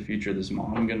be? What's the future of this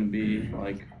mom gonna be?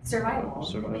 Like, Survival.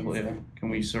 survival. Yeah. Can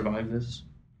we survive this?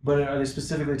 But are they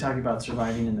specifically talking about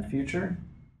surviving in the future?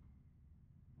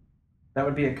 That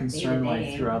would be a concern like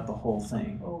Day-to-day. throughout the whole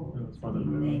thing. Oh, That's one of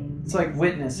the- It's like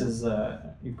Witness is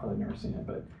you've probably never seen it,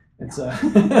 but it's Have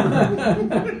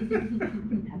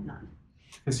not.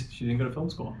 She didn't go to film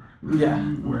school. yeah.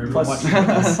 Where everyone Plus- watches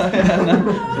Witness.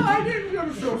 I didn't go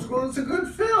to film school. It's a good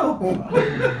film.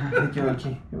 I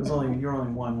think you're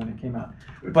only one when it came out.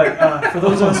 But for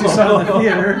those of us who saw it in the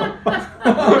theater,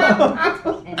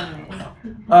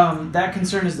 Anyway. that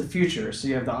concern is the future. So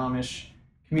you have the Amish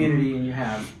community, and you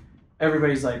have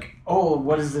everybody's like, oh,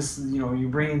 what is this? You know, you're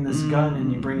bringing this gun,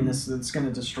 and you're bringing this that's going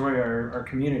to destroy our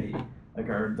community. Like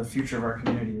the future of our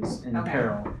community is in Okay.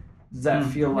 peril. Does that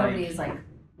feel Nobody's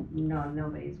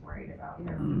nobody's worried about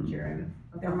their future.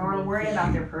 They're more worried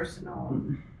about their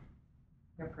personal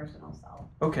self.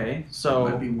 okay? Might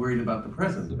So be worried about the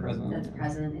present. The present. That's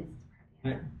present.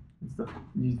 It's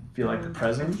you feel like the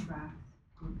present. See,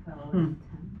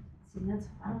 that's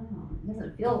I don't know. It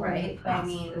doesn't feel right, but I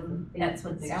mean that's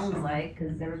what it sounds like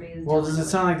because everybody's. Well, does it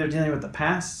sound like they're dealing with the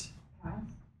past?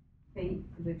 Fate,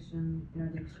 prediction,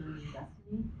 interdiction,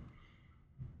 destiny.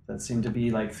 That seem to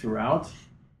be like throughout.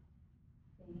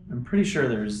 I'm pretty sure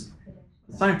there's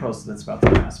a signpost that's about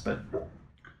the past, but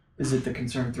is it the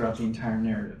concern throughout the entire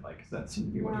narrative? Like, does that seem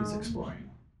to be what he's exploring?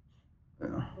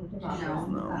 No.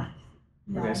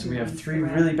 Okay, so we have three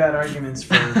really bad arguments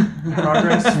for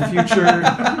progress, future, and the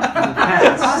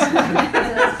past.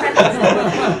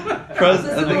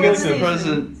 I think it's the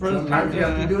present. Sometimes you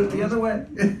have to do it the other way.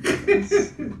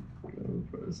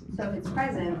 So if it's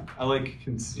present, I like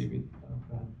conceiving.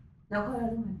 No, go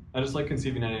ahead. I just like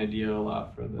conceiving an idea a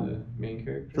lot for the main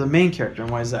character. For the main character,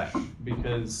 and why is that?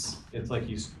 Because it's like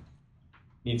he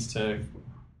needs to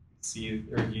see,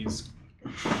 or he's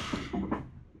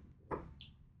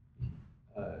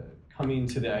coming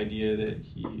to the idea that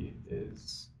he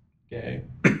is gay.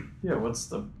 Yeah,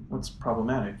 what's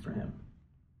problematic for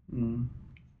him?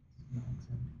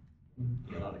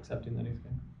 You're not accepting that he's gay.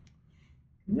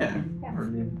 Yeah. Yeah.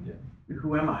 Or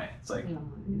who am I? It's like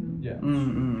Yeah.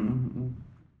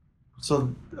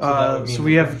 so. that would mean So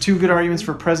we that- have two good arguments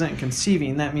for present and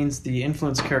conceiving. That means the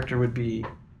influence character would be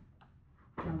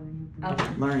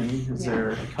Okay. learning. Is Yeah.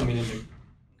 there Coming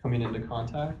into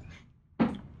contact.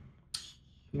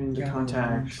 into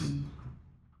contact?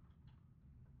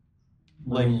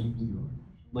 Like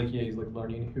yeah, he's like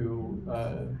learning who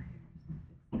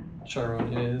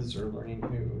Sharon is, or learning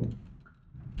who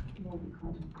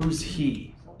Who's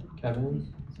he? Kevin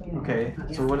Okay,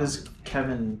 so what is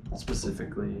Kevin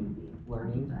specifically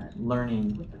learning.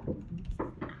 learning?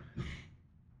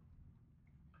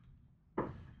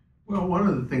 Well, one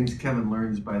of the things Kevin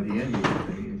learns by the end of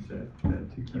the thing is To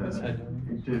keep his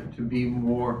head down. to be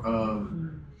more of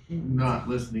not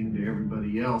listening to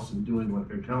everybody else and doing what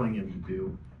they're telling him to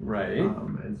do. Right.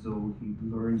 And so he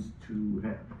learns to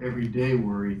have everyday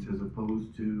worries as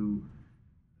opposed to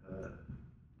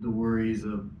the worries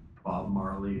of Bob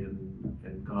Marley and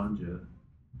ganja.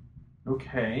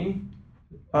 Okay.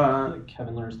 Like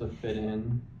Kevin learns to fit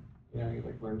in. You know, he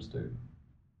like learns to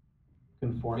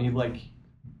conform.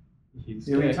 He's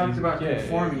Yeah, we gay- talked he's about gay,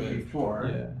 conforming but- before.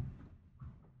 Yeah.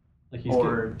 Like he's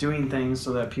Or doing things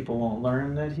so that people won't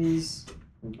learn that he's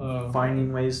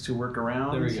finding ways to work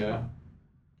around. There we go.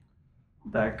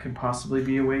 That could possibly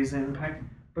be a ways to impact.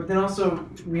 But then also,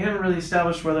 we haven't really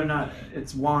established whether or not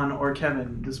it's Juan or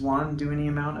Kevin. Does Juan do any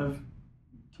amount of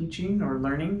teaching or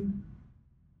learning?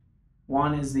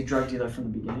 Juan is the drug dealer from the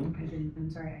beginning. I'm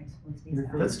sorry, I just was spaced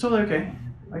out. That's totally okay.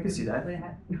 I can see that. What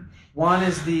happened? Juan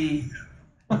is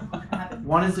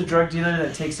the drug dealer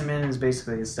that takes him in and is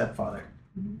basically his stepfather.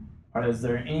 Or is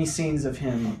there any scenes of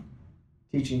him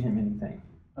teaching him anything?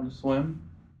 How to swim.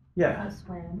 Yeah,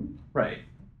 swim. right.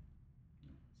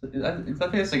 I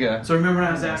think it's like a. So remember when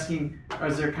I was asking,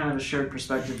 is there kind of a shared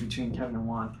perspective between Kevin and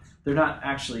Juan? They're not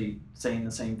actually saying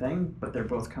the same thing, but they're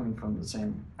both coming from the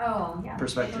same Oh, yeah.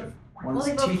 perspective. Well, One's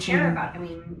they both teaching. care about. I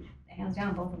mean, hands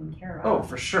down, both of them care about. Oh,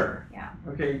 for sure. Yeah.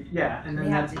 Okay, yeah, and then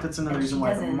We have that's to- another and reason she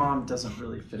why the doesn't- mom doesn't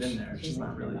really fit in there. She She's not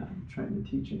doesn't really care trying to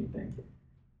teach anything.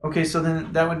 Okay, so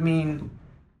then that would mean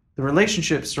the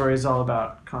relationship story is all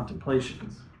about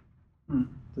contemplations.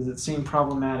 Does it seem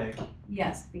problematic?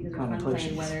 Yes, because we're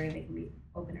contemplating Contemplations. whether they can be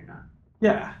open or not.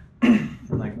 Yeah. And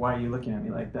like, why are you looking at me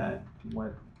like that?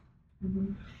 What?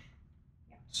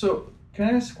 So can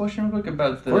I ask a question real quick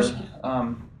about the? Of course.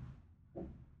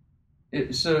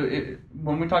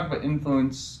 When we talk about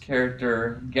influence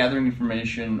character, gathering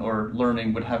information or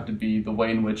learning would have to be the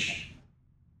way in which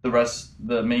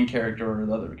the main character or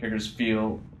the other characters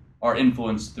feel are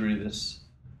influenced through this,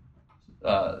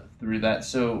 through that.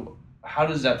 So how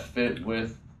does that fit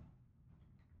with?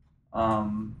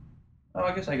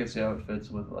 I guess I could see how it fits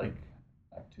with like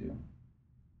Act 2,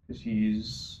 because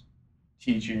he's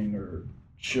teaching or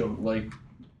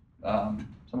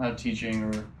somehow teaching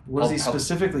or Was he help-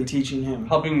 specifically teaching him?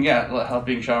 helping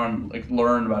Sharon like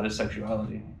learn about his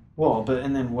sexuality. Well, but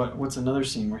and then what's another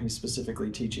scene where he's specifically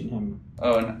teaching him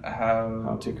Oh, and how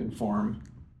how to conform?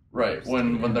 right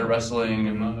when they're wrestling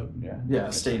and Yeah,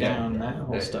 stay down. That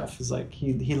whole stuff is like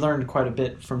he learned quite a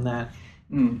bit from that,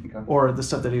 Okay. or the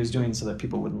stuff that he was doing, so that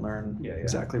people wouldn't learn Yeah, yeah.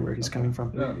 exactly where he's coming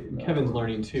from. Kevin's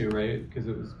learning too, right? Because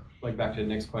it was like back to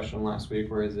Nick's question last week,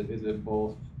 where is it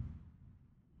both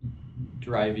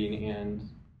driving and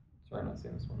sorry, I'm not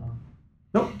saying this one off.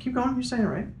 Nope, keep going. You're saying it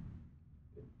right.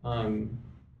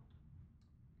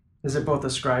 Is it both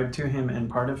ascribed to him and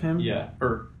part of him? Yeah,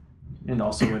 And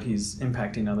also what he's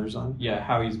impacting others on? yeah,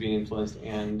 how he's being influenced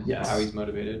and Yes. how he's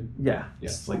motivated. Yeah, Yeah,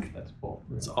 it's like that's both.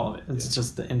 it's all of it. It's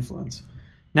just the influence.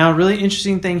 Now, a really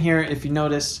interesting thing here, if you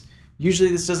notice, usually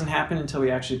this doesn't happen until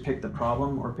we actually pick the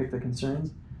problem or pick the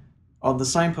concerns. All the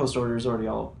signpost order is already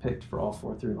all picked for all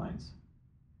 4 through lines,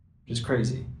 which is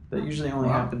crazy. That usually only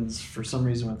happens for some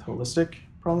reason with holistic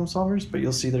problem solvers, but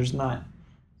you'll see there's not.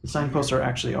 The signposts are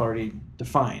actually already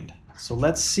defined. So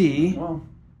let's see Well,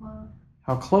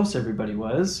 how close everybody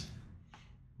was.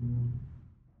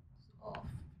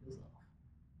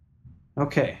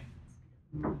 Okay.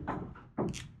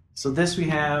 So this we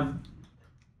have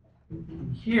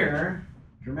here.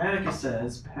 Dramatica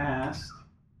says past.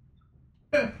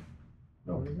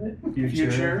 What is it?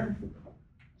 Future.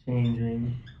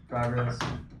 changing, progress,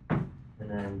 and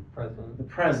then Present. the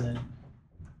present.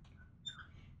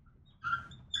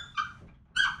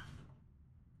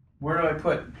 Where do I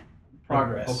put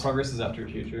progress? Oh, progress is after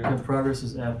future. the progress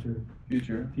is after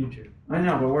Future. future. I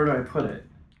know, but where do I put it?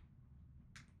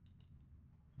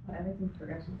 But everything's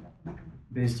progression.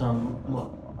 Based on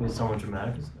what? Based on what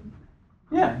dramatic is done?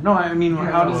 Yeah, no, I mean, Yeah,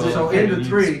 how no, does it? so Okay, into you'd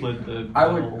 3, Split the I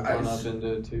would- middle I one s- up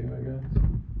into 2, I guess.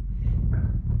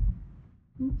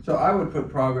 So I would put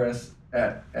progress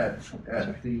at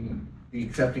the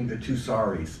accepting the 2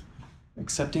 sorries.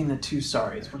 Accepting the 2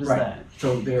 sorries. What is Right. that?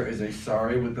 So there is a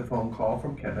sorry with the phone call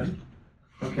from Kevin.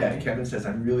 Okay. Kevin says,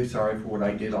 I'm really sorry for what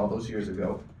I did all those years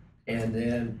ago. And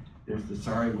then there's the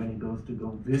sorry when he goes to go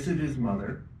visit his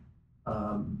mother.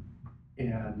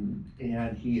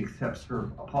 And he accepts her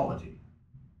apology.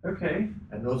 Okay.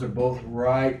 And those are both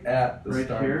right at the Right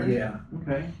start. here? Yeah.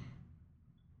 Okay.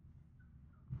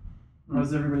 How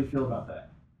does everybody feel about that?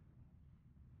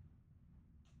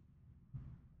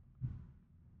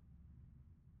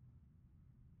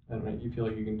 I don't know, you feel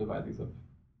like you can divide these up.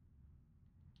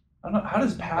 I don't know. How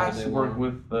does past they work long?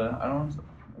 with the? I don't.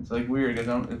 It's like weird. I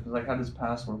don't. It's like how does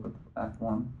past work with Act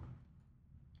 1?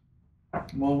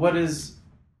 Well,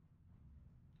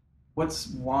 what's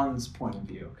Juan's point of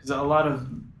view? Because a lot of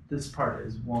this part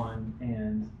is Juan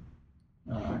and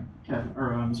Kevin,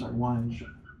 or I'm sorry, Juan and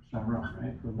Chiron,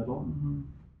 right? For Little.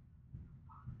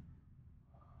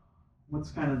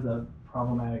 What's kind of the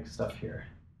problematic stuff here?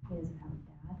 He doesn't have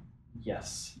a dad.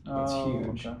 Yes, it's Oh,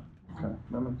 huge. Okay,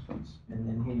 that makes sense. And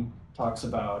then he talks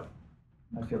about,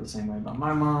 I feel the same way about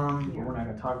my mom, but Yeah. we're not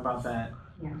going to talk about that.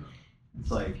 Yeah. It's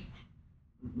like,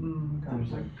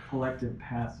 there's a collective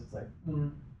past. It's like, Yeah.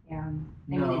 I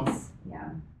no. mean, it's,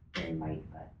 very light,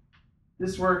 but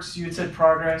This works. You had said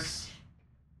progress,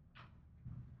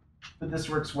 but this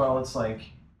works well. It's like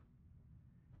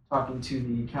talking to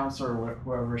the counselor or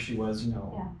whoever she was,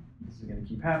 Yeah. this is going to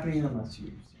keep happening unless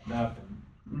you stand up.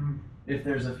 And if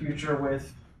there's a future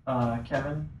with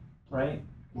Kevin, right?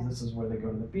 'Cause Yeah. this is where they go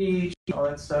to the beach, all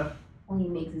that stuff. well, he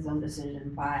makes his own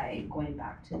decision by going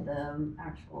back to the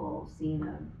actual scene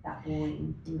of that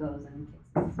bullying and goes and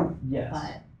kicks his Yes.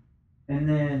 butt. And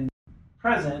then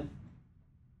present,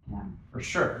 Yeah. for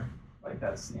sure. Like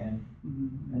that's the end.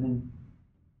 And then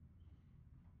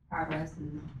Progress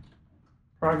is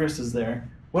progress is there.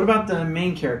 What about the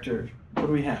main character? What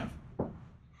do we have?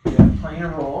 We have playing a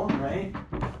role, right?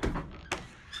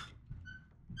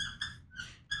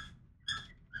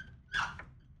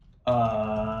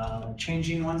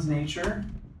 Changing one's nature.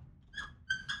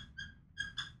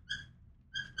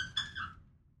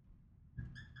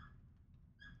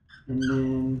 And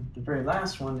then the very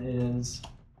last one is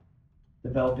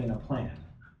developing a plan.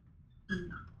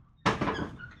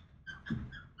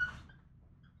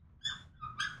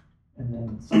 And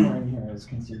then somewhere in here is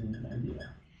conceiving an idea.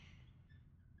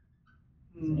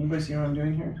 Does anybody see what I'm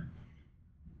doing here?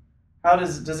 How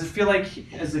does it feel like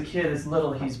as a kid, as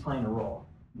little, he's playing a role?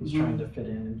 He's trying to fit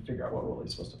in and figure out what role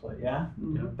he's supposed to play. Yeah?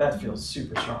 That feels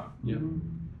super strong. Yeah.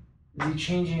 Is he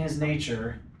changing his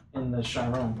nature in the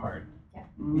Chiron part? Yeah.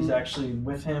 He's actually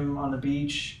with him on the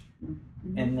beach,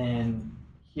 and then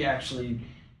he actually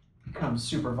becomes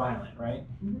super violent, right?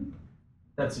 Mhm.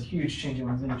 That's a huge change in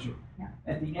one's nature. Yeah.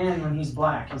 At the end, when he's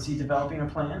black, is he developing a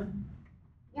plan?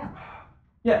 Yeah.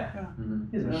 Yeah. Mhm.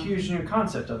 He has a huge new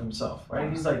concept of himself, right?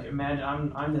 He's like, imagine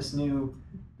I'm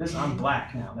I'm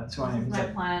black now. That's who I am. This is He's my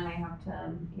like, plan. I have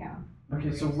to,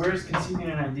 okay, so where's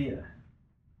conceiving an idea?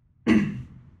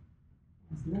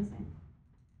 it's missing.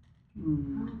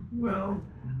 Well,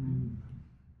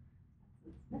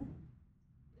 It's missing.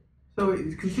 so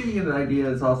conceiving an idea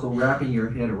is also wrapping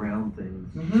your head around things.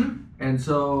 Mm-hmm. And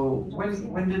so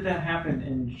When did that happen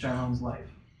in Chiron's life?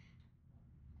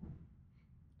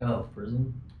 Oh,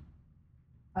 prison?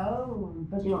 Oh,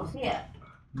 but you don't see it.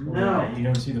 Right, you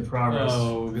don't see the progress.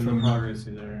 Oh, there's no progress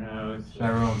either. No, it's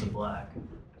Chiron's in black.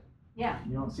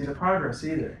 You don't see the progress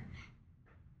either.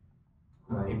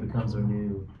 Right, he becomes our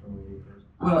new person.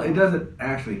 Well, it doesn't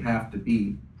actually have to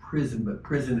be prison, but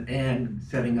prison and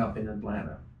setting up in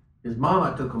Atlanta. His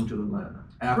mama took him to Atlanta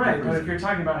after Right, but if prison. you're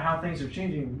talking about how things are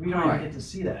changing, we don't Right. even get to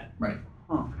see that.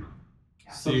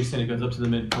 So you're saying it goes up to the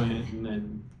midpoint and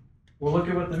then, Well, look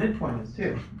at what the midpoint is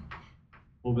too.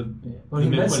 well, but But the he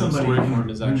met midpoint of somebody. story form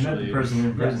is he met actually the person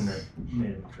in prison Yes. that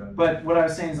made him a drug. But what I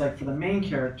was saying is like for the main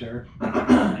character,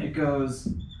 it goes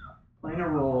playing a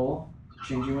role, to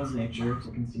changing one's nature,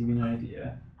 to conceiving an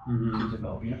idea, to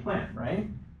developing a plan, right?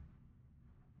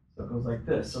 So it goes like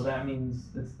this. So that means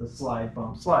it's the slide,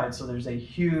 bump, slide. So there's a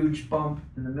huge bump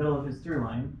in the middle of his through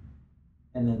line,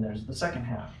 and then there's the second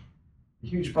half. The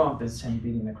huge bump is him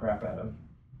beating the crap out of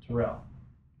Terrell.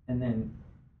 and then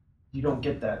you don't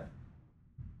get that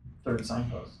third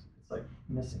signpost. It's like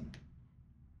missing.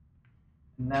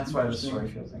 And that's why the story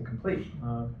feels incomplete.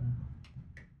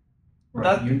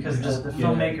 Right, Because the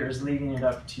filmmaker is leaving it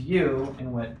up to you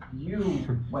and what you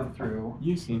went through.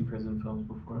 You've seen prison films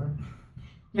before.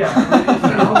 Yeah, if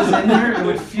it was in there, it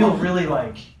would feel really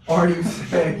like. Or you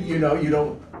say, you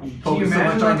don't focus so much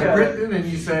imagine on like the a- prison, and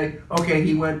you say, okay,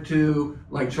 he went to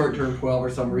like short-term 12 or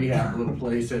some rehab little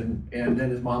place, and then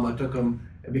his mama took him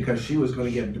because she was going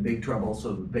to get into big trouble.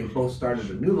 So they both started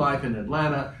a new life in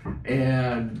Atlanta,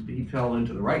 and he fell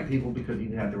into the right people because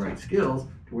he had the right skills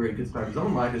to where he could start his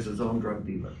own life as his own drug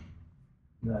dealer.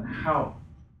 How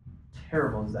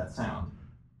terrible does that sound?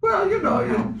 Well, you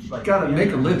Like, got to yeah.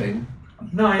 make a living.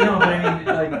 No, I know,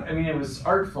 but I mean, it was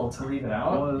artful to leave it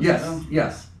out.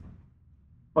 Yes.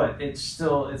 But it's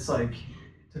like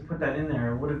to put that in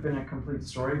there would have been a complete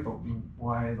story. But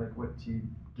why? Like, what do you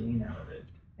gain out of it?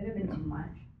 It'd have been too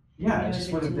much. Yeah, It it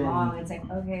just would would have too been. long. It's like,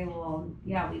 okay, well,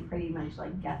 yeah, we pretty much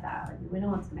like get that. Like, we know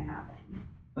what's gonna happen.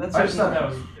 That's I just thought that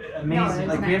was amazing. No, it's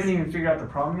like we nice. haven't even figured out the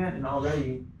problem yet, and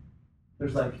already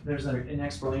there's an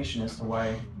explanation as to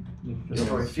why the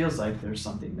story feels like there's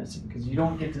something missing, because you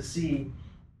don't get to see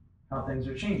how things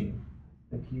are changing.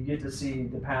 Like you get to see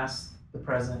the past, the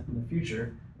present, and the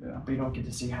future, but you don't get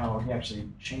to see how he actually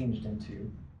changed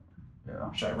into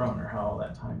Chiron, or how all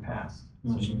that time passed.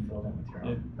 So she filled in with your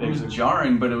own. It was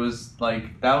jarring, but it was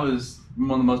like that was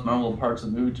one of the most memorable parts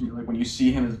of the movie to me. Like when you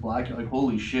see him as black, you're like,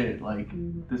 holy shit! Like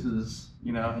this is,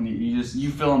 and you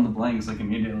fill in the blanks like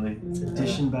immediately. It's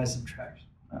addition by subtraction.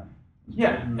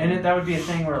 Yeah, and that would be a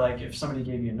thing where like if somebody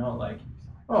gave you a note like,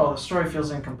 oh, the story feels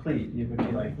incomplete, you would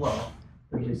be like, well,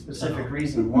 there's a specific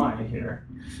reason why here.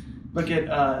 Look at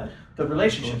the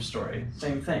relationship story,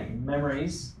 same thing.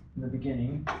 Memories in the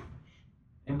beginning,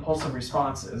 impulsive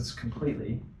responses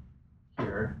completely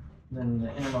here. Then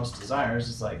the innermost desires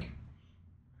is like, is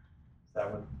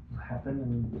that what happened?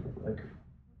 And like,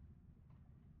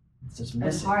 it's just It's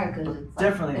missing. hard because it's like,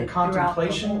 Definitely the it's throughout the whole-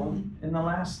 contemplation in the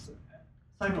last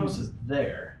signpost is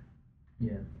there.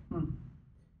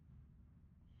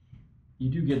 You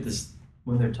do get this,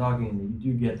 when they're talking,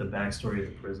 you do get the backstory of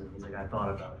the prison. He's like, I thought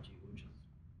about you, which is,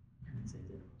 you could say, his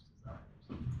innermost desires.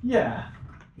 Yeah,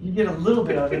 you get a little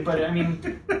bit of it, but I mean,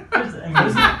 isn't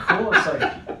it cool? It's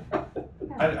like,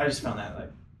 I just found that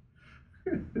like,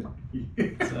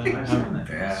 So I just found that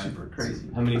Yeah. super crazy.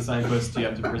 how many signposts do you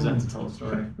have to present to tell a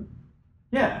story?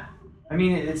 Yeah, I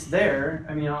mean, it's there.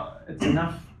 I mean, it's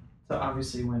enough to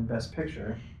obviously win Best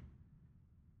Picture,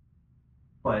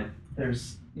 but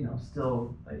there's,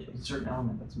 still like a certain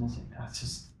element that's missing.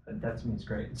 That to me is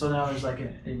great. So now there's like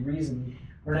a reason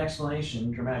or an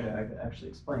explanation, dramatic, that actually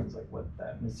explains like what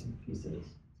that missing piece is.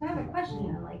 So I have a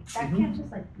question though, like that can't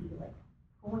just like be like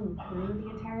pulling through the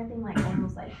entire thing, like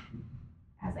almost like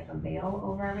has like a veil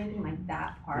over everything, like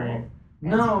that part. Well,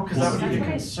 No, because that would That's be the what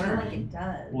I concern. feel like it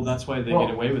does. Well, that's why they Well-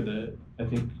 get away with it. I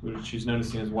think what she's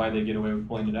noticing is why they get away with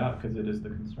pulling it out, because it is the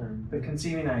concern. The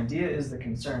conceiving idea is the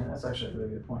concern. That's actually a really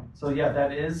good point. So yeah,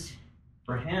 that is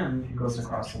for him. It goes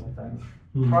across everything.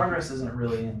 Progress isn't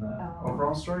really in the Oh.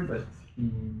 overall story, but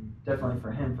definitely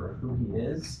for him, for who he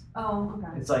is. Oh,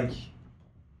 okay. It's like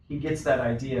he gets that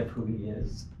idea of who he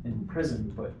is in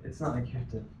prison, but it's not like you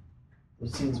have to.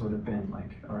 Those scenes would have been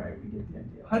like, all right, we get the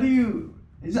idea. How do you?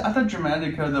 I thought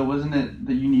Dramatica though, wasn't it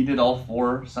that you needed all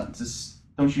four sentences?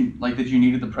 Don't you like that you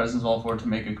needed the presence of all four to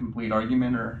make a complete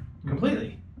argument, or?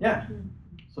 Completely, yeah.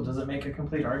 So does it make a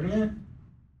complete argument?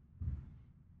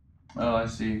 Oh, I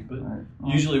see. But Alright.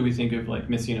 Usually we think of like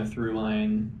missing a through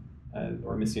line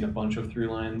or missing a bunch of through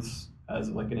lines as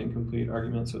like an incomplete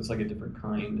argument, so it's like a different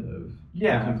kind of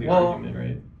Yeah. incomplete Well, argument,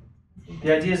 right?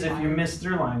 the idea is if you miss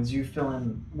through lines, you fill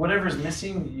in whatever's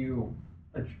missing. You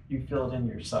fill it in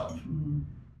yourself.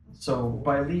 So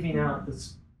by leaving out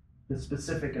the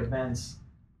specific events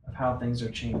of how things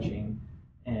are changing,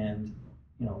 and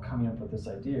coming up with this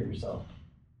idea of yourself,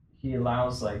 he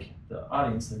allows like the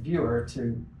audience, the viewer,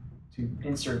 to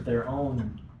insert their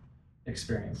own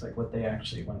experience, like what they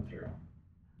actually went through,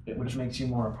 which makes you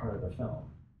more a part of the film.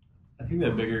 I think the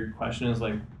bigger question is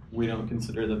like we don't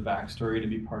consider the backstory to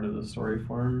be part of the story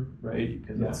form, right?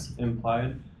 Because it's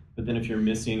implied. But then if you're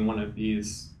missing one of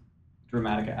these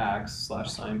dramatic acts /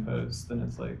 signposts, then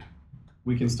it's like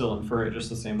we can still infer it just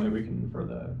the same way we can infer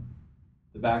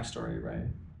the backstory, right?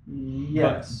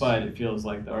 Yes, But it feels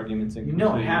like the argument's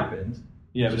incomplete. it happened.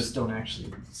 Yeah, You but just don't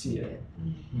actually see it.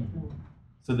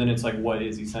 so then it's like what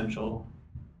is essential?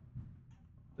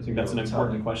 I think that's an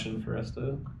important question for us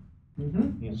to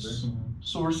Mm-hmm. answer.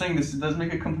 So we're saying this does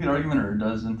make a complete argument, or it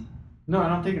doesn't? No, I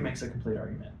don't think it makes a complete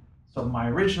argument. So my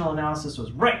original analysis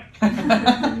was right.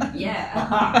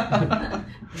 Yeah.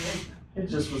 It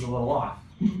just was a little off.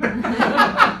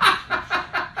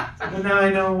 But now I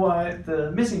know what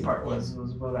the missing part was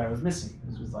what I was missing.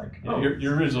 It was like, Yeah,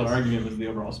 your original argument was the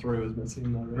overall story was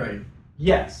missing, though, right? Right.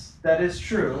 yes, that is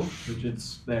true. Which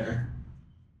it's there.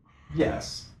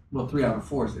 Yes. Well, 3 out of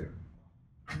 4 is there.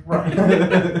 Right.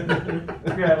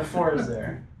 3 out of 4 is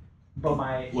there. But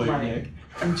my Nick?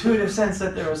 intuitive sense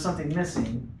that there was something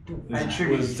missing, I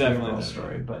attribute it to the definitely overall there.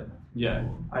 story, but Yeah.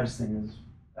 I just think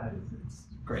it's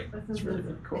great. But It's since really, it's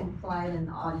really cool. implied and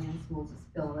the audience will just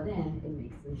fill it in, it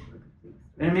makes it into a complete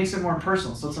And it makes it more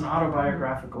personal. So it's an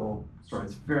autobiographical story.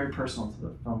 It's very personal to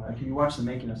the film. Like if you watch the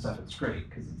making of stuff, it's great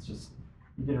because it's just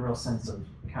you get a real sense of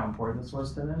how important this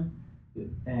was to them,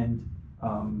 and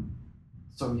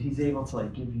so he's able to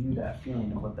like give you that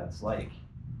feeling of what that's like.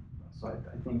 So I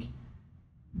think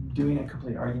doing a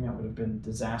complete argument would have been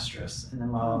disastrous, and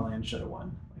then La La Land should have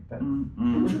won. Like that.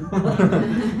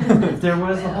 If there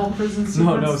was the whole prison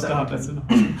sequence. No, that stop. would That's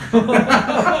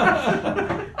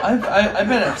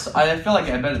have I feel like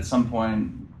at some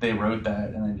point they wrote that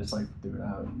and they just like threw it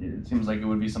out. It seems like it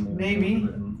would be something that Maybe. was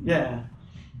written. Yeah.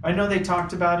 I know they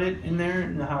talked about it in there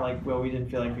and how like, well, we didn't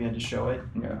feel like we had to show it.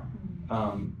 Yeah.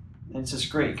 And it's just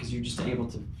great because you're just able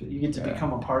to, you get to Yeah.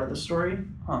 become a part of the story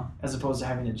Huh. as opposed to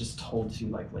having it just told to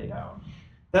you like laid out.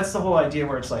 That's the whole idea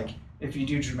where it's like, if you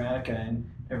do Dramatica and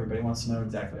everybody wants to know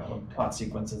exactly all the plot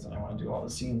sequences and I want to do all the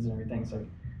scenes and everything, it's like,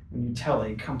 when you tell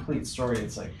a complete story,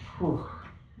 it's like, whew.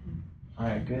 All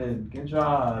right, good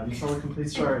job. You told a complete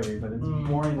story, but it's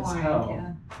boring as hell.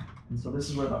 yeah. And so this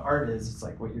is where the art is. It's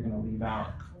like what you're going to leave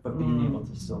out, but being able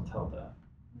to still tell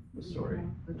the story.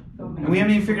 And we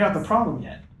haven't even figured out the problem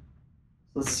yet.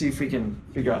 Let's see if we can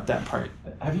figure out that part.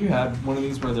 Have you had one of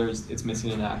these where it's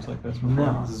missing an act like this before?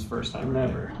 No. This is the first time.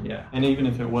 Never. Yeah. And even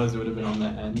if it was, it would have been on the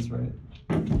ends, right?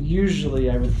 Usually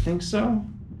I would think so.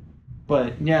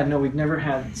 But yeah, no, we've never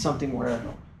had something where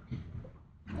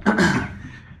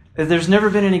there's never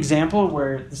been an example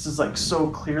where this is like so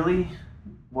clearly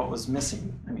what was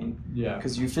missing. I mean, Yeah.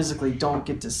 because you physically don't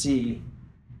get to see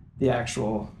the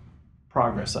actual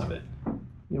progress of it.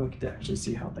 You don't get to actually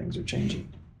see how things are changing.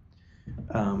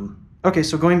 Okay,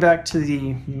 so going back to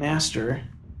the master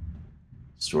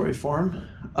story form,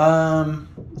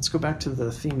 let's go back to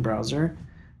the theme browser.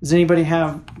 Does anybody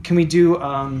have? Can we do?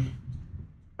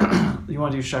 You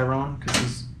want to do Chiron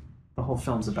because the whole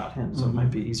film's about him, so it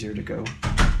might be easier to go.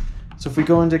 So if we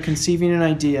go into conceiving an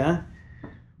idea,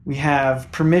 we have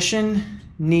permission,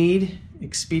 need,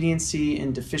 expediency,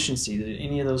 and deficiency. Did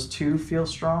any of those two feel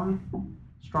stronger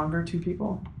to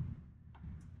people?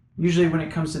 Usually when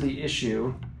it comes to the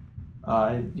issue,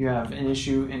 you have an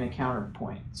issue and a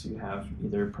counterpoint. So you have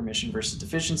either permission versus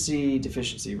deficiency,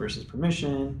 deficiency versus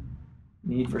permission,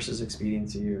 need versus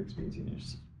expediency, or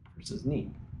expediency versus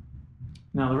need.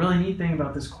 Now the really neat thing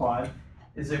about this quad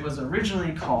is it was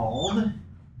originally called,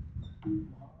 which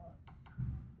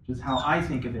is how I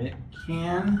think of it,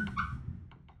 can,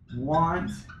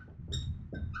 want,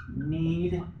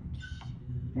 need,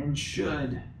 and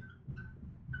should.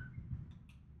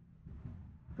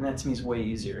 And that to me is way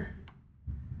easier.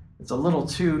 It's a little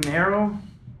too narrow,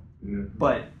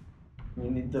 but I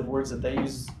mean, the words that they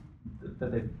use,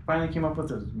 that they finally came up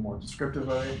with, is more descriptive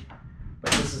of it.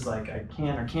 But this is like, I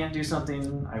can or can't do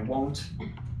something, I won't,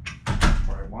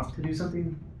 or I want to do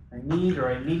something, I need or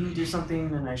I needn't do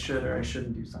something, and I should or I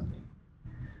shouldn't do something.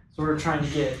 So we're trying to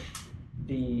get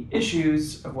the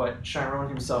issues of what Chiron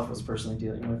himself was personally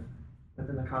dealing with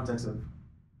within the context of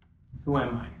who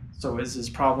am I? So is his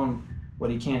problem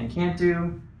what he can and can't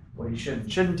do, what he should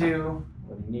and shouldn't do,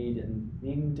 what he need and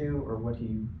needn't do, or what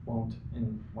he won't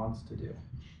and wants to do?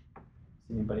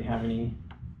 Does anybody have any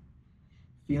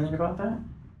feeling about that?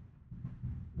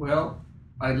 Well,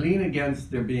 I lean against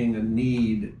there being a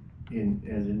need as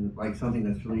in like something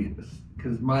that's really,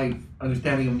 because my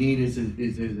understanding of need is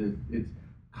it's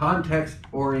context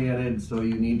oriented, so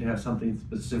you need to have something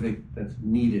specific that's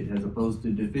needed, as opposed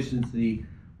to deficiency,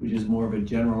 which is more of a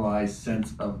generalized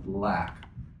sense of lack.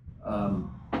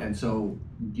 And so,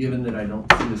 given that I don't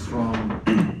see a strong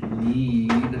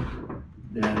need,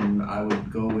 then I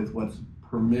would go with what's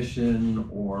permission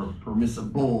or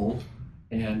permissible,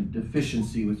 and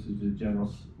deficiency, which is a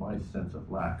generalized sense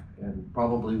of lack, and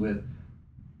probably with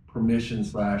permission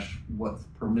 / what's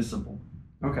permissible.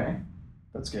 Okay,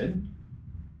 that's good.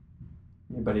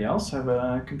 Anybody else have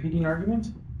a competing argument?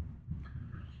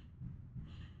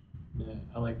 Yeah,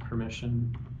 I like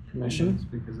permission. Permission?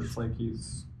 Because it's like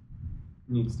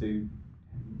needs to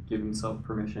give himself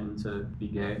permission to be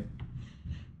gay.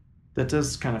 That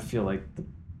does kind of feel like the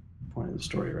point of the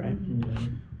story, right?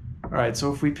 Yeah. right,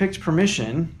 so if we picked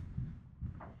permission,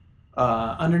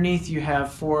 underneath you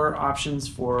have 4 options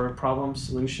for problem,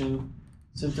 solution,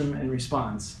 symptom, and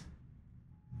response.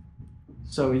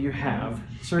 So you have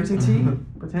certainty,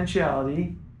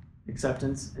 potentiality,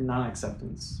 acceptance, and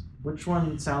non-acceptance. Which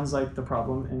one sounds like the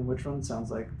problem and which one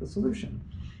sounds like the solution?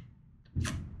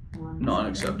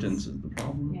 Non-acceptance is the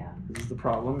problem. Yeah. This is the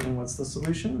problem, and what's the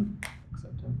solution?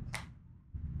 Acceptance.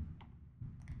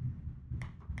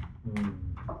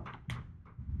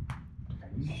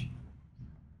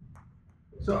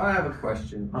 So I have a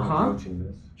question when Uh-huh. approaching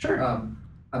this. Sure.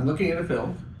 I'm looking at a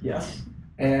film, Yes.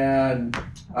 and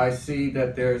I see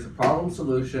that there's a problem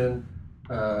solution,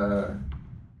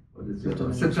 what is it? Symptom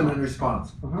and Symptom and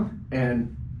response. Uh-huh.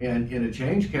 And in a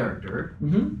change character,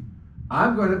 Mm-hmm.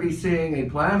 I'm going to be seeing a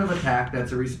plan of attack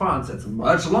that's a response that's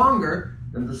much longer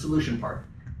than the solution part,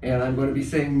 and I'm going to be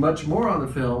seeing much more on the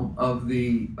film of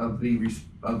the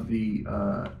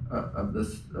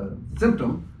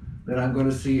symptom than I'm going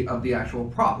to see of the actual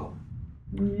problem.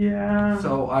 Yeah.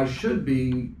 So I should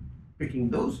be picking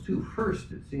those two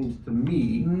first. It seems to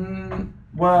me.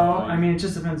 Well, I mean, it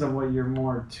just depends on what you're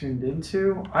more tuned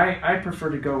into. I prefer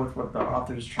to go with what the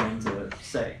author's trying to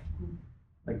say.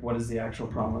 Like, what is the actual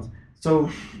problem? So,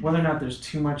 whether or not there's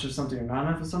too much of something or not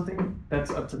enough of something, that's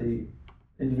up to the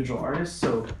individual artist.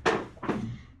 So,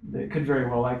 it could very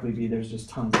well likely be there's just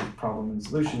tons of problem and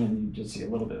solution, and you just see a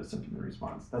little bit of symptom and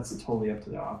response. That's totally up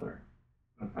to the author.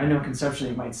 I know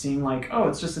conceptually it might seem like, oh,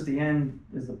 it's just at the end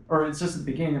or it's just at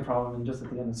the beginning of the problem and just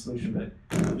at the end of the solution, but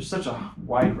there's such a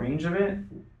wide range of it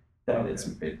that it's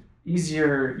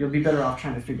easier. You'll be better off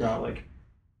trying to figure out like,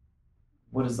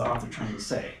 what is the author trying to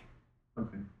say?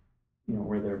 Okay. You know,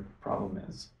 where their problem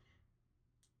is.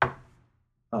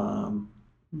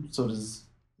 So does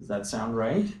that sound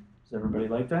right? Does everybody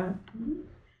like that? Mm-hmm.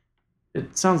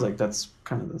 It sounds like that's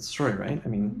kind of the story, right? I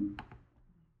mean,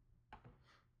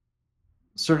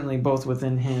 certainly both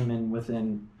within him and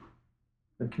within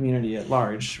the community at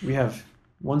large. We have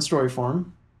one story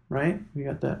form, right? We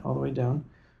got that all the way down.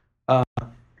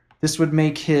 This would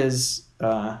make his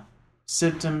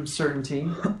symptom certainty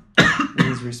and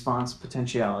his response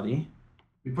potentiality.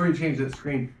 Before you change that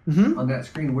screen, Mm-hmm. on that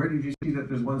screen, where did you see that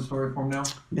there's one story form now?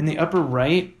 In the upper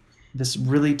right, this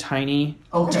really tiny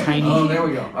Okay. Tiny. Oh, there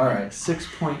we go. All right.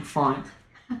 6-point font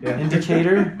Yeah.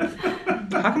 indicator.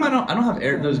 How come I don't have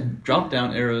those drop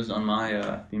down arrows on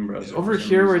my theme browser? Over for some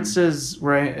here where it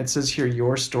reason? says here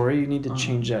your story, you need to Oh.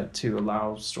 change that to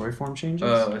allow story form changes.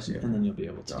 Oh, I see. And then you'll be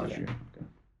able to Got do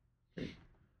you.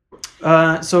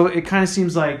 that. So it kind of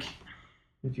seems like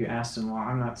if you asked him, well,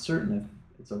 I'm not certain if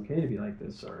it's okay to be like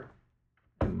this, or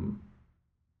am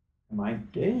I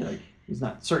gay? Like, he's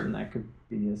not certain. That could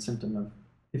be a symptom of,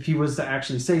 if he was to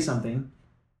actually say something,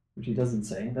 which he doesn't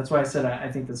say. That's why I said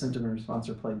I think the symptom and response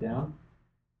are played down.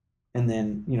 And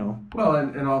then, you know. Well,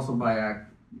 and also by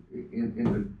in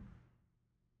the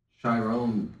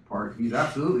Chiron part, he's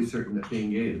absolutely certain that being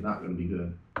gay is not going to be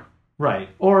good. Right.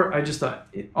 Or I just thought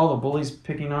all the bullies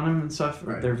picking on him and stuff,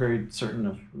 Right. they're very certain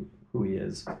of who he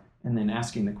is. And then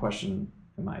asking the question,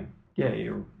 am I gay,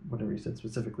 or whatever he said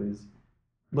specifically, is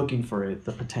looking for it,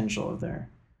 the potential of there.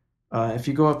 If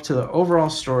you go up to the overall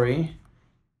story,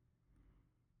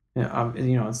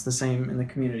 it's the same in the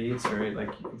community. It's very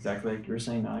exactly like you were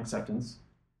saying, non-acceptance.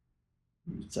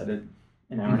 You said it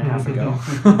an hour and a half ago.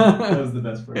 That was the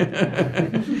best part.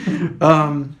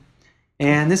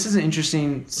 And this is an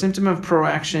interesting symptom of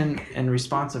proaction and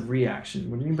response of reaction.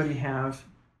 Would anybody have?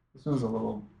 This one's a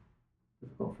little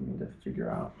difficult for me to figure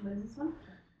out. What is this one?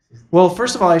 Well,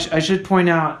 first of all, I should point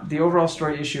out the overall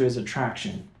story issue is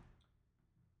attraction.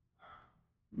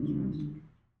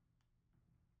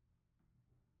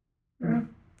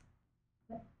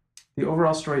 The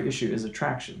overall story issue is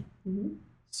attraction. Mhm.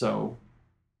 So,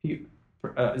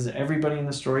 is everybody in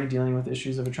the story dealing with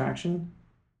issues of attraction?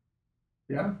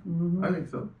 Yeah, I think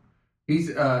so.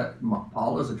 He's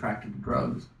Paul is attracted to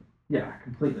drugs. Yeah,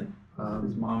 completely.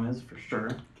 His mom is for sure.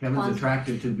 Kevin's Paul's-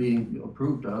 attracted to being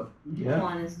approved of. Yeah.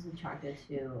 Juan is attracted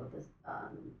to this,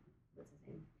 what's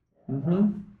his name?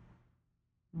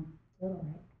 Mm-hmm. Little,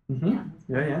 right? Mm-hmm.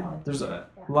 Yeah. Yeah. There's a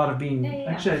lot of being. Yeah.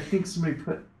 Actually, I think somebody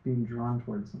put being drawn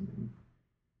towards something.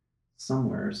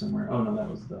 Somewhere. Oh no, that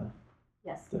was the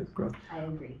Yes, growth. I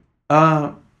agree.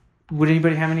 Would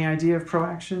anybody have any idea of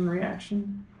proaction,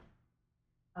 reaction?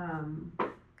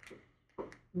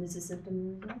 This is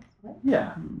symptom results? What?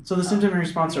 Yeah. So the symptom and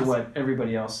response are what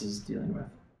everybody else is dealing with.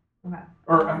 Okay.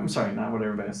 Or I'm sorry, not what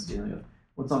everybody else is dealing with.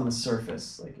 What's on the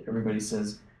surface? Like everybody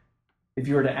says, if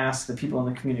you were to ask the people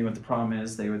in the community what the problem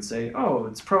is, they would say, "Oh,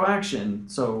 it's proaction.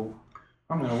 So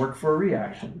I'm going to work for a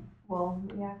reaction." Well,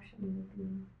 reaction would be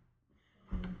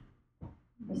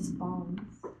spawns.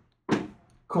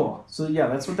 Cool. So yeah,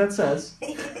 that's what that says.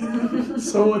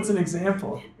 So what's an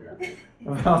example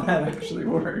of how that actually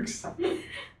works?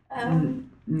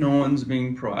 No one's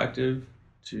being proactive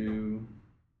to.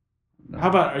 How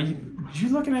about are you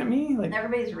looking at me like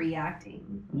Everybody's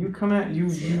reacting. you come at you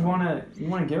wanna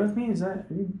get with me? Is that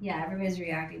are you? Yeah, everybody's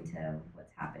reacting to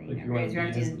what's happening. Like Everybody's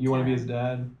reacting. you want to be his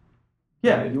dad?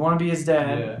 Yeah, you want to be his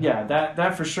dad. Yeah. Yeah,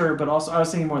 that for sure. But also, I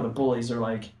was thinking more the bullies are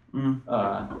like, you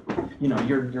know,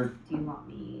 you're Do you want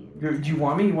me? do you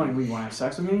want me? You want to have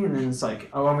sex with me? And then it's like,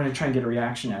 oh, I'm gonna try and get a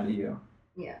reaction out of you.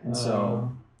 Yeah. And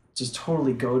so, just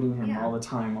totally goading him Yeah. all the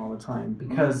time,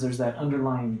 because there's that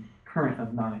underlying current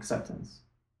of non-acceptance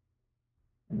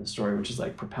in the story, which is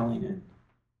like propelling it.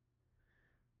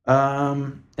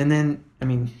 And then, I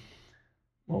mean,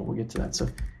 well, we'll get to that. So,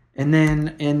 and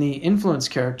then in the influence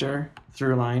character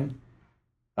through line,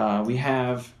 we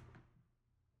have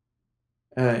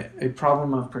a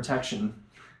problem of protection.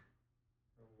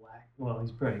 Well,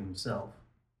 he's protecting himself.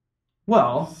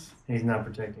 Well, He's not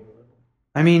protecting Little.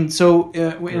 I mean, so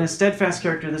in a steadfast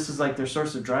character, this is like their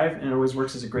source of drive, and it always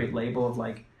works as a great label of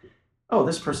like, oh,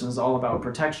 this person is all about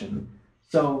protection.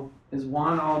 So is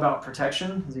Juan all about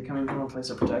protection? Is he coming from a place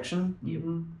of protection?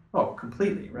 Mm-hmm. Oh,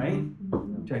 completely, right?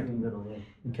 Protecting Little, yeah.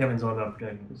 And Kevin's all about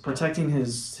protecting himself. Protecting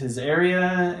his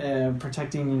area,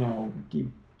 protecting, you know,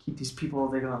 keep these people,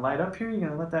 they're going to light up here, you're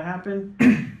going to let that happen?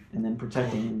 And then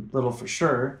protecting Little for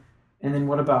sure. And then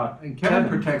what about And Kevin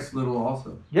protects Little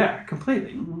also. Yeah,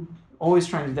 completely. Always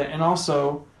trying to do that. And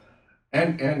also,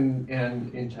 And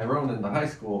in Tyrone in the high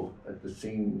school at the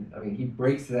scene, I mean, he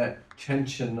breaks that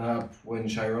tension up when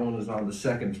Chiron is on the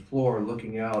second floor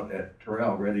looking out at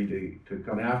Terrell, ready to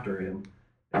come after him,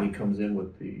 and he comes in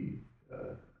with the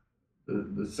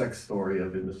sex story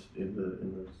of in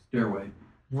the stairway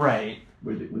right.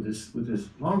 with his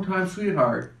longtime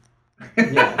sweetheart.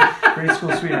 Yeah, grade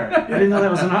school sweetheart. I didn't know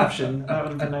that was an option. That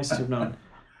would have been nice to have known.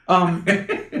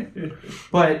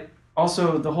 But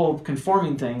also the whole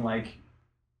conforming thing, like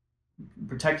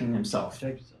protecting himself.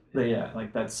 Protect yourself. But yeah,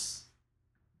 like that's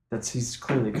he's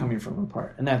clearly coming from a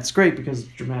part, and that's great because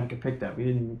Dramatica picked that. We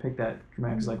didn't even pick that.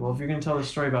 Dramatica's like, well, if you're going to tell this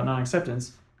story about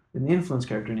non-acceptance, then the influence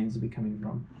character needs to be coming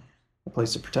from a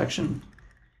place of protection.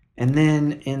 And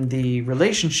then in the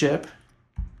relationship,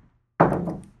 I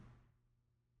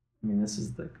mean, this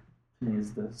is to me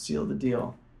is the seal of the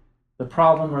deal. The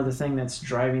problem or the thing that's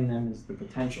driving them is the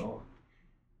potential,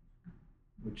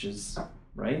 which is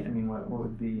right. I mean, what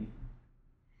would be?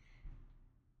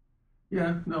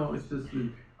 Yeah, no, it's just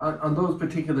on those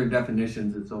particular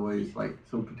definitions. It's always like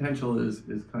so. Potential is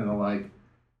kind of like.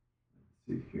 Let's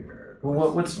see here.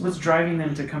 Well, what's driving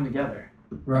them to come together?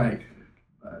 Right.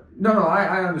 No,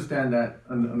 I understand that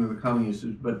under the common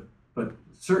usage, but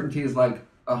certainty is like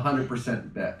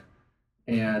 100% bet,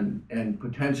 and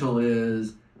potential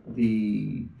is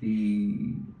the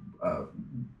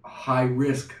high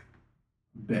risk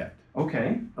bet.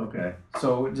 Okay. Okay.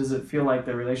 So does it feel like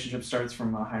the relationship starts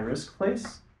from a high risk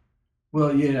place?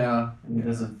 Well, yeah. And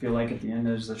does it feel like at the end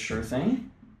there's a sure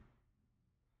thing?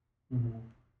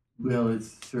 Well,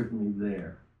 it's certainly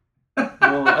there.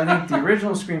 Well, I think the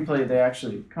original screenplay they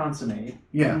actually consummate.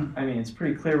 Yeah. I mean, it's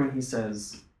pretty clear when he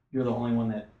says, "You're the only one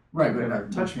that Right. could But ever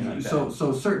touch me like that."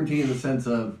 so certainty in the sense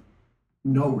of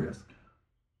no risk.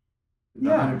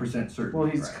 Yeah. 100% certain. Well,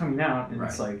 he's right. coming out, and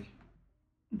it's Right. like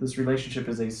this relationship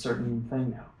is a certain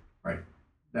thing now.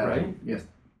 That, right? Yes.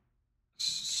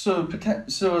 So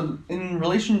in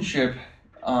relationship,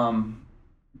 when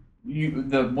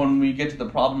we get to the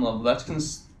problem level, that's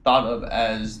thought of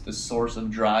as the source of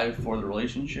drive for the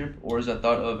relationship, or is that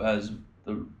thought of as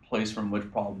the place from which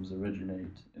problems originate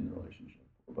in the relationship,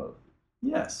 or both?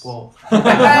 Yes. Well,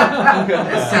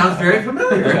 That sounds very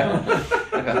familiar.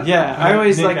 Okay. Yeah, I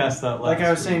always Nick like asked that I was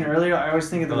last saying week. earlier. I always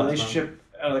think of the The last relationship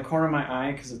out of the corner of my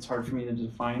eye because it's hard for me to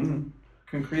define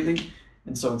concretely,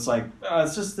 and so it's like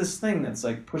it's just this thing that's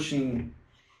like pushing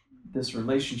this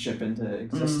relationship into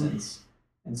existence,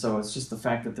 and so it's just the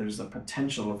fact that there's a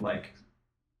potential of like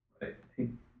a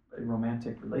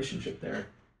romantic relationship there.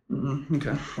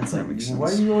 Okay. It's That like, makes why are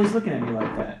sense. you always looking at me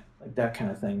like that kind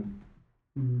of thing,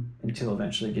 until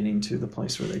eventually getting to the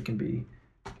place where they can be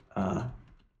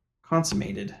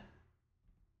consummated.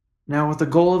 Now, with the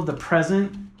goal of the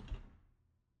present,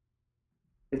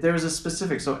 if there was a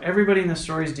specific, so everybody in the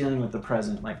story is dealing with the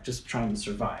present, like just trying to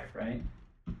survive, right?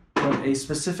 But a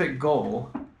specific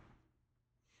goal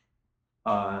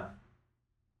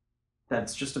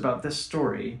that's just about this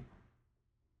story,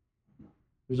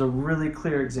 there's a really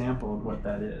clear example of what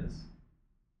that is.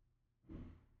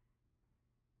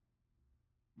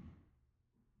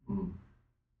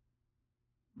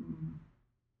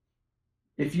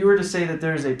 if you were to say that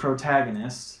there's a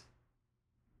protagonist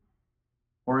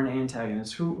or an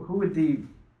antagonist, who would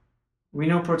we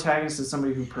know protagonist is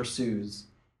somebody who pursues,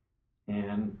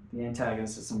 and the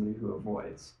antagonist is somebody who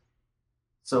avoids.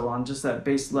 So on just that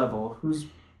base level, who's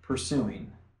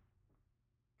pursuing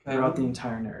throughout the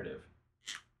entire narrative?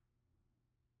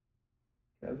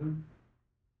 Kevin?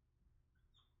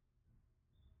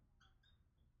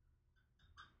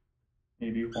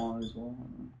 Maybe Juan as well.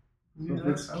 So if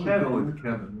it's I would Kevin, go with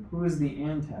Kevin. who is the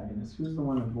antagonist? Who's the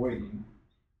one avoiding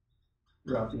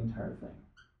throughout the entire thing?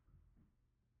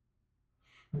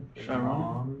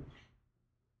 Chiron?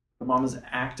 The mom is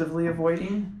actively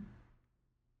avoiding?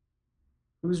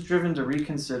 Who's driven to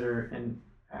reconsider and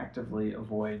actively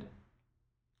avoid?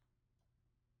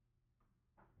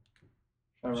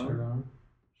 Chiron?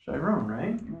 Chiron,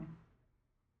 right?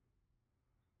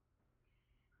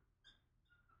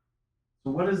 So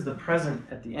what is the present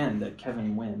at the end that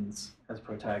Kevin wins as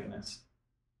protagonist?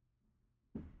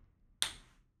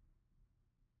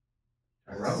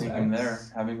 Having him there,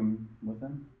 having him with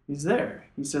him. He's there.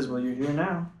 He says, "Well, you're here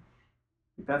now."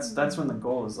 That's when the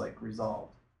goal is like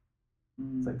resolved.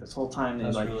 It's like this whole time they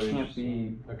That's like really can't be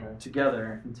interesting. Okay.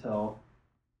 together until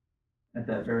at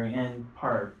that very end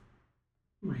part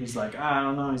where he's like, I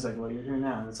don't know. He's like, "Well, you're here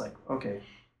now," and it's like, okay,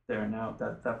 there now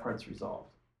that part's resolved.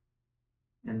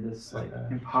 And this like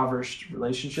Okay. impoverished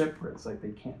relationship where it's like they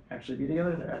can't actually be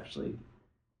together, they actually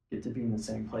get to be in the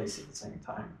same place at the same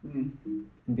time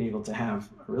and be able to have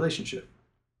a relationship.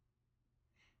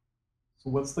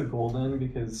 So what's the goal then?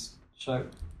 Because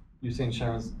you're saying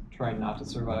Sharon's trying not to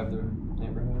survive their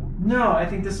neighborhood? No, I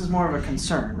think this is more of a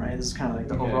concern, right? This is kind of like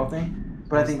the Okay. overall thing.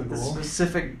 But I What's think the the goal?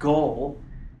 specific goal,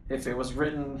 if it was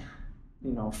written,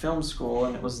 film school,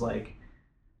 and it was like,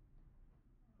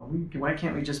 why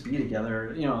can't we just be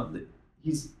together?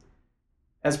 He's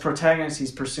as protagonist,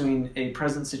 he's pursuing a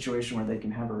present situation where they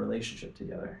can have a relationship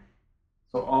together.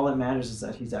 So all that matters is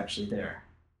that he's actually there,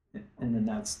 and then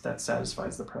that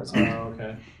satisfies the present. Oh,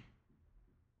 okay.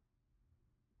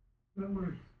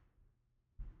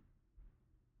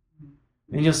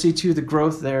 And you'll see too the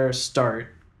growth there start,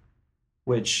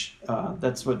 which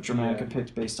that's what Dramatica Yeah.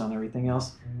 picked based on everything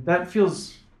else. That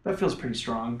feels pretty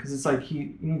strong because it's like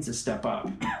he needs to step up.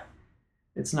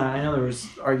 It's not. I know there was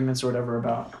arguments or whatever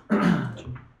about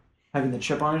having the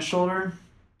chip on his shoulder,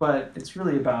 but it's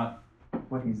really about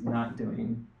what he's not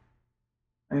doing.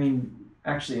 I mean,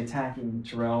 actually attacking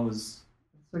Terrell it's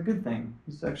a good thing.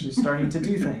 He's actually starting to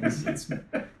do things.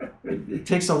 It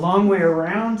takes a long way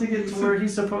around to get to where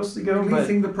he's supposed to go, but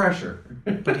Releasing the pressure.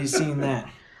 but he's seeing that.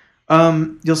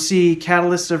 You'll see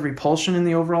catalysts of repulsion in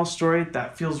the overall story.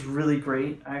 That feels really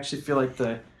great. I actually feel like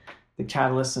the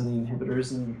catalysts and the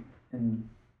inhibitors in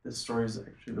this story is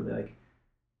actually really like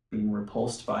being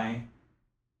repulsed by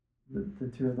the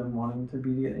two of them wanting to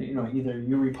be together. Either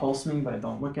you repulse me by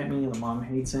don't look at me, the mom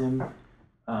hates him,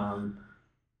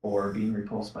 or being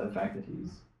repulsed by the fact that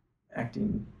he's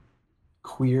acting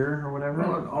queer or whatever.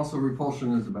 Well, and also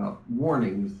repulsion is about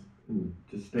warnings and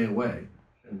to stay away.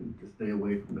 And to stay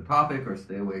away from the topic, or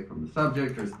stay away from the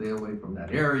subject, or stay away from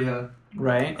that area.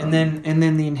 Right, and then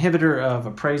the inhibitor of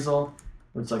appraisal,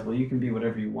 where it's like, well, you can be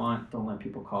whatever you want. Don't let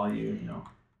people call you.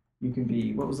 You can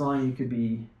be. What was the line? You could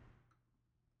be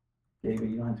gay, but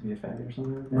you don't have to be a faggot or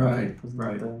something like that. Right, Wasn't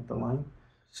right. that the line?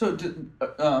 So,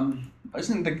 I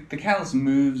just think the catalyst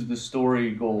moves the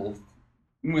story goal,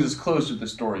 moves us closer to the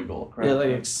story goal, correct? Yeah,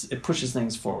 like it pushes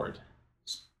things forward.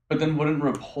 But then wouldn't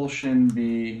repulsion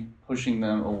be pushing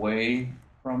them away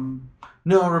from?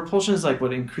 No, repulsion is like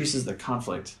what increases the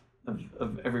conflict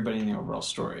of everybody in the overall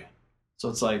story. So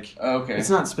it's like Okay. it's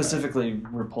not specifically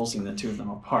repulsing the two of them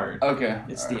apart. Okay.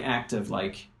 It's all the act of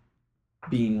like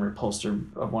being repulsed or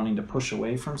of wanting to push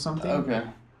away from something. Okay.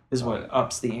 Is what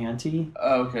ups the ante.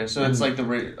 Okay. So it's like the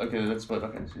rate. Okay, that's what.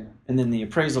 Okay. So yeah. And then the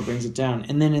appraisal brings it down.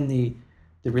 And then in the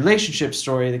relationship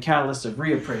story, the catalyst of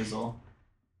reappraisal,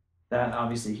 that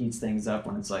obviously heats things up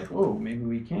when it's like, oh, maybe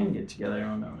we can get together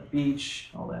on the beach,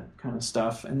 all that kind of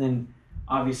stuff. And then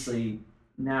obviously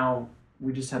now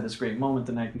we just had this great moment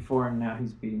the night before, and now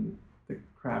he's beating the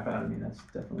crap out of me. That's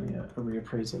definitely a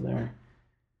reappraisal there.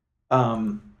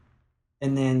 And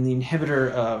then the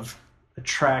inhibitor of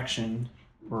attraction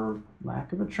or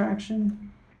lack of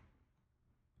attraction.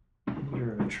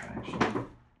 Inhibitor of attraction.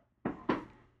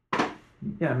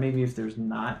 Yeah, maybe if there's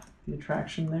not the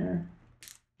attraction there.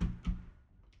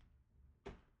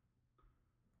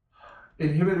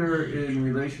 Inhibitor in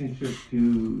relationship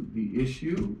to the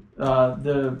issue.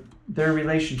 Their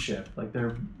relationship, like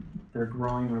their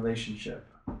growing relationship.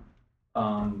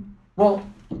 Well,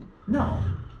 no.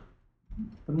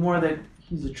 The more that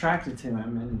he's attracted to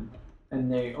him,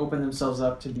 and they open themselves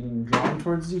up to being drawn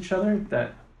towards each other,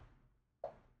 that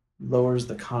lowers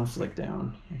the conflict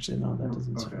down. Actually, no, that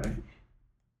doesn't sound Okay. right.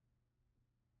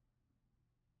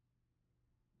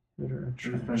 Inhibitor I'm just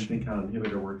trying to attraction. think how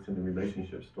inhibitor works in the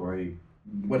relationship story.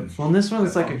 What Well, in this one,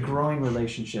 it's like a Okay. growing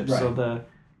relationship. So Right. the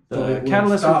So it would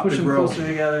catalyst will stop push the them growth. closer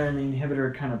together, and the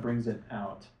inhibitor kind of brings it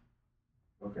out.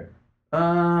 Okay.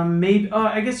 Maybe.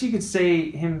 I guess you could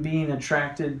say him being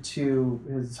attracted to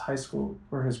his high school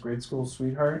or his grade school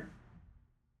sweetheart.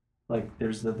 Like,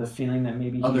 there's the feeling that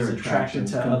maybe Other he's attracted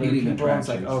attractions, to other competing people. And it's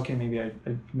like, attractions.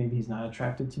 okay, maybe he's not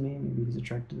attracted to me. Maybe he's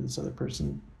attracted to this other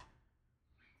person.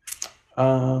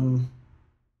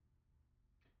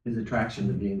 His attraction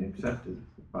to being accepted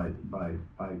by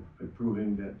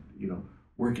proving that,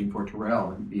 working for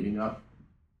Terrell and beating up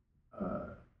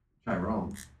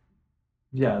Tyrone.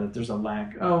 Yeah, that there's a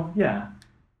lack. Oh, yeah.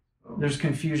 So, There's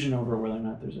confusion over whether or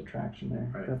not there's attraction there.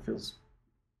 Right. That feels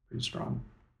pretty strong.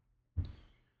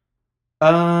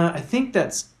 I think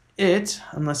that's it,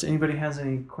 unless anybody has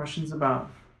any questions about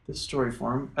this story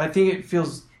form. I think it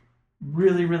feels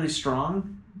really, really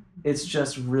strong. It's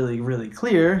just really, really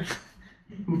clear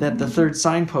that the third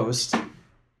signpost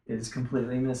is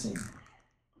completely missing.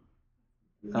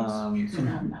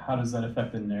 And how does that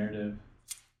affect the narrative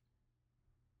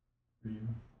for you?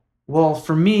 Well,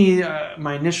 for me,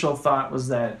 my initial thought was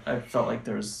that I felt like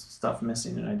there was stuff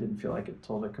missing, and I didn't feel like it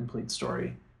told a complete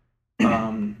story.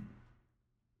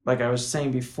 Like I was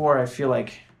saying before, I feel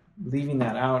like leaving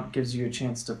that out gives you a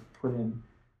chance to put in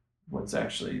what's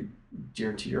actually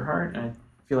dear to your heart, and I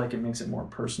feel like it makes it more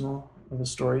personal of a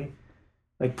story.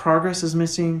 Like progress is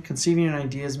missing, conceiving an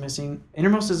idea is missing.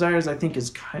 Innermost desires, I think,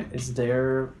 is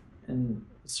there in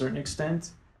a certain extent,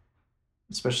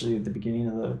 especially at the beginning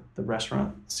of the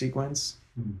restaurant sequence.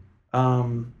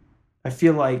 I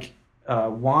feel like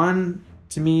Juan,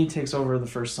 to me, takes over the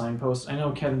first signpost. I know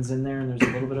Kevin's in there, and there's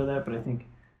a little bit of that, but I think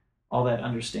all that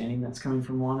understanding that's coming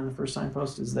from Juan in the first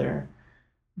signpost is there.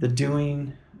 The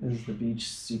doing is the beach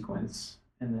sequence,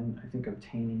 and then I think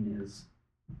obtaining is,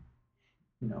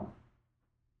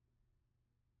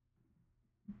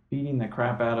 beating the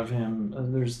crap out of him.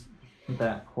 There's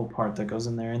that whole part that goes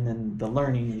in there, and then the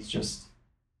learning is just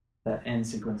that end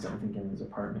sequence, I think, in his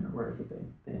apartment or wherever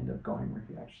they end up going, where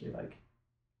he actually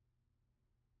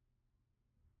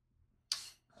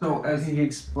So I as think he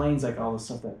explains like all the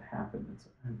stuff that happened.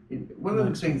 one of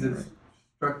the things that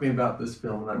struck me about this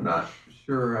film, and I'm not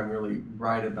sure I'm really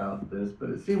right about this,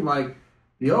 but it seemed like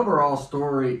the overall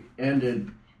story ended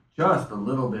just a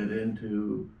little bit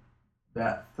into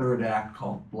that third act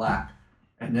called Black,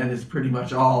 and then it's pretty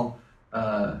much all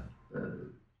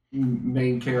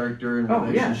main character and Oh,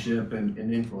 yeah. relationship and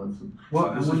influence.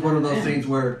 Well, This when is one of did it those end? things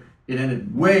where it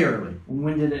ended way early.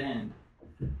 When did it end?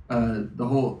 The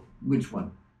whole, which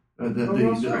one? The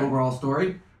Overall story. overall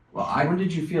story? Well, When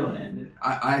did you feel it ended?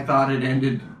 I thought it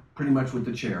ended pretty much with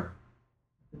the chair.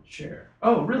 The chair.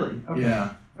 Oh, really? Okay.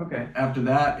 Yeah. Okay. After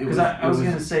that, it was. Because I was it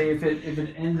gonna say if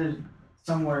it ended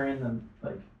somewhere in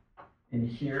the in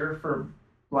here for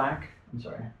Black. I'm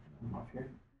sorry, I'm off here.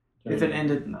 If it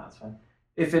ended, no, it's fine.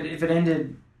 If it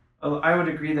ended, I would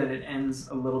agree that it ends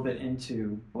a little bit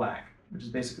into Black, which is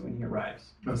basically when he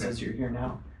arrives. It Okay. says you're here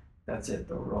now. That's it.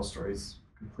 The overall story's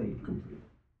complete.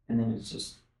 And then it's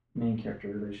just main character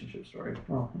relationship story.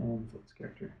 Well, and influence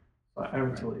character. But I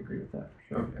would totally agree with that for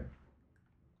sure. Okay.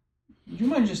 Would you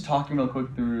mind just talking real quick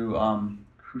through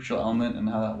crucial element and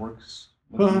how that works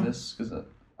within this? Because I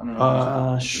don't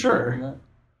know. Sure.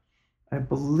 I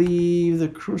believe the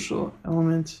crucial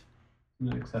element.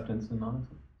 The acceptance and non.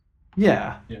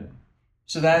 Yeah.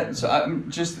 So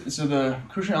the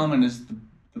crucial element is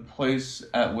the place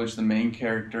at which the main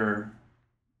character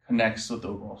connects with the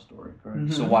overall story,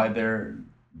 correct? So Mhm.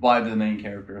 why the main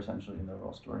character essentially in the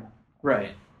overall story?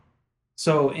 Right.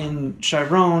 So in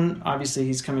Chiron, obviously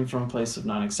he's coming from a place of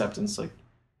non-acceptance. Like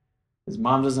his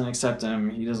mom doesn't accept him.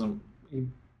 He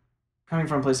coming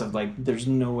from a place of like, there's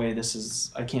no way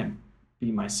I can't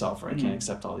be myself, or I can't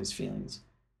accept all these feelings.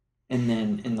 And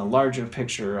then in the larger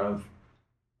picture of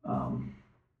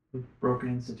broken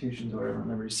institutions or whatever in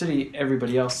Liberty City,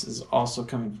 everybody else is also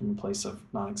coming from a place of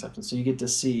non-acceptance. So you get to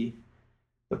see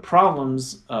the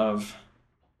problems of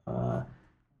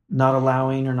not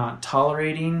allowing or not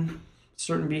tolerating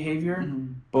certain behavior,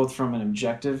 both from an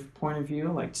objective point of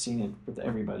view, like seeing it with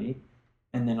everybody,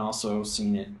 and then also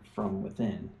seeing it from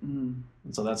within.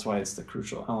 And so that's why it's the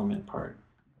crucial element part.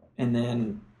 And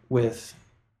then with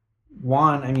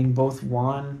Juan, I mean,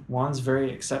 Juan's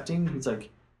very accepting. He's like,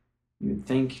 you would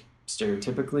think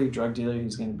stereotypically, drug dealer,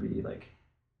 he's going to be like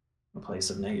a place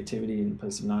of negativity and a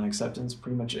place of non-acceptance.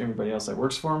 Pretty much everybody else that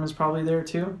works for him is probably there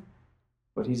too.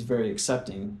 but he's very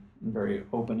accepting and very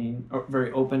open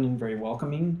and very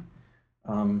welcoming,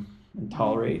 and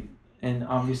tolerate. And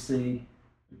obviously,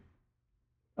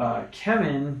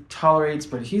 Kevin tolerates,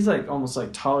 but he's like almost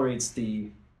like tolerates the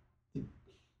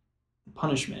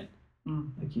punishment.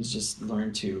 Like he's just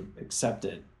learned to accept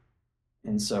it.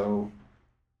 And so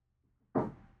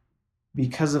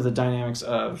because of the dynamics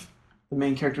of the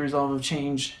main character resolve of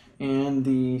change and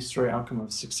the story outcome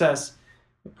of success,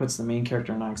 it puts the main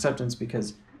character in non-acceptance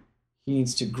because he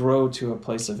needs to grow to a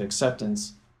place of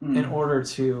acceptance in order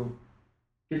to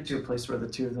get to a place where the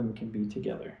two of them can be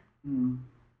together. And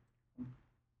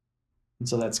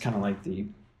so that's kind of like the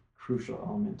crucial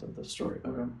element of the story,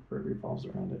 where it revolves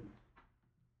around it.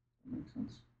 Makes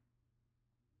sense.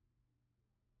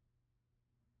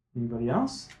 Anybody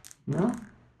else? No?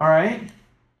 All right.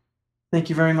 Thank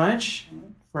you very much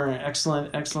for an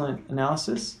excellent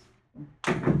analysis.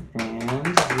 And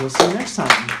we'll see you next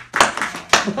time.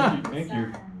 Thank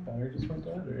you. Battery just went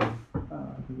dead, or?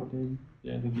 I think it did.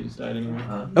 Yeah, I think you just died anyway.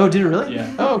 Oh, did it really?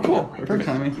 Yeah. Oh, cool. Perfect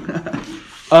timing.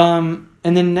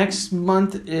 And then next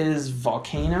month is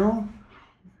Volcano.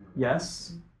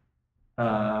 Yes.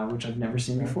 Which I've never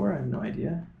seen before. I have no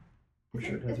idea. I'm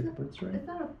sure it has a complete story. It's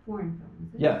not a foreign film,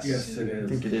 is it? Yes. Yes, it I is.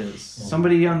 think it is.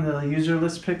 Somebody on the user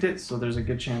list picked it, so there's a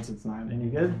good chance it's not any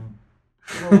good.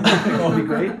 That'll be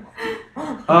great.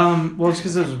 Well, it's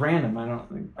because it was random. I don't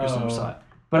think Christopher saw it.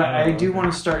 But I do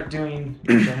want to start doing,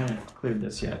 which I haven't cleared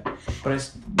this yet, but I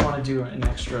want to do an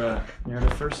extra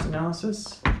narrative first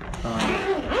analysis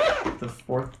the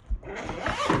fourth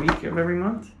week of every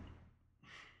month.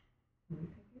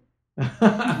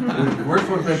 Worst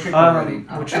one's been picked already.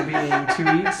 Which will be in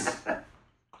 2 weeks.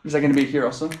 Is that going to be here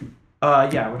also?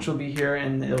 Yeah, which will be here,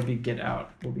 and it'll be Get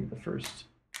Out. Will be the first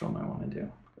film I want to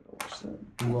do.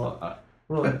 And we'll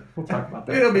talk about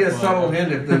that. It'll be a subtle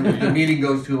hint if the meeting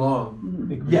goes too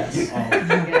long. Yes.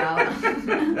 Get out.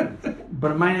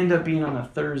 But it might end up being on a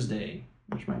Thursday,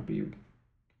 which might be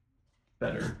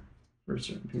better for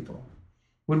certain people.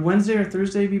 Would Wednesday or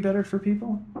Thursday be better for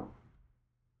people?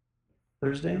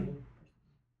 Thursday?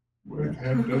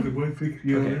 Okay.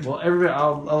 Well, everybody,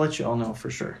 I'll let you all know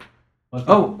for sure. I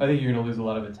think you're gonna lose a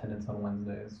lot of attendance on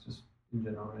Wednesdays, just in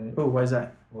general, right? Oh, why is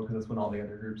that? Well, because that's when all the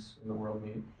other groups in the world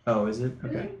meet. Oh, is it?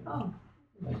 Okay. Oh.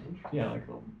 Like, yeah, like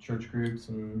little church groups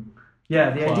and.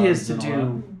 Yeah, the idea is to clubs and all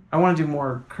do. I want to do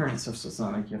more current stuff, so it's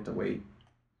not like you have to wait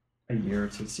a year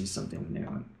to see something new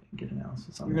and get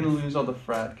analysis on. You're going to lose all the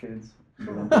frat kids.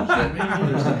 Well,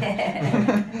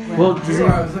 does Sure,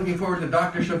 I was looking forward to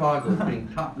Dr. Zhivago being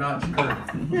top-notch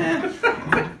current.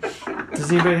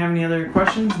 Does anybody have any other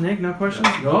questions? Nick, no questions?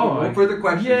 No further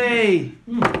questions. Yay!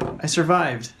 I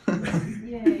survived.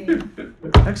 Yay.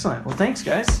 Excellent. Well, thanks,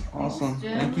 guys. Awesome.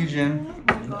 Jim. Thank you, Jim.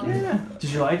 Yeah.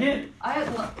 Did you like it?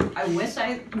 I wish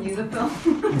I knew the film.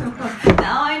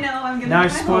 Now I know I'm gonna. Now I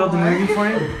do my spoiled the homework. movie for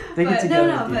you. They get But together.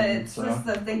 no, at the but end, it's so. just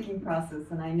the thinking process,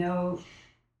 and I know,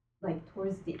 like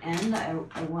towards the end, I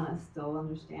want to still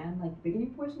understand. Like the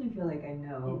beginning portion, I feel like I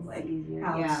know It's like easier,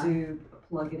 how yeah. to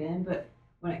plug it in, but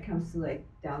when it comes to like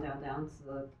down to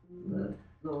the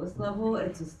lowest level,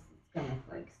 it's just kind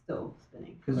of like still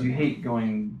spinning. Because you hate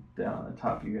going down the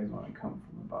top, you guys want to come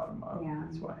from the bottom up. Yeah.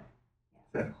 That's why.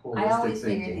 That I holistic always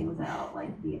figure thinking. things out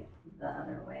like the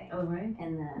other way, Oh right.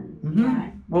 and then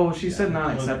Mhm. Well, she said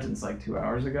non-acceptance like 2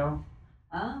 hours ago.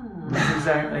 Ah. That's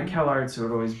exactly like Cal Arts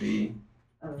would always be.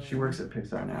 Oh, She works at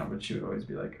Pixar now, but she would always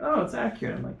be like, "Oh, it's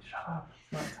accurate." I'm like, "Shut up,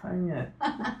 it's not time yet."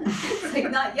 It's like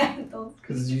not yet. Those.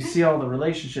 Because you see all the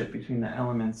relationship between the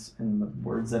elements and the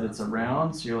words that it's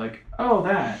around, so you're like, "Oh,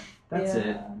 that's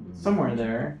it, somewhere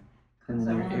there," and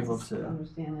then you're able to.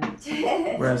 Understand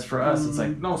it. Whereas for us, it's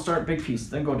like, no, start big piece,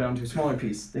 then go down to smaller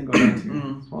piece, then go down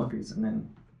to smaller piece, and then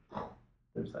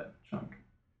there's that chunk.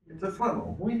 It's a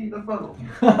funnel. We need a funnel.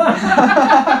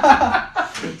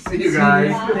 See See you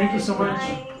guys. Thank you so much.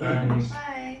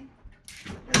 Bye.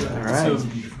 All right.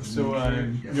 So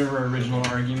your original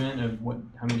argument of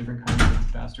how many different kinds of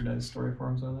bastardized story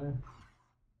forms are there?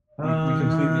 We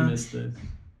completely missed this.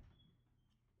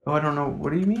 Oh, I don't know.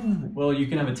 What do you mean? Well, you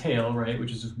can have a tale, right,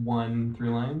 which is just one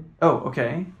through line. Oh,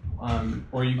 okay.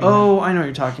 Or you can I know what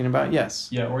you're talking about.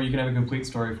 Yes. or you can have a complete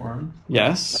story form.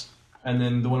 Yes. And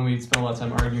then the one we spent a lot of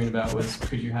time arguing about was,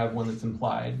 could you have one that's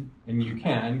implied? And you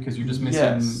can, because you're just missing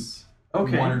Yes.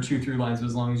 Okay. one or two through lines. But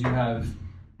as long as you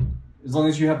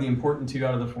have the important 2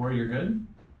 out of the 4, you're good,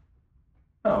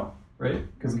 Oh. right?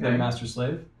 Because Okay. they're master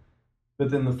slave. But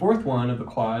then the fourth one of the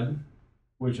quad,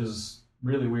 which is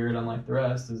really weird, unlike the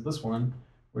rest, is this one,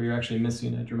 where you're actually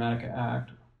missing a dramatica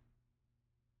act.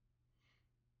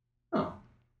 Oh.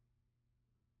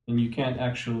 And you can't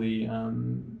actually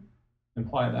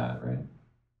imply that, right?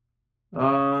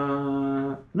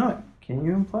 No. Can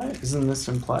you imply it? Isn't this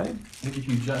implied? I think if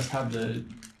you just have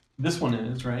this one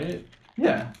is, right?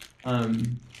 Yeah.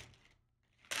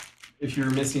 If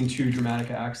you're missing 2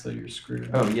 dramatic acts, though, you're screwed.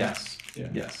 Oh, yes. Yeah.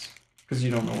 Yes. Because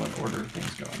you don't know what order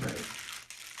things go in. Right.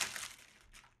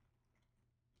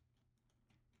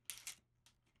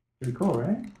 Pretty cool,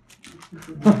 right?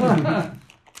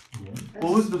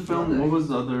 What was the film? What was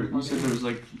the other? You said there was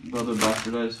like the other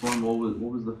bastardized form. What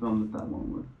was the film that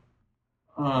one was?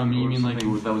 You mean like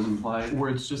something that was implied? where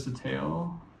it's just a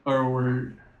tale, or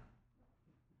where?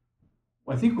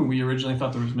 Well, I think when we originally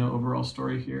thought there was no overall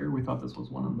story here, we thought this was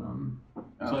one of them.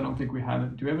 So I don't think we have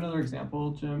it. Do we have another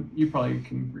example, Jim? You probably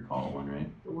can recall one, right?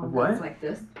 The one What? that's like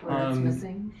this, where it's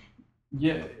missing,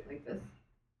 Yeah. like this.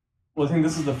 Well, I think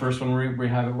this is the first one where we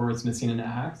have it where it's missing an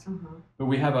act, but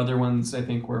we have other ones I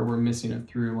think where we're missing a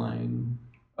through line.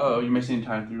 Oh, you're missing the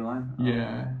entire through line. Oh.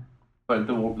 Yeah. But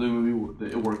the movie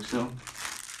it works still.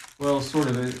 Well, sort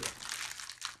of.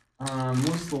 What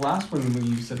was the last one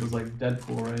you said was like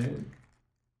Deadpool, right?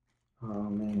 Oh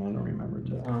man, I don't remember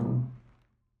Deadpool.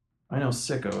 I know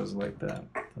Sicko is like that.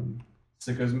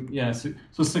 Sicko's, yeah. So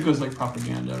Sicko's like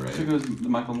propaganda, right? Sicko's the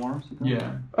Michael Moore. Sicko?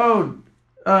 Yeah. Oh,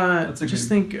 That's a just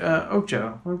good- think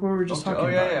Ocho. What were we just Ocho. talking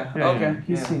Oh, yeah, about? yeah. Okay,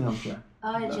 He's yeah. seen Ocho.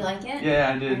 Oh, did you like it?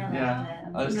 Yeah, I did. I Yeah. loved it.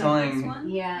 I was The telling. Netflix one?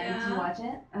 Yeah, did you watch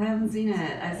it? I haven't seen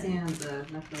it. I've seen it on the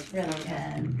Netflix. It's really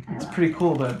good. I It's love pretty it.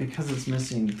 cool, but because it's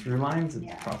missing through lines, it's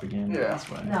Yeah. propaganda. Yeah. That's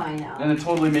why. No, I know. And it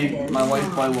totally It made is. my wife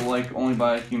probably will like only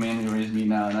buy Humanely Raised Me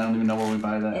now, and I don't even know where we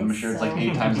buy that. I'm It's sure it's like so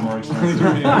 8 times more good.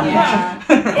 expensive. Yeah.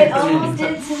 It almost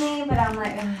did to me, but I'm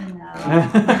like, oh no.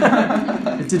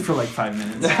 It did for like 5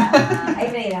 minutes. Yeah, I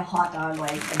even ate a hot dog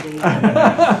like a day later.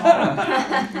 Yeah.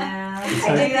 I did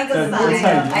think of That's something. I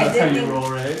That's how did you think. roll,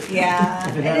 right? Yeah.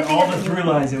 If it I had did think all of the through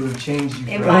lines, it would have changed you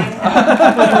It forever. might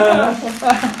have.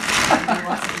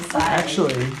 What's inside?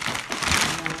 Actually, it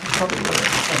probably would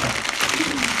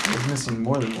have. It was missing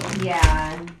more than one.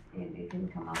 Yeah, it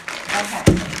didn't come off. That's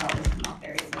actually what always come off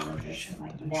very religious. I'm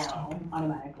like, no,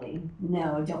 automatically.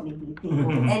 No, don't make me think of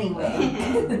it anyway.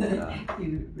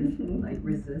 You like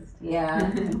resist. Yeah,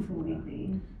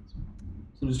 completely.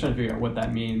 So I'm just trying to figure out what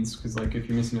that means, because like if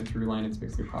you're missing a through line, it's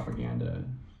basically propaganda.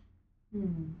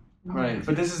 Right,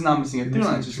 but this is not missing a through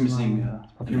line. It's just missing.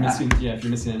 If you're missing, if you're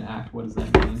missing an act, what does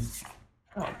that mean?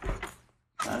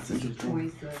 That's interesting.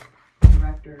 Voice the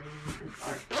director and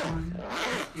art form.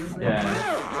 Yeah.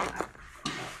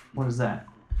 What is that?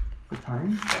 The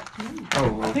time?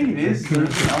 Oh, I think it is.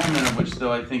 There's an element of which,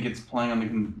 though, I think it's playing on the.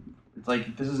 It's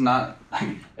like this is not.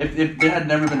 Like, if there had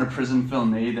never been a prison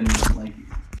film made, then like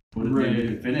would have maybe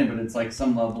Right. fit in. But it's like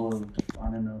some level of I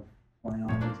don't know playing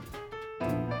on it.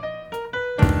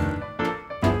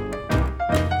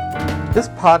 This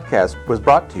podcast was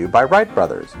brought to you by Wright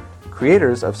Brothers,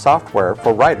 creators of software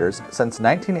for writers since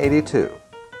 1982.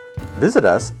 Visit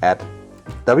us at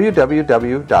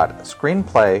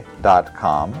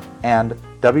www.screenplay.com and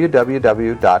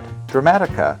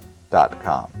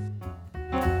www.dramatica.com.